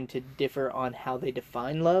is going to differ on how they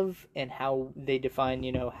define love and how they define,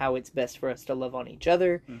 how it's best for us to love on each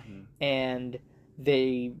other. Mm-hmm. And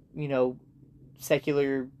they,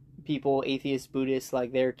 secular people, atheists, Buddhists,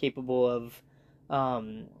 like they're capable of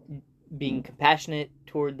being compassionate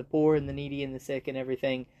toward the poor and the needy and the sick and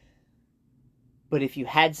everything. But if you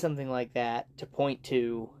had something like that to point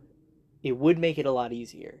to, it would make it a lot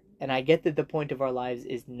easier. And I get that the point of our lives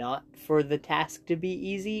is not for the task to be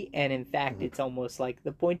easy, and in fact, it's almost like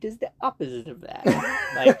the point is the opposite of that.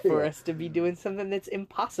 Like for Yeah. us to be doing something that's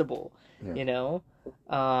impossible, Yeah.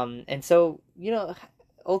 And so,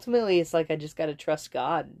 ultimately, it's like I just got to trust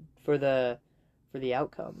God for the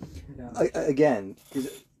outcome. Yeah. Again,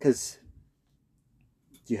 because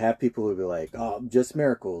you have people who be like, "Oh, just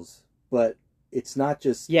miracles," but it's not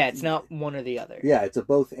just. Yeah, it's not one or the other. Yeah, it's a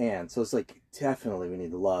both and. So it's like definitely we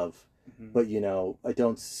need to love, Mm-hmm. but I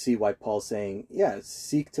don't see why Paul's saying, "Yeah,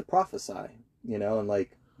 seek to prophesy," and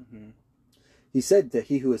like. Mm-hmm. He said that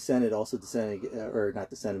he who ascended also descended, or not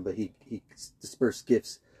descended, but he dispersed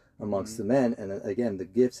gifts amongst the men. And again, the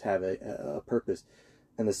gifts have a purpose.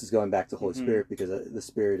 And this is going back to Holy Spirit, because the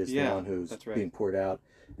Spirit is the one who's being poured out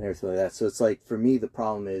and everything like that. So it's like, for me, the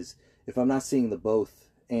problem is, if I'm not seeing the both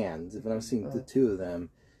and, if I'm not seeing the two of them,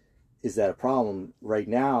 is that a problem right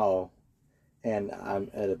now? And I'm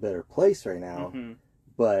at a better place right now. Mm-hmm.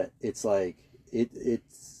 But it's like, it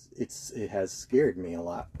has scared me a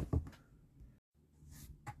lot.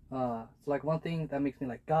 So like one thing that makes me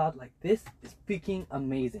like, God, like this is freaking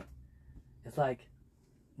amazing. It's like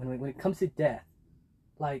when it comes to death,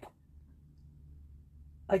 like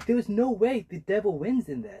there was no way the devil wins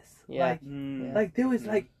in this. Yeah. Like there was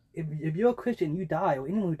like if you're a Christian, you die, or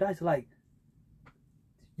anyone who dies, like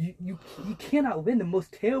you cannot win. The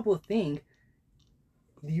most terrible thing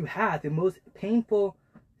you have, the most painful,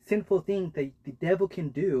 sinful thing that the devil can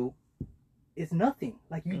do is nothing.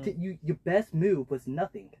 Like your best move was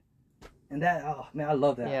nothing. And that, oh man, I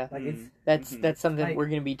love that. Yeah. Like it's That's something like, we're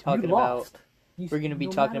going to be talking you about. lost. We're going to be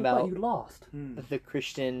no talking matter what, about you lost. the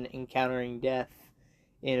Christian encountering death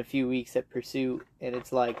in a few weeks at Pursuit, and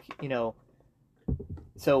it's like,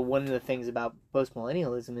 so one of the things about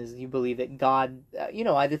postmillennialism is you believe that God,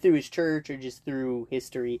 either through his church or just through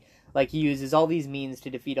history, like he uses all these means to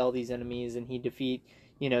defeat all these enemies, and he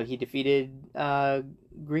defeated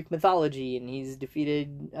Greek mythology, and he's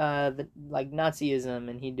defeated Nazism,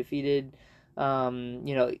 and he defeated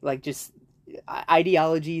like just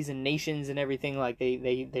ideologies and nations and everything. Like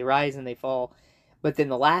they rise and they fall, but then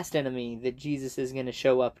the last enemy that Jesus is going to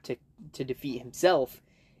show up to defeat himself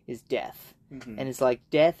is death. Mm-hmm. And it's like,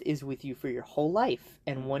 death is with you for your whole life,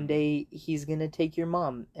 and one day he's gonna take your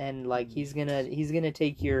mom, and like he's gonna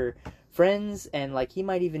take your friends, and like he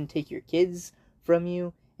might even take your kids from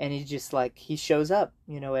you. And he's just like, he shows up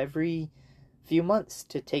every few months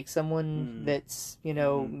to take someone that's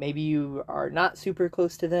maybe you are not super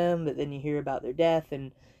close to them, but then you hear about their death,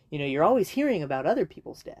 and you're always hearing about other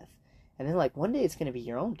people's death, and then like one day it's gonna be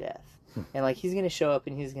your own death. And like he's gonna show up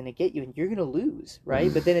and he's gonna get you, and you're gonna lose,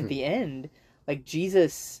 right? But then at the end, like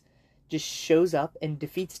Jesus just shows up and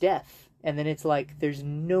defeats death, and then it's like there's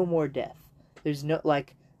no more death. There's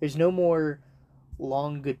no more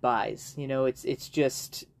long goodbyes. It's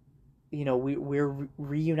just we're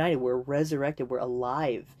reunited, we're resurrected, we're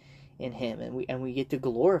alive in him, and we get to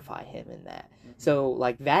glorify him in that. So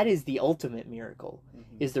like that is the ultimate miracle,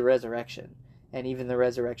 is the resurrection. And even the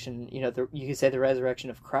resurrection, you could say the resurrection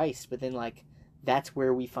of Christ, but then like that's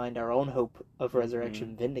where we find our own hope of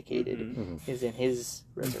resurrection vindicated, is in his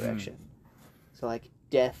resurrection. So like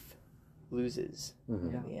death loses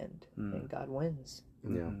in the end, and God wins.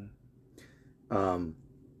 Yeah.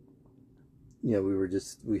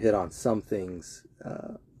 We hit on some things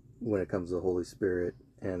when it comes to the Holy Spirit,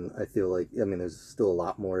 and I feel like, there's still a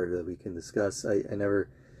lot more that we can discuss. I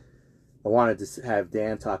wanted to have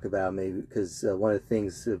Dan talk about, maybe, because one of the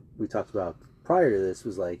things that we talked about prior to this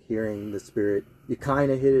was like hearing the Spirit. You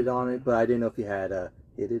kind of hit on it, but I didn't know if you had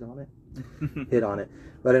hit on it,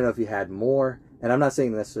 but I didn't know if you had more. And I'm not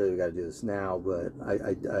saying necessarily we got to do this now, but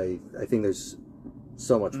I think there's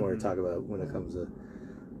so much more to talk about when it comes to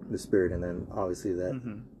the Spirit. And then obviously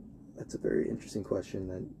that's a very interesting question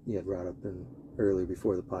that you had brought up earlier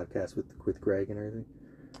before the podcast with Greg and everything.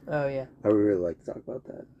 Oh yeah, I would really like to talk about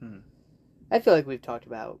that. I feel like we've talked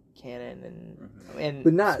about canon and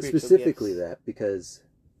but not specifically gifts. That, because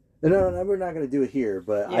no, we're not going to do it here.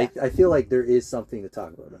 But Yeah. I feel like there is something to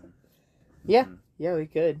talk about. Yeah, we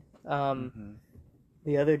could.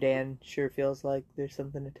 The other Dan sure feels like there's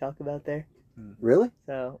something to talk about there. Really?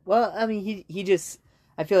 So, well, he just,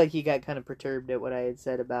 I feel like he got kind of perturbed at what I had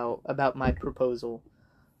said about my proposal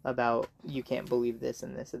about you can't believe this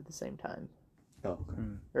and this at the same time. Oh, okay.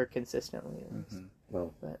 Or consistently. At least.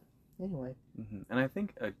 Well, but anyway. And I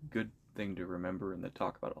think a good thing to remember in the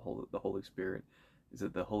talk about the Holy Spirit is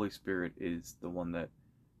that the Holy Spirit is the one that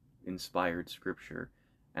inspired Scripture.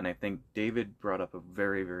 And I think David brought up a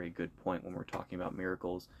very, very good point when we're talking about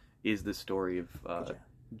miracles, is the story of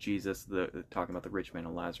Jesus, talking about the rich man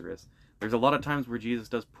and Lazarus. There's a lot of times where Jesus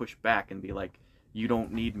does push back and be like, you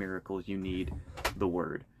don't need miracles, you need the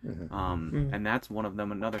Word. And that's one of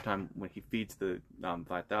them. Another time when he feeds the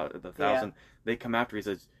 1,000, they come after, he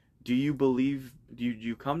says, do you believe, did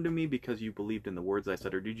you come to me because you believed in the words I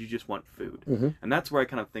said, or did you just want food? And that's where I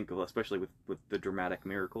kind of think of, especially with the dramatic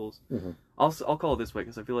miracles. I'll call it this way,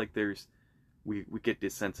 because I feel like we get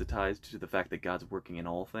desensitized to the fact that God's working in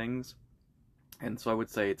all things. And so I would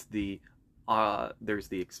say it's there's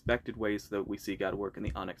the expected ways that we see God work and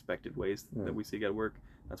the unexpected ways that we see God work.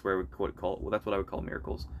 That's where I would call it. Well, that's what I would call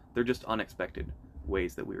miracles. They're just unexpected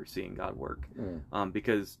ways that we are seeing God work.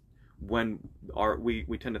 Because when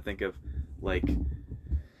we tend to think of like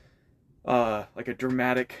a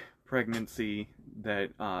dramatic pregnancy that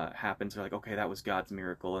happens, we're like, okay, that was God's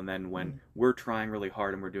miracle. And then when we're trying really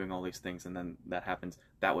hard and we're doing all these things and then that happens,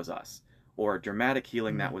 that was us. Or a dramatic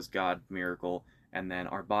healing, that was God's miracle, and then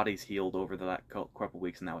our bodies healed over that couple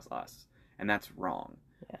weeks, and that was us. And that's wrong.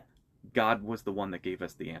 Yeah. God was the one that gave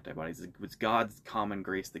us the antibodies. It was God's common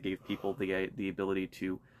grace that gave people the ability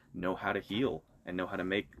to know how to heal and know how to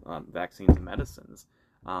make vaccines and medicines.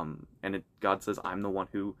 And God says, I'm the one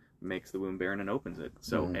who makes the womb barren and opens it.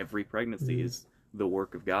 So every pregnancy is the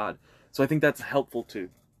work of God. So I think that's helpful to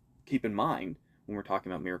keep in mind when we're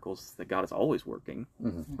talking about miracles, that God is always working.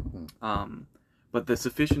 But the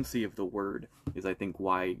sufficiency of the Word is, I think,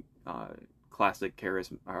 why classic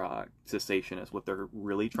cessationists, what they're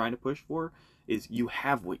really trying to push for is you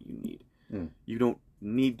have what you need. You don't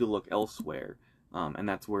need to look elsewhere. And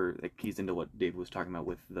that's where it keys into what David was talking about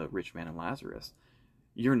with the rich man and Lazarus.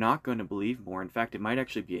 You're not going to believe more. In fact, it might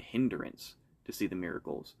actually be a hindrance to see the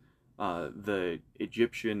miracles. The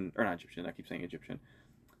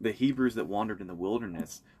the Hebrews that wandered in the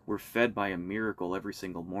wilderness were fed by a miracle every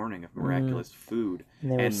single morning of miraculous food,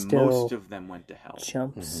 and most of them went to hell.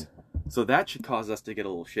 Chumps. So that should cause us to get a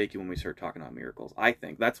little shaky when we start talking about miracles. I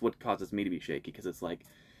think that's what causes me to be shaky, because it's like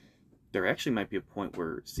there actually might be a point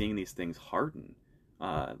where seeing these things harden.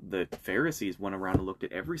 The Pharisees went around and looked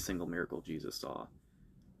at every single miracle Jesus saw,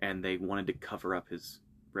 and they wanted to cover up his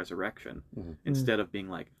resurrection instead of being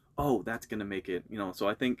like, oh, that's going to make it, So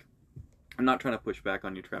I think, I'm not trying to push back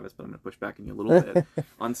on you, Travis, but I'm going to push back on you a little bit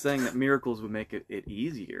on saying that miracles would make it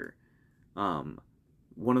easier.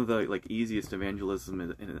 One of the easiest evangelism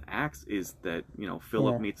in Acts is that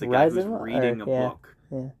Philip meets a guy who's reading a book,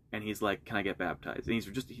 and he's like, "Can I get baptized?" And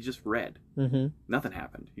he just read. Nothing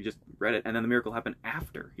happened. He just read it, and then the miracle happened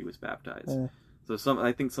after he was baptized. So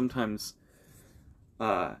I think sometimes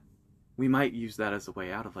we might use that as a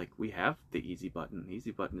way out of we have the easy button. The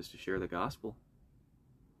easy button is to share the gospel.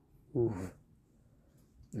 Oof.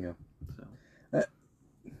 Yeah. So.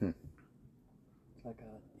 It's like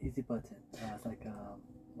a easy button. It's like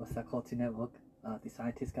what's that Cartoon Network? The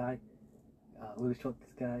scientist guy. Really short.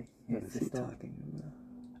 This guy. What is he talking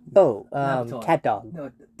about? Oh, Cat Dog. No,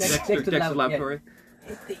 Dexter's Laboratory.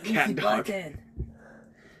 Hit the Cat easy dog. button.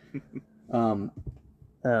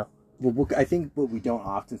 Oh. Well, I think what we don't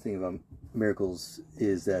often think about miracles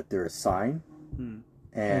is that they're a sign,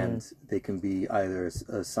 and they can be either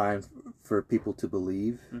a sign for people to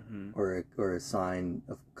believe, or a sign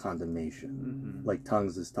of condemnation. Like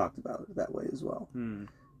tongues is talked about that way as well.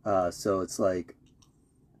 So it's like,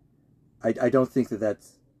 I don't think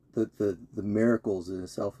that's the miracles in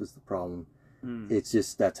itself is the problem. It's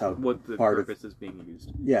just that's how What the part purpose is being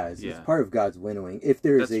used. it's part of God's winnowing. If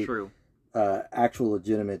there is That's a true. Actual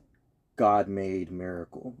legitimate God-made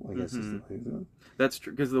miracle, I guess is the way. That's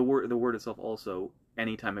true, because the word itself also,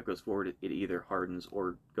 anytime it goes forward, it either hardens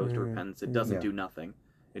or goes to repentance. It doesn't do nothing.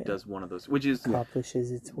 It does one of those, which is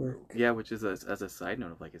Accomplishes its work. Yeah, which is as a side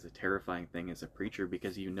note of like is a terrifying thing as a preacher,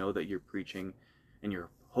 because you know that you're preaching and you're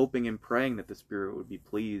hoping and praying that the Spirit would be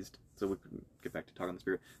pleased. So we can get back to talking on the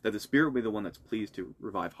Spirit, that the Spirit would be the one that's pleased to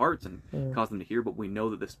revive hearts and cause them to hear. But we know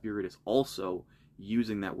that the Spirit is also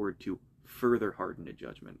using that word to further harden to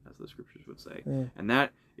judgment, as the scriptures would say. And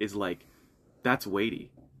that is like, that's weighty.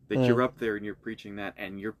 That you're up there and you're preaching that,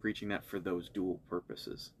 and you're preaching that for those dual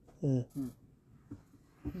purposes. Man,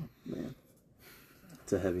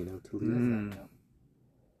 it's a heavy note to leave.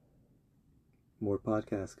 More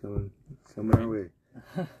podcasts coming our way.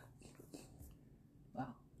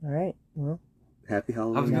 All right. Well, Happy I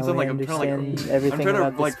was Halloween. gonna say, like, we I'm trying to understand everything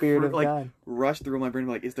about the Spirit of God. rush through my brain,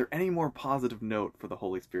 like, is there any more positive note for the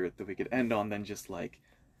Holy Spirit that we could end on than just like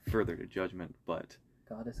further to judgment? But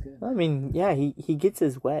God is good. I mean, yeah, he gets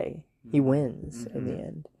his way. He wins in the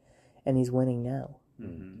end, and he's winning now.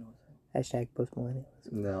 Hashtag post millennials.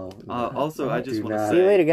 No. also, I just Do want to not. say, See you later, guys.